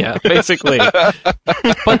 Yeah, basically.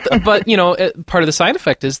 But part of the side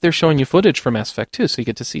effect is they're showing you footage from Mass Effect 2, so you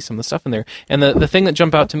get to see some of the stuff in there. And the thing that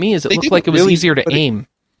jumped out to me is it looked like it was easier to aim.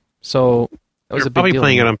 So that was a big probably deal.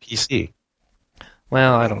 Playing it on PC.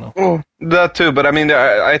 Well, I don't know. Oh, that too, but I mean,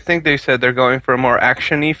 I think they said they're going for a more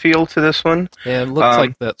action-y feel to this one. Yeah, it looks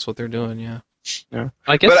like that's what they're doing. Yeah.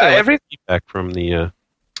 I guess every feedback from the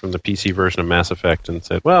PC version of Mass Effect and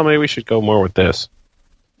said, well, maybe we should go more with this.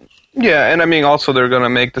 Yeah, and I mean, also they're going to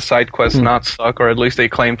make the side quests not suck, or at least they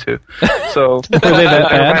claim to. So Were they that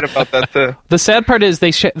I'm bad? right about that too. The sad part is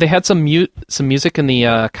they had some music in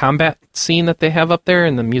the combat scene that they have up there,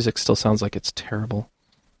 and the music still sounds like it's terrible.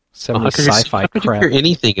 Some sci-fi crap. I couldn't hear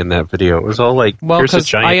anything in that video. It was all like, here's a because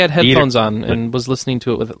giant I had headphones beater. on and was listening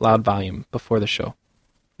to it with loud volume before the show,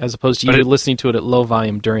 as opposed to you listening to it at low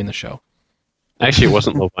volume during the show. Actually, it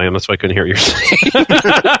wasn't low volume. That's why I couldn't hear what you're saying.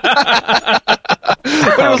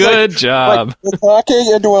 Good job. We're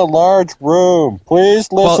talking into a large room.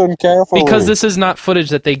 Please listen carefully. Because this is not footage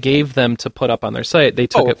that they gave them to put up on their site. They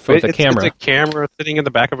took it for the camera. It's a camera sitting in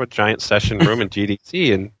the back of a giant session room in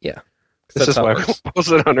GDC, and this is why we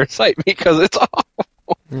posted it on our site, because it's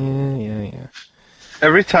awful. Yeah.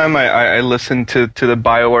 Every time I listen to the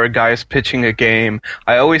BioWare guys pitching a game,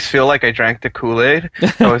 I always feel like I drank the Kool-Aid.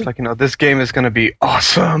 I was like, this game is going to be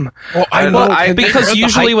awesome. Well, I know. Because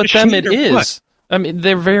usually with them it is. What? I mean,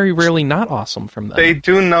 they're very rarely not awesome from them. They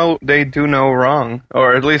do know wrong,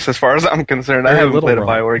 or at least as far as I'm concerned. I haven't played a wrong.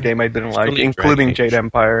 BioWare game I didn't like, including Jade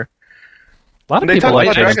Empire. A lot of They people talk like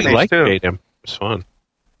about Jade Dragon Empire. Age, too. Jade Empire. It was fun.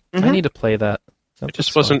 I need to play that. I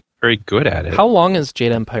just wasn't very good at it. How long is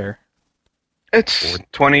Jade Empire? It's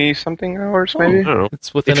 20-something hours, maybe. I don't know.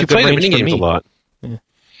 It's within If a you good play the range for minigames me. a lot.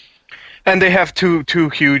 And they have two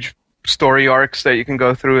huge story arcs that you can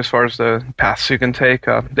go through as far as the paths you can take.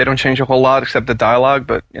 They don't change a whole lot except the dialogue,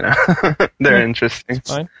 but they're interesting.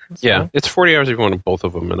 Fine. That's Yeah, fine. it's 40 hours if you want both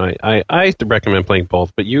of them, and I recommend playing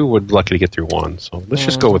both, but you would luckily get through one, so let's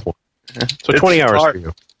just go with one. So 20 It's hours hard. for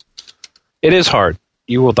you. It is hard.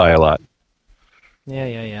 You will die a lot.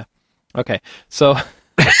 Yeah. Okay, so...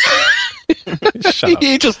 Shut up.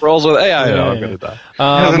 He just rolls with, hey, I know I'm Yeah. going to die.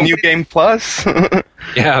 Has a new game plus.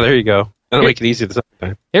 Yeah, there you go. That'll make it easy the second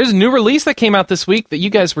time. Here's a new release that came out this week that you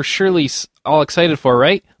guys were surely all excited for,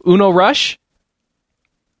 right? Uno Rush?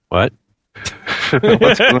 What?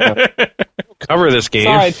 What's going on? Cover this game.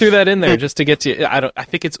 Sorry, I threw that in there just to get you. I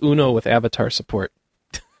think it's Uno with Avatar support.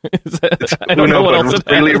 I don't know what else it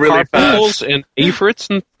really, has. really fast. Apples and aphrists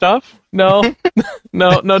and stuff? No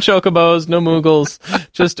chocobos, no Moogles,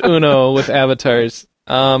 just Uno with avatars.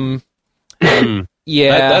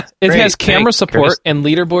 Yeah, That's it great. has camera Thanks, support Chris. and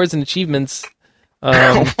leaderboards and achievements.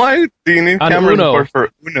 Why do you need on camera Uno. support for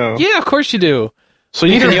Uno? Yeah, of course you do. So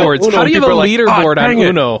you can yell Leaderboards. Uno How and do you have a people are like, leaderboard on dang it.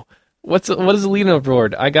 Uno? What is a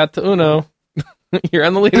leaderboard? I got the Uno. You're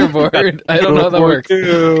on the leaderboard. I don't know how that works.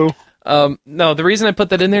 No, the reason I put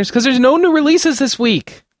that in there is because there's no new releases this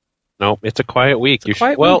week. No, it's a quiet week.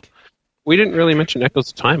 Quiet Well, week. we didn't really mention Echoes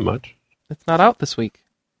of Time much. It's not out this week.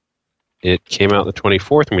 It came out the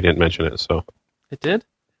 24th and we didn't mention it, so. It did?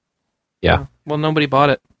 Yeah. Oh, well, nobody bought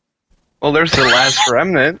it. Well, there's the Last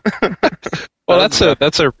Remnant. Well, that's a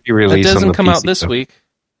It re-release. on doesn't the come PC, out this so. week.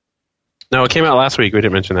 No, it came out last week. We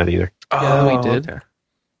didn't mention that either. Yeah, we did. Okay.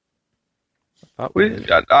 I thought we We did.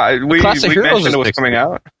 Class of we Heroes mentioned is it was next coming week.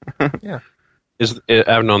 out.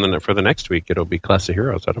 I've known that for the next week it'll be Class of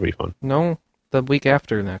Heroes. That'll be fun. No, the week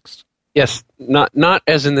after next. Yes, not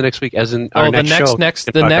as in the next week, as in our the next show.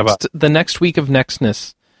 the next week of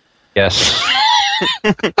nextness. Yes.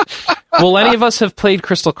 Will any of us have played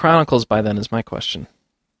Crystal Chronicles by then? Is my question.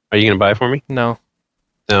 Are you going to buy it for me? No.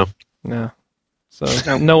 No.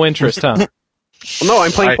 So no interest, huh? Well, no,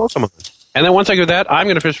 I'm playing Pokemon. And then once I do that, I'm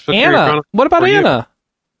going to finish Valkyria Anna, Chronicles what about for you. Anna?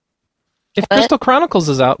 If What? Crystal Chronicles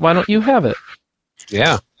is out, why don't you have it?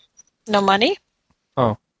 Yeah. No money?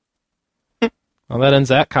 Well, that ends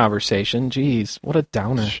that conversation. Jeez, what a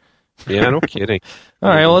downer. Yeah, no kidding. All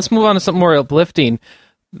right, well, let's move on to something more uplifting.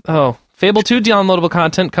 Oh, Fable 2 downloadable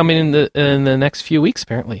content coming in the next few weeks,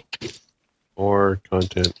 apparently. More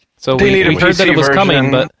content. So They we need a heard that it PC was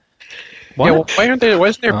coming, version. but What? Yeah, well, why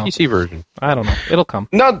isn't there a PC version? I don't know. It'll come.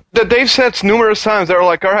 No, they've said numerous times. They were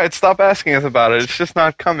like, all right, stop asking us about it. It's just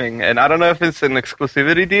not coming. And I don't know if it's an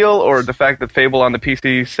exclusivity deal or the fact that Fable on the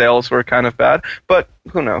PC sales were kind of bad, but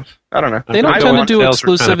who knows? I don't know. They don't tend to do sales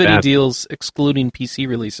were kind of exclusivity bad. deals excluding PC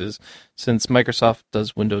releases, since Microsoft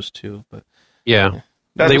does Windows too. But Yeah.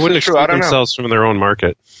 That They is wouldn't true. I exclude don't know. themselves from their own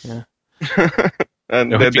market.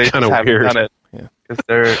 And That would be they just kinda haven't weird. done it Yeah. because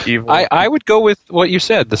they're evil. I would go with what you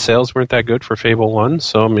said. The sales weren't that good for Fable 1,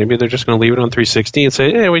 so maybe they're just going to leave it on 360 and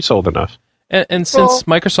say, hey, we sold enough. And since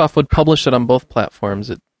Microsoft would publish it on both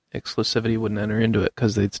platforms, exclusivity wouldn't enter into it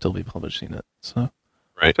because they'd still be publishing it. So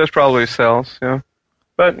There's probably sales, yeah.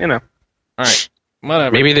 But, you know. all right,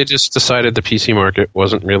 whatever. Maybe they just decided the PC market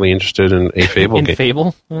wasn't really interested in a Fable in game.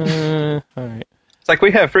 Fable. All right. It's like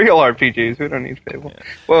we have real RPGs. We don't need Fable.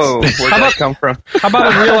 Whoa, where'd that come from? How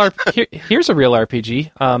about a real here's a real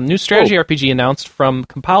RPG. New strategy RPG announced from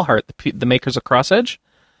Compile Heart, the makers of Cross Edge.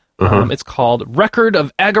 It's called Record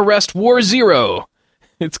of Agarest War Zero.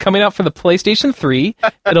 It's coming out for the PlayStation 3.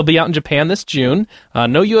 It'll be out in Japan this June.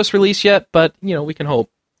 No U.S. release yet, but we can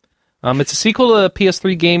hope. It's a sequel to a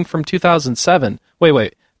PS3 game from 2007.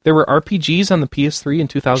 Wait. There were RPGs on the PS3 in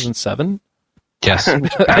 2007? Yes.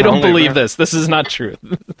 I don't believe this. This is not true.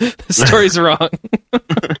 The story's wrong.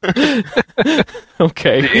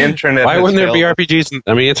 Okay. The internet. Why has wouldn't there be failed. RPGs?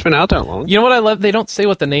 I mean, it's been out that long. You know what I love? They don't say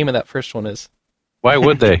what the name of that first one is. Why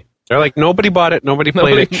would they? They're like, nobody bought it, nobody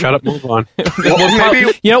played it, shut up, move on. Maybe,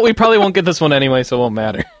 We probably won't get this one anyway, so it won't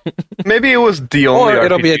matter. maybe it was the only Or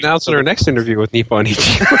it'll be RPG. announced in our next interview with Nippon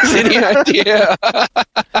Ichi. What's any idea?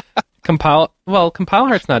 Compile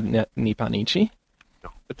Heart's not Nippon Ichi.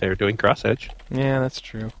 But they're doing Cross Edge. Yeah, that's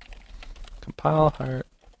true. Compile Heart.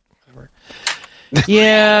 Whatever.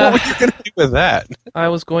 Yeah. What were you going to do with that? I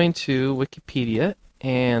was going to Wikipedia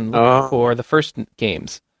and look for the first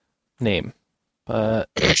game's name, but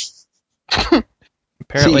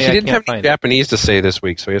apparently he I didn't can't have any find it. Japanese to say this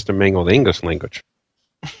week, so he has to mangle the English language.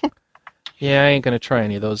 Yeah, I ain't gonna try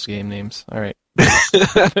any of those game names. All right.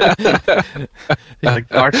 Like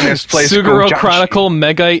Darkness plays Suguro Fujashi. Chronicle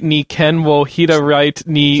Megite ni Ken wo Hidawrite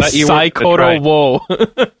ni That you weren't gonna try. Saikoro wo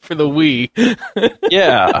for the Wii.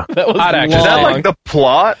 Yeah. That was Hot action. Is that long. like the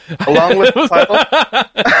plot along with the title?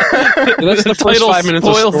 That's the first title 5 minutes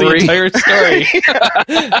of spoils the story. entire story.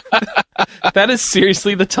 That is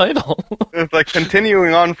seriously the title. It's like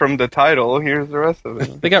continuing on from the title. Here's the rest of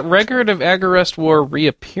it. They got Record of Agarest War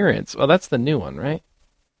Reappearance. Well, that's the new one, right?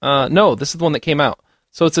 No, this is the one that came out.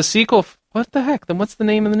 So it's a sequel. What the heck? Then what's the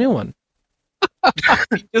name of the new one?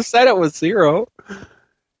 You just said it was 0.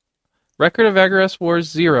 Record of Agarest War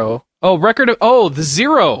Zero. Oh, the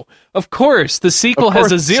Zero. Of course, the sequel Of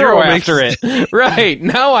course, has a zero Zero makes after it. Right,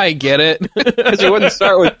 now I get it. Because you wouldn't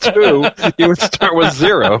start with 2, you would start with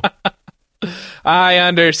 0. I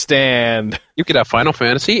understand. You could have Final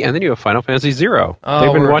Fantasy, and then you have Final Fantasy 0. Oh,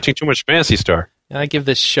 They've been we're- watching too much Phantasy Star. I give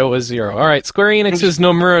this show a 0. All right, Square Enix's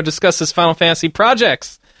Nomura discusses Final Fantasy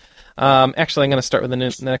projects. Actually, I'm going to start with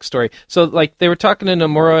the next story. So, they were talking to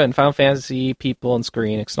Nomura and Final Fantasy people and Square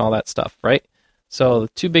Enix and all that stuff, right? So, the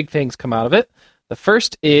two big things come out of it. The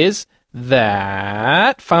first is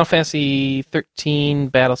that Final Fantasy 13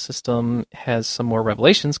 battle system has some more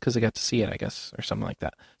revelations because they got to see it, I guess, or something like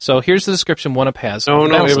that. So, here's the description OneUp has. No, of the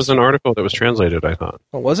battle it was system. an article that was translated, I thought.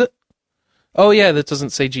 Oh, was it? Oh, yeah, that doesn't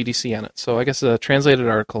say GDC on it. So I guess a translated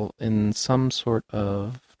article in some sort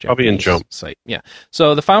of Probably in Japanese Jump. site. Yeah.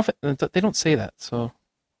 So the Final they don't say that. So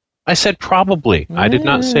I said probably. I did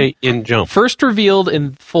not say in Jump. first revealed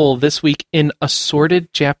in full this week in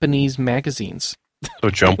assorted Japanese magazines.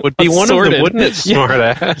 So Jump would be one of Assorted. them, wouldn't it, Yeah. smart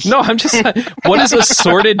ass? No, I'm just what does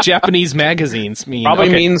assorted Japanese magazines mean? Probably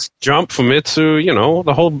Okay. means Jump, Famitsu,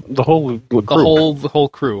 the whole group. The whole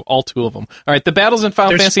crew, all 2 of them. All right, the battles in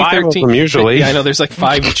Final There's Fantasy 5 of 13. them usually. Yeah, I know. There's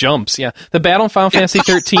 5 jumps. Yeah, the battle in Final Fantasy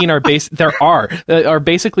 13 are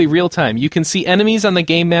basically real time. You can see enemies on the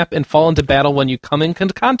game map and fall into battle when you come in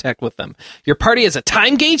contact with them. Your party has a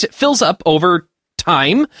time gauge that fills up over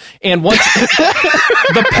time, and once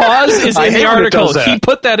the pause is I in hate the when it article, does that. he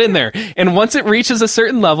put that in there, and once it reaches a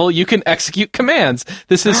certain level, you can execute commands.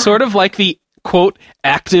 This is sort of like the quote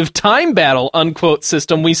active time battle unquote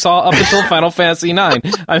system we saw up until Final Fantasy 9.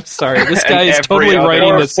 I'm sorry, this guy And is every totally other-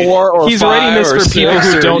 writing this. Or 4 or He's 5 writing this or for people 6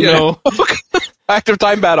 who or- don't yeah. know. Active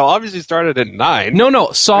Time Battle obviously started at 9.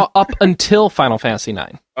 No, saw up until Final Fantasy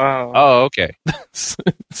 9. Oh, okay.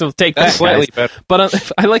 So take That's that, slightly guys. better.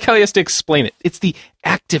 But I like how he has to explain it. It's the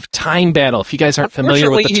active time battle. If you guys aren't familiar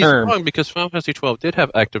with the Unfortunately, term, he's wrong because Final Fantasy 12 did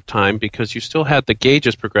have active time because you still had the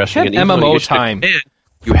gauges progressing. Had and even though MMO you issued a time. command,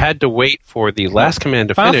 you had to wait for the last command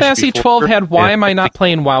to Final finish. Fantasy 12 had Why Am I Not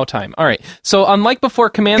Playing WoW time? All right. So unlike before,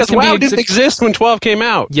 commands Because can WoW be didn't exist when 12 came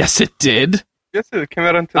out. Yes, it did. Yes, it came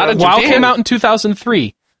out in Not in 2000. WoW Japan. came out in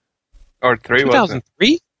 2003. Or 3, wasn't it?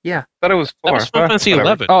 2003? Yeah. I thought it was 4. That was Final Fantasy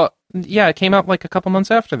Whatever. 11. Oh, yeah, it came out like a couple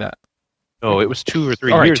months after that. No, it was 2 or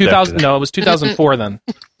 3 All right, years 2000. after that. No, it was 2004 then.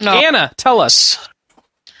 No, Anna, tell us.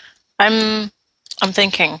 I'm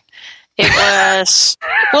thinking. It was.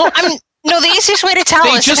 Well, no, the easiest way to tell They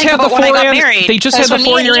is to just think had about the when I got 4 married. they just had Because the when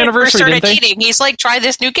me and 4-year Ian anniversary, first didn't they? started dating, he's like, "Try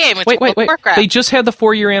this new game." It's Wait. World of Warcraft. They just had the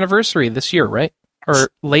 4-year anniversary this year, right? Or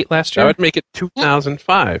late last That year? would make it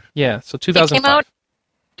 2005. Yeah, so It 2005.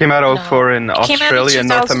 Came out No. 04 in came out in Australia and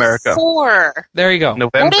North America. 2004. There you go.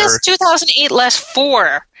 November. What is 2008 less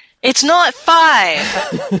 4? It's not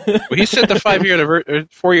 5. Well, he said the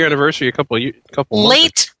 4-year anniversary a couple months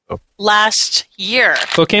Late ago. last year.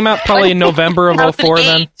 So it came out probably in November of 04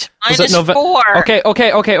 then? Was it Minus 4.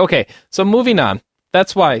 Okay. So moving on.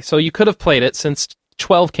 That's why. So you could have played it since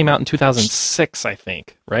 12 came out in 2006, I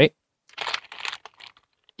think, right?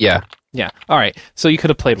 Yeah. Yeah. All right. So you could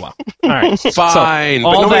have played WoW. All right. Fine. So, but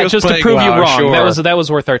all nobody that was just to playing prove you WoW, wrong. Sure. That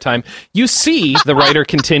was worth our time. You see, the writer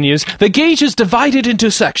continues, the gauge is divided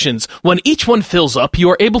into sections. When each one fills up, you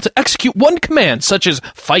are able to execute one command, such as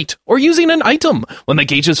fight or using an item. When the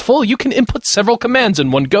gauge is full, you can input several commands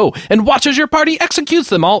in one go and watch as your party executes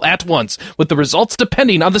them all at once, with the results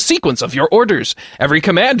depending on the sequence of your orders. Every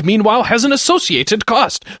command, meanwhile, has an associated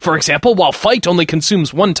cost. For example, while fight only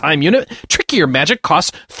consumes 1 time unit, trickier magic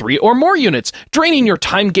costs 3 or more units, draining your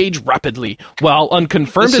time gauge rapidly. While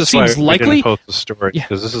unconfirmed, This it is why seems we likely. didn't post the story, Yeah.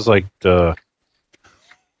 because this is like the...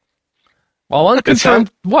 While unconfirmed,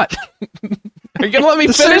 what? Are you gonna let me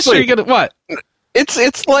finish? Or are Seriously. you gonna what?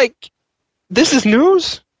 It's like, this is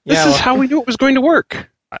news? This Yeah, is well- how we knew it was going to work.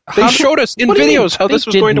 They How- showed us in what do you mean? videos how They this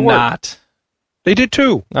was did going to work. not. They did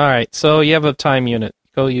too. All right, so you have a time unit.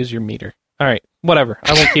 Go use your meter. All right, whatever.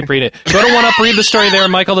 I won't keep reading it. Go to one up, read the story there.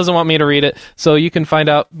 Michael doesn't want me to read it, so you can find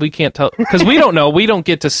out. We can't tell because we don't know. We don't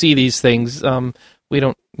get to see these things. We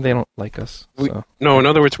don't. They don't like us. So No, in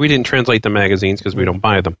other words, we didn't translate the magazines because we don't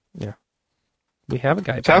buy them. we have a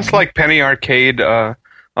guy. Sounds like Penny Arcade on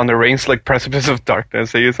the Rain-Slick Precipice of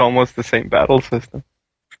Darkness. They use almost the same battle system.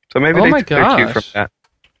 So maybe Oh they my took their cue gosh. from that.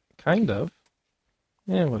 Kind of.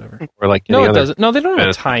 Yeah, whatever. Or like No, any it other- doesn't. No, they don't have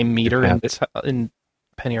a Fantasy time meter in, Fantasy. in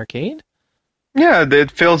Penny Arcade. Yeah,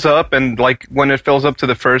 it fills up, and like when it fills up to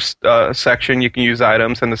the first section, you can use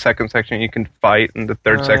items, and the second section you can fight, and the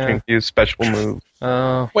third Oh, section yeah. you can use special moves.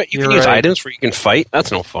 Oh, What, you you're can use right. items where you can fight? That's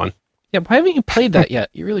no fun. Yeah, why haven't you played that yet?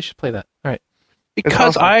 You really should play that. All right.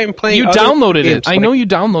 Because awesome. I am playing You other downloaded games, it. I like- know you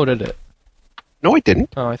downloaded it. No, I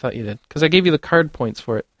didn't. Oh, I thought you did. Because I gave you the card points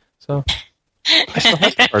for it. So, I still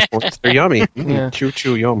have the card points. They're yummy. Yeah. Chew,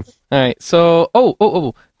 chew, yum. all right. So,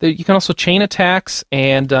 you can also chain attacks,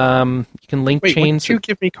 and you can link Wait, when chains did you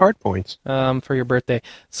give me card points? for your birthday.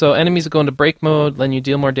 So enemies go into break mode, then you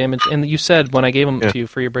deal more damage. And you said when I gave them Yeah. to you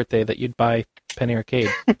for your birthday that you'd buy Penny Arcade.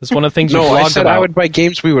 It's one of the things you No, blogged I said about. I would buy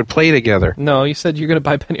games we would play together. No, you said you're going to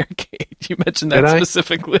buy Penny Arcade. You mentioned that Did I?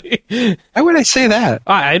 specifically. Why would I say that?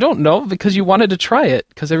 I don't know, because you wanted to try it,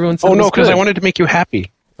 because everyone said Oh, it no, was because good. I wanted to make you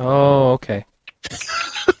happy. Oh, okay.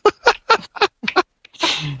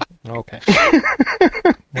 Okay.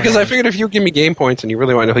 Because I figured if you give me game points and you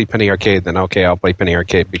really want to play Penny Arcade, then okay, I'll play Penny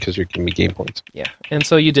Arcade because you're giving me game points. Yeah, and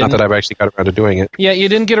so you Not didn't. that I've actually got around to doing it. Yeah, you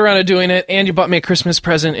didn't get around to doing it, and you bought me a Christmas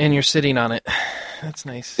present, and you're sitting on it. That's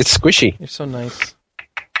nice. It's squishy. You're so nice.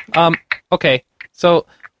 Okay, so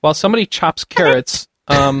while somebody chops carrots,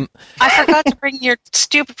 I forgot to bring your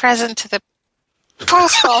stupid present to the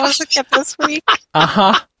post office again this week.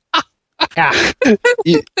 uh-huh. Yeah.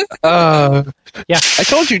 Yeah. I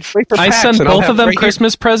told you, wait for I PAX send and I'll both have of them right here.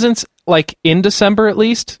 Christmas presents, like, in December at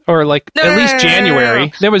least, or, like, No, at no, least no, no, January.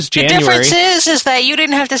 no. There was The January. difference is that you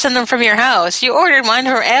didn't have to send them from your house. You ordered mine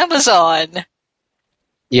from Amazon.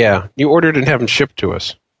 Yeah, you ordered and have them shipped to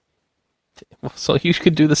us. So you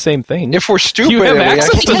could do the same thing. If we're stupid, You have and we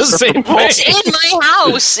access actually- to the same What's thing. in my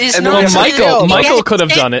house is And not then something Michael- that you Michael get could have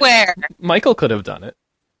done it. anywhere. Michael could have done it.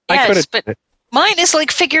 I Yes, could've- but mine is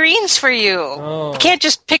like figurines for you. Oh. You can't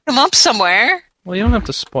just pick them up somewhere. Well, you don't have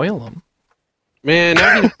to spoil them. Man,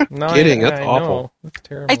 now you're No, kidding. I That's know. awful. That's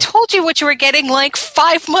terrible. I told you what you were getting like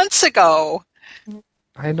 5 months ago.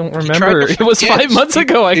 I don't tried remember. to It was forget. 5 months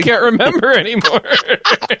ago. I can't remember anymore.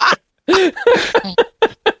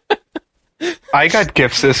 I got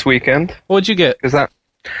gifts this weekend What'd you get? because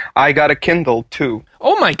I got a Kindle too.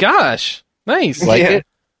 Oh my gosh. Nice. Like Yeah. it?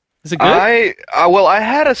 Is it good? I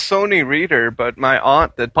had a Sony reader, but my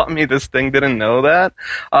aunt that bought me this thing didn't know that.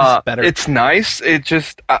 It's better. It's nice. It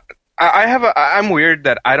just I'm weird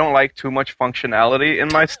that I don't like too much functionality in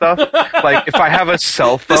my stuff. Like, if I have a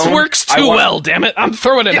cell phone... This works too well, damn it. I'm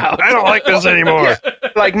throwing it out. I don't like this anymore.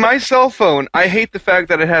 Like, my cell phone, I hate the fact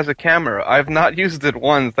that it has a camera. I've not used it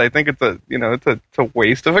once. I think it's a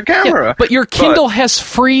waste of a camera. Yeah, but your Kindle has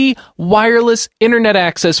free wireless internet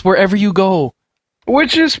access wherever you go.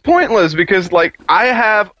 Which is pointless because, like, I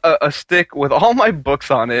have a stick with all my books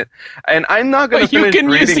on it, and I'm not going to finish reading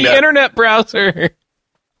that. You can use the internet browser.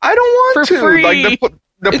 I don't want for to. Free. Like,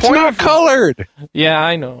 the It's point not colored. Yeah,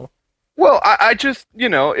 I know. Well, I just,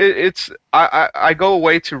 I go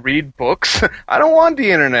away to read books. I don't want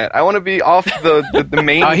the internet. I want to be off the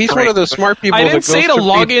main. He's one of those smart people. I didn't say to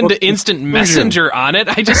log into books Instant Messenger on it.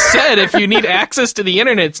 I just said if you need access to the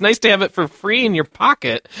internet, it's nice to have it for free in your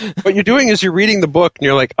pocket. What you're doing is you're reading the book and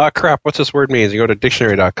you're like, oh crap, what's this word mean? You go to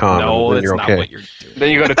dictionary.com. No, and then that's you're not okay. what you're doing.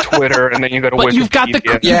 Then you go to Twitter, and then you go to But Wikipedia. you've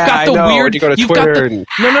got the weird. You go to Twitter.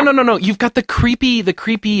 No. You've got the creepy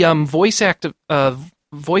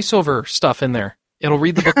voiceover stuff in there. It'll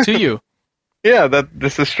read the book to you. Yeah,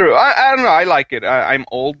 this is true. I don't know. I like it. I'm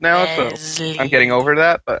old now, so I'm getting over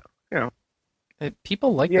that. But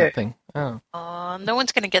People like that thing. Oh. No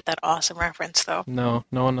one's going to get that awesome reference, though. No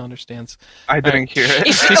one understands. I didn't hear it.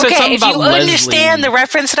 She said something if about you understand the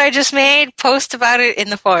reference that I just made, post about it in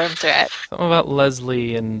the forum thread. Something about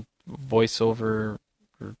Leslie and voiceover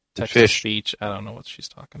or text-to-speech. I don't know what she's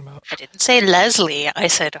talking about. I didn't say Leslie. I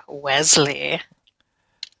said Wesley.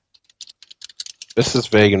 This is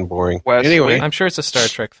vague and boring. Wesley. Anyway, I'm sure it's a Star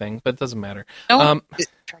Trek thing, but it doesn't matter. No.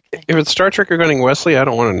 if it's Star Trek regarding Wesley, I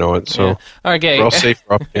don't want to know it. So Yeah. Okay. we're all safe.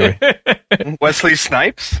 Anyway. Wesley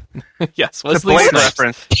Snipes? Yes, It's a Wesley Blade Snipes.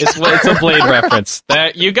 reference. It's a Blade reference.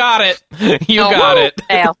 That you got it. You got it.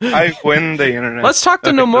 Fail. I win the internet. Let's talk to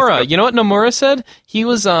Okay, Nomura. let's go. You know what Nomura said? He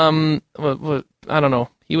was I don't know.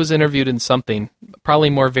 He was interviewed in something, probably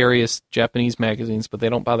more various Japanese magazines, but they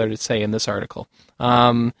don't bother to say in this article.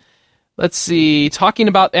 Let's see. Talking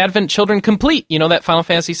about Advent Children Complete. You know that Final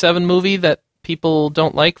Fantasy VII movie that people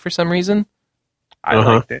don't like for some reason? I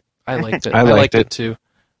liked it. I liked it. I liked it. too.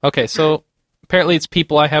 Okay, so apparently it's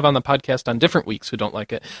people I have on the podcast on different weeks who don't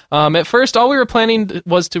like it. At first, all we were planning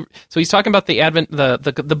was to... So he's talking about the Advent,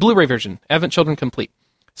 the Blu-ray version, Advent Children Complete.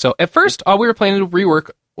 So at first, all we were planning to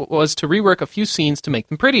rework a few scenes to make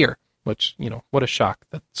them prettier. Which, what a shock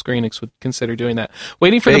that Square Enix would consider doing that.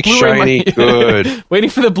 Waiting for the Blu-ray good. Waiting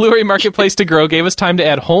for the Blu-ray marketplace to grow gave us time to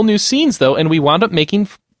add whole new scenes, though, and we wound up making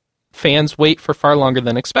fans wait for far longer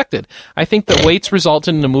than expected. I think that waits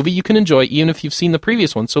resulted in a movie you can enjoy even if you've seen the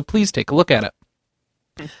previous one, so please take a look at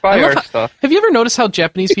it. Fire stuff. Have you ever noticed how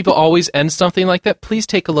Japanese people always end something like that? Please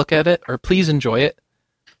take a look at it, or please enjoy it.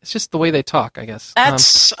 It's just the way they talk, I guess.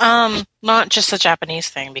 That's not just a Japanese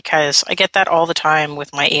thing, because I get that all the time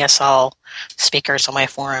with my ESL speakers on my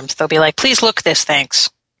forums. They'll be like, please look this, thanks.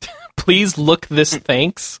 Please look this,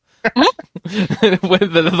 thanks.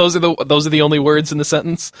 those are the only words in the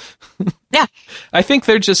sentence. Yeah. I think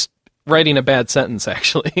they're just writing a bad sentence,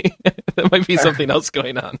 actually. There might be something else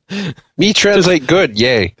going on. Me translate good,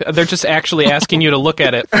 yay. They're just actually asking you to look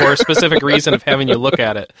at it for a specific reason of having you look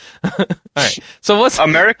at it. All right. So what's...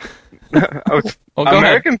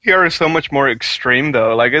 American PR is so much more extreme,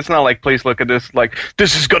 though. Like, it's not like, please look at this, like,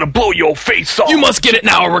 this is gonna blow your face off. You must get it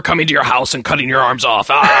now or we're coming to your house and cutting your arms off.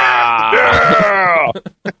 Ah! Yeah!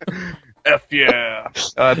 F yeah.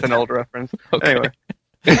 That's an old reference. Okay. Anyway.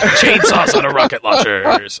 Chainsaws on a rocket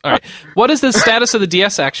launchers. All right. What is the status of the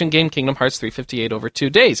DS action game Kingdom Hearts 358 over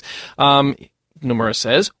 2 days? Nomura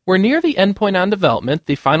says, we're near the endpoint on development.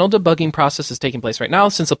 The final debugging process is taking place right now.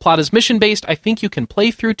 Since the plot is mission-based, I think you can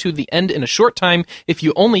play through to the end in a short time if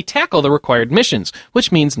you only tackle the required missions,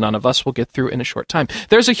 which means none of us will get through in a short time.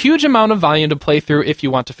 There's a huge amount of volume to play through if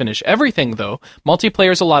you want to finish everything, though.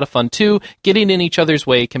 Multiplayer is a lot of fun, too. Getting in each other's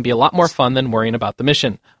way can be a lot more fun than worrying about the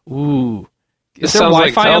mission. Ooh. Is there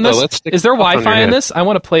Wi-Fi on this? Is there Wi-Fi on this? I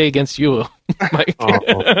want to play against you, Mike.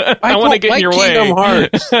 I want to get in your way. Kingdom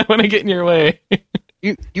Hearts. I want to get in your way.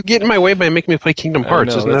 You get in my way by making me play Kingdom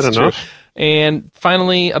Hearts. Isn't that enough? True. And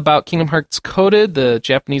finally, about Kingdom Hearts Coded, the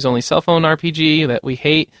Japanese-only cell phone RPG that we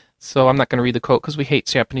hate. So I'm not going to read the quote because we hate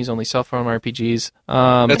Japanese-only cell phone RPGs.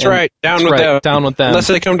 That's right. Down with them. Down with them. Unless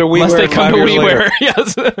they come to WiiWare. Unless they come to WiiWare.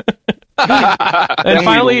 Yes. And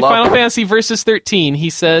finally, Final Fantasy Versus 13.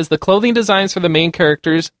 He says the clothing designs for the main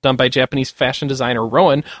characters, done by Japanese fashion designer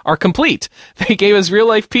Rowan, are complete. They gave us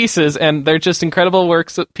real-life pieces, and they're just incredible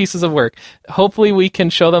pieces of work. Hopefully we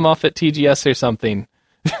can show them off at TGS or something.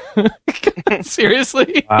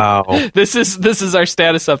 Seriously? Wow. This is our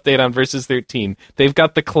status update on Versus 13. They've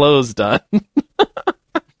got the clothes done.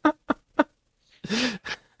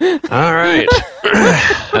 All right.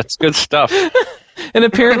 That's good stuff. And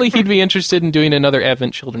apparently he'd be interested in doing another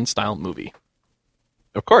Advent Children style movie.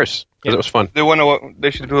 Of course, because it was fun.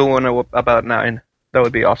 They should do one about 9. That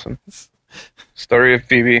would be awesome. Story of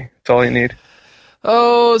Phoebe. That's all you need.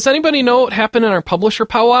 Oh, does anybody know what happened in our publisher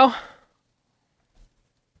powwow?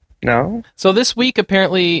 No? So this week,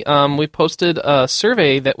 apparently, we posted a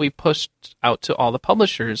survey that we pushed out to all the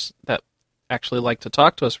publishers that actually like to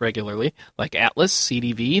talk to us regularly, like Atlas,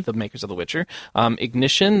 CDV, the makers of The Witcher,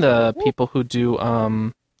 Ignition, the people who do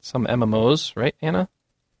some MMOs, right, Anna?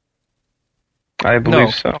 I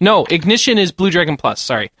believe so. No, Ignition is Blue Dragon Plus,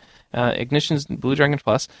 sorry. Ignition's Blue Dragon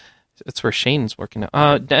Plus. It's where Shane's working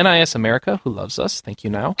now. NIS America, who loves us, thank you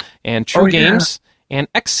now. And True Games,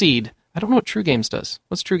 and Xseed. I don't know what True Games does.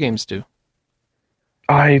 What's True Games do?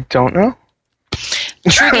 I don't know.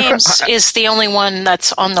 True Games is the only one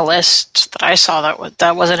that's on the list that I saw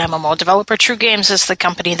that was an MMO developer. True Games is the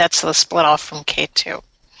company that's the split off from K2.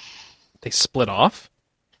 They split off?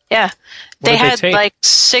 Yeah. What They did had take? like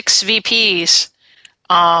 6 VPs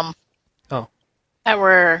that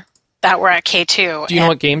were at K2. Do you know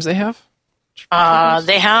what games they have?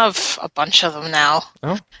 They have a bunch of them now.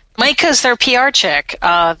 Oh. Micah's their PR chick.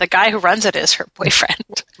 The guy who runs it is her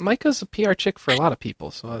boyfriend. Micah's a PR chick for a lot of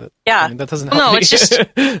people, so Yeah. I mean, that doesn't help No, me. it's just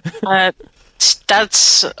like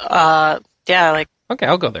Okay,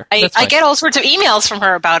 I'll go there. I That's fine. get all sorts of emails from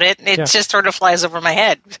her about it, and it Yeah. just sort of flies over my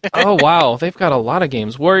head. Oh, wow. They've got a lot of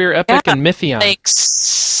games. Warrior Epic and Mythion. Like,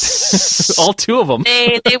 All 2 of them.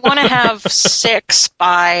 they want to have 6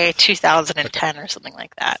 by 2010 or something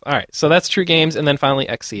like that. All right, so that's True Games, and then finally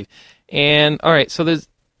Xseed. And, all right, so this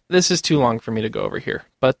is too long for me to go over here.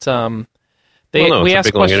 But It's we a asked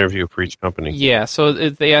big long questions. interview for each company. Yeah, so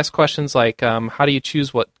they ask questions like, how do you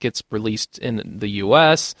choose what gets released in the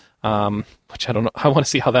U.S., which I don't know. I want to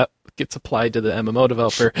see how that gets applied to the MMO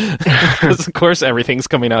developer, because of course everything's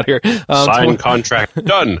coming out here. Sign contract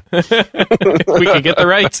done. If we can get the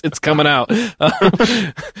rights, it's coming out.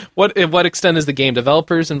 What extent is the game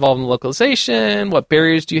developers involved in localization? What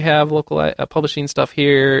barriers do you have local publishing stuff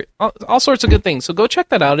here? All sorts of good things. So go check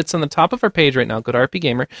that out. It's on the top of our page right now. Go to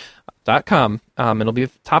rpgamer.com. It'll be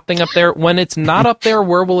the top thing up there. When it's not up there,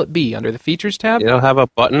 where will it be? Under the features tab? It'll have a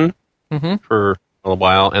button Mm-hmm. for a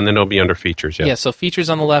while, and then it'll be under features. Yeah, so features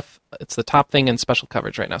on the left, it's the top thing in special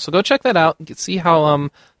coverage right now. So go check that out. See how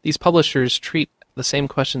these publishers treat the same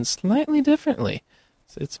questions slightly differently.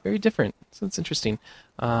 So it's very different. So it's interesting.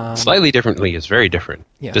 Slightly differently is very different.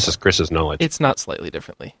 Yeah. This is Chris's knowledge. It's not slightly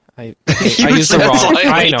differently. I used the wrong.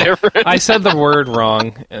 I know. Different. I said the word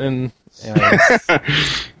wrong, and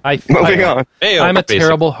Moving on. I'm a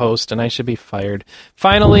terrible host, and I should be fired.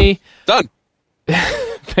 Finally, Done.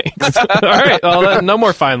 thanks. All right. Well, no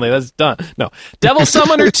more finally. That's done. No. Devil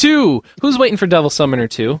Summoner 2. Who's waiting for Devil Summoner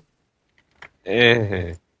 2?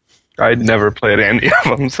 I'd never played any of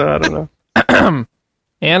them, so I don't know.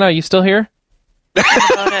 Anna, are you still here?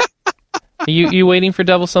 About it. You waiting for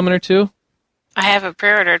Devil Summoner 2? I have it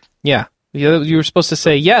pre-ordered. Yeah. You were supposed to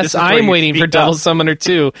say, yes, This is where I'm you waiting for speak Devil up. Summoner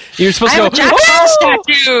 2. You were supposed I to have go, a Jack Frost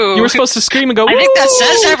tattoo. You were supposed to scream and go, I think that "Woo!"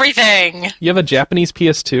 says everything. You have a Japanese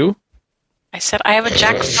PS2? I said I have a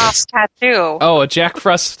Jack Frost tattoo. Oh, a Jack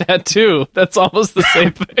Frost tattoo. That's almost the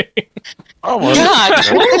same thing. Oh, well, God,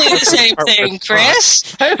 totally the same thing,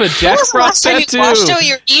 Chris. I have a Jack When was the Frost last time tattoo. you washed out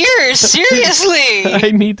your ears? Seriously.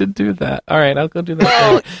 I need to do that. All right, I'll go do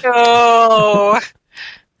that. Oh,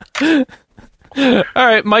 no. All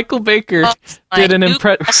right, Michael Baker did an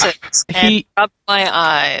impression. And rub my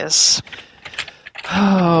eyes.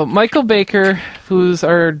 Oh, Michael Baker, who's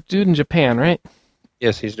our dude in Japan, right?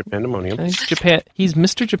 yes, he's Japandemonium. He's Japan. He's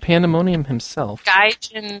Mr. Japandemonium himself.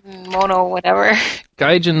 Gaijin Mono, whatever.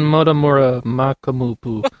 Gaijin Motomura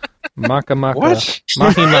Makamupu. Maka Maka. What?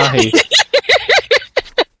 Mahi Mahi.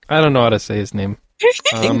 I don't know how to say his name.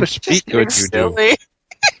 English speak good, you do. Silly.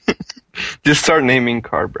 Just start naming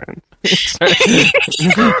car brands.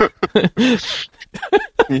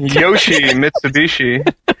 Yoshi, Mitsubishi.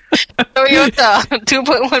 Toyota,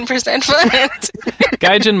 2.1% finance.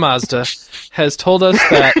 Gaijin Mazda has told us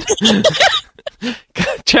that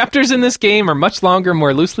chapters in this game are much longer,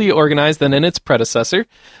 more loosely organized than in its predecessor,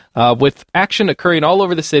 with action occurring all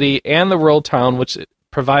over the city and the world town, which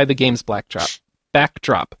provide the game's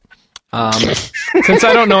backdrop. Since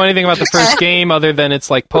I don't know anything about the first game other than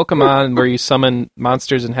it's like Pokemon where you summon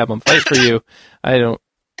monsters and have them fight for you, I don't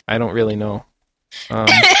really know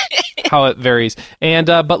how it varies. And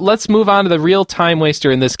but let's move on to the real time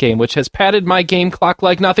waster in this game, which has padded my game clock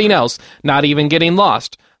like nothing else. Not even getting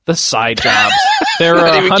lost. The side jobs. There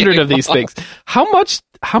are 100 of these things. How much?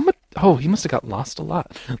 Oh, he must have got lost a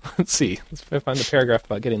lot. Let's see. Let's find the paragraph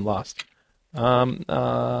about getting lost.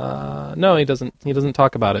 No, he doesn't. He doesn't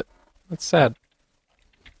talk about it. That's sad.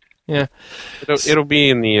 Yeah. It'll be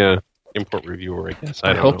in the import reviewer, I guess.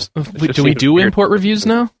 I don't hope know. so. Do we do import reviews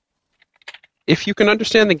now? If you can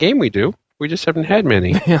understand the game, we do. We just haven't had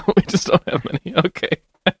many. Yeah, we just don't have many. Okay.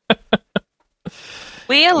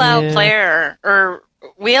 We allow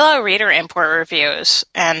reader import reviews,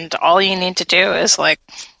 and all you need to do is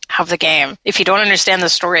have the game. If you don't understand the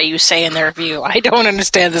story, you say in the review, "I don't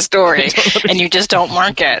understand the story," and you just don't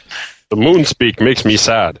mark it. The moon speak makes me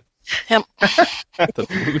sad. Yep. The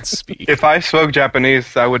mood speak. If I spoke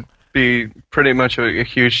Japanese, I would be pretty much a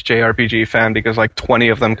huge JRPG fan because 20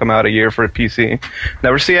 of them come out a year for a PC.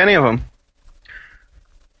 Never see any of them.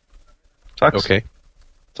 Sucks. Okay.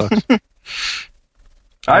 Sucks.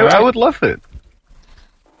 I would love it.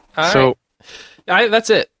 So, that's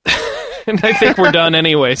it. And I think we're done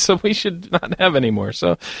anyway, so we should not have any more.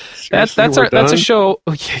 So that's a show.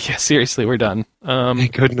 Oh, yeah, seriously, we're done.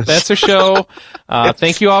 thank goodness. That's a show.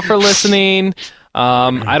 Thank you all for listening.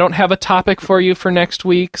 I don't have a topic for you for next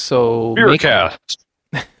week, so Beercast.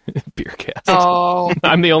 Beercast. Oh,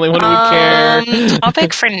 I'm the only one who would care.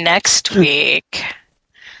 topic for next week.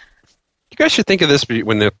 You guys should think of this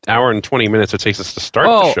when the hour and 20 minutes it takes us to start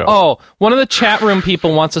the show. Oh, one of the chat room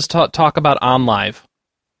people wants us to talk about OnLive.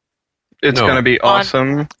 It's going to be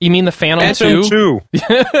awesome. You mean the Phantom 2?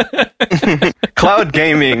 Cloud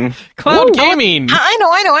gaming. Cloud gaming.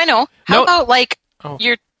 I know. How No. about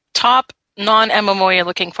your top non-MMO you're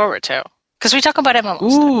looking forward to? Because we talk about MMOs.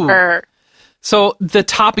 Ooh. So the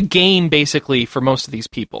top game, basically, for most of these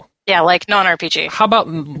people. Yeah, non-RPG. How about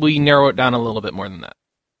we narrow it down a little bit more than that?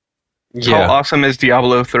 Yeah. How awesome is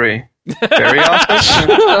Diablo 3? Very awesome?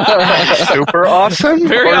 Super awesome?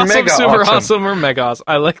 Very or awesome, mega super awesome, or mega awesome.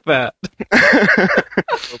 I like that.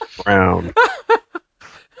 Brown.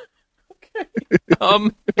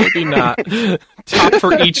 Maybe not. Top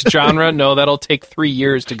for each genre? No, that'll take 3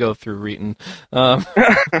 years to go through, Reeton.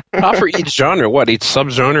 Top for each genre? What, each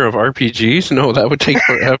subgenre of RPGs? No, that would take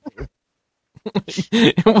forever.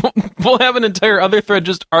 We'll have an entire other thread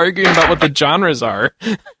just arguing about what the genres are.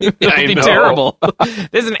 It would be terrible.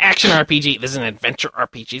 This is an action RPG. This is an adventure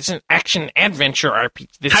RPG. This is an action adventure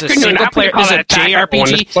RPG. This is a single player. This is a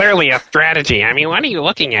JRPG. It's clearly a strategy. I mean, what are you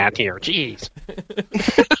looking at here? Jeez.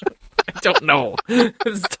 I don't know. This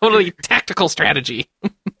is totally tactical strategy.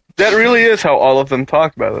 That really is how all of them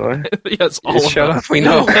talk, by the way. Yes, all of Shut them. up, we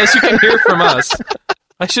know. As you can hear from us.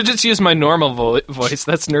 I should just use my normal voice.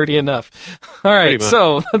 That's nerdy enough. All right,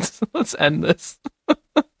 so let's end this.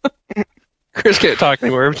 Chris can't talk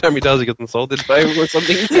anymore. Every time he does, he gets insulted by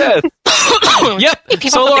something he says. Yep,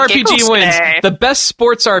 solo RPG wins. Today. The best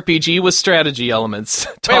sports RPG with strategy elements.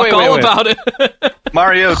 Talk all about it.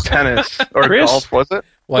 Mario Tennis or Chris, golf, was it?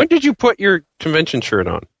 What? When did you put your convention shirt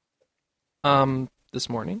on? This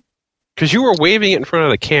morning. Because you were waving it in front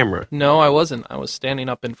of the camera. No, I wasn't. I was standing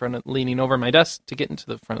up in front of, leaning over my desk to get into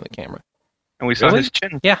the front of the camera. And we saw his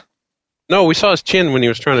chin. Yeah. No, we saw his chin when he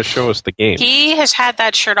was trying to show us the game. He has had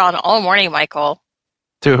that shirt on all morning, Michael.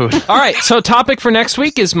 Dude. All right, so topic for next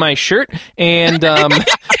week is my shirt, and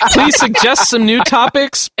please suggest some new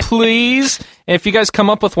topics, please. And if you guys come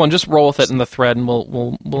up with one, just roll with it in the thread, and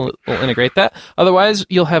we'll integrate that. Otherwise,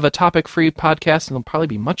 you'll have a topic-free podcast, and it'll probably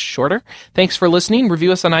be much shorter. Thanks for listening.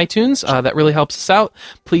 Review us on iTunes. That really helps us out.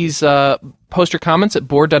 Please post your comments at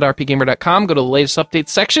board.rpgamer.com. Go to the latest updates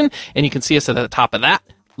section, and you can see us at the top of that.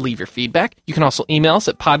 Leave your feedback. You can also email us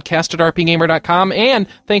at podcast@rpgamer.com. And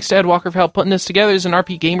thanks to Ed Walker for help putting this together. It's an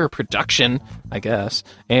RP Gamer production, I guess.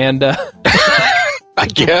 And I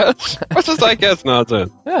guess. What's this I guess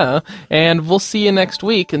nonsense? Yeah. And we'll see you next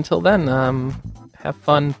week. Until then, have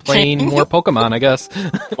fun playing more Pokemon, I guess.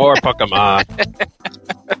 More Pokemon.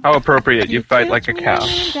 How appropriate. You fight like a cow.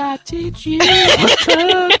 I teach you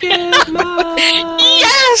Pokemon.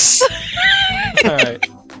 Yes! All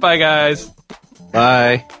right. Bye, guys.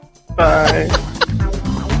 Bye. Bye.